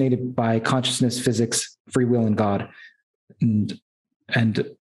fascinated by consciousness, physics, free will, and God, and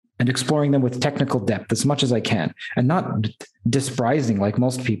exploring them with technical depth as much as I can, and not despising like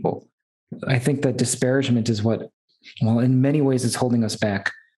most people. I think that disparagement is what, well, in many ways is holding us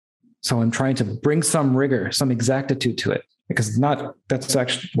back. So I'm trying to bring some rigor, some exactitude to it, because that's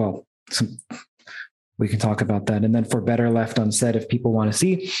actually, well, we can talk about that. And then for Better Left Unsaid, if people want to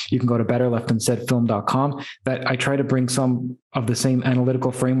see, you can go to betterleftunsaidfilm.com. That I try to bring some of the same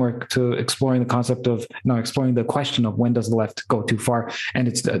analytical framework to exploring the question of when does the left go too far. And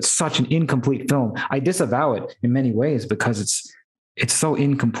it's such an incomplete film. I disavow it in many ways because it's so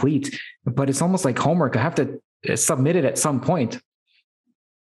incomplete, but it's almost like homework. I have to submit it at some point.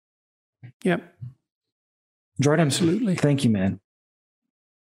 Yep. Jordan, absolutely. Thank you, man.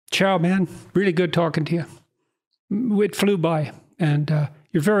 Ciao, man. Really good talking to you. It flew by, and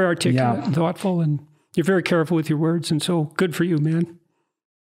you're very articulate and thoughtful, and you're very careful with your words, and so good for you, man.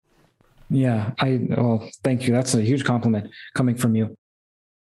 Yeah, thank you. That's a huge compliment coming from you.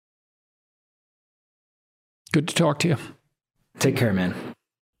 Good to talk to you. Take care, man.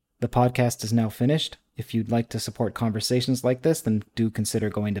 The podcast is now finished. If you'd like to support conversations like this, then do consider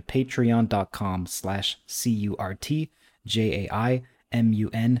going to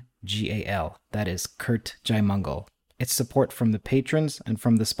patreon.com/CurtJaimungal. That is Curt Jaimungal. It's support from the patrons and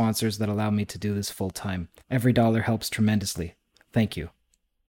from the sponsors that allow me to do this full time. Every dollar helps tremendously. Thank you.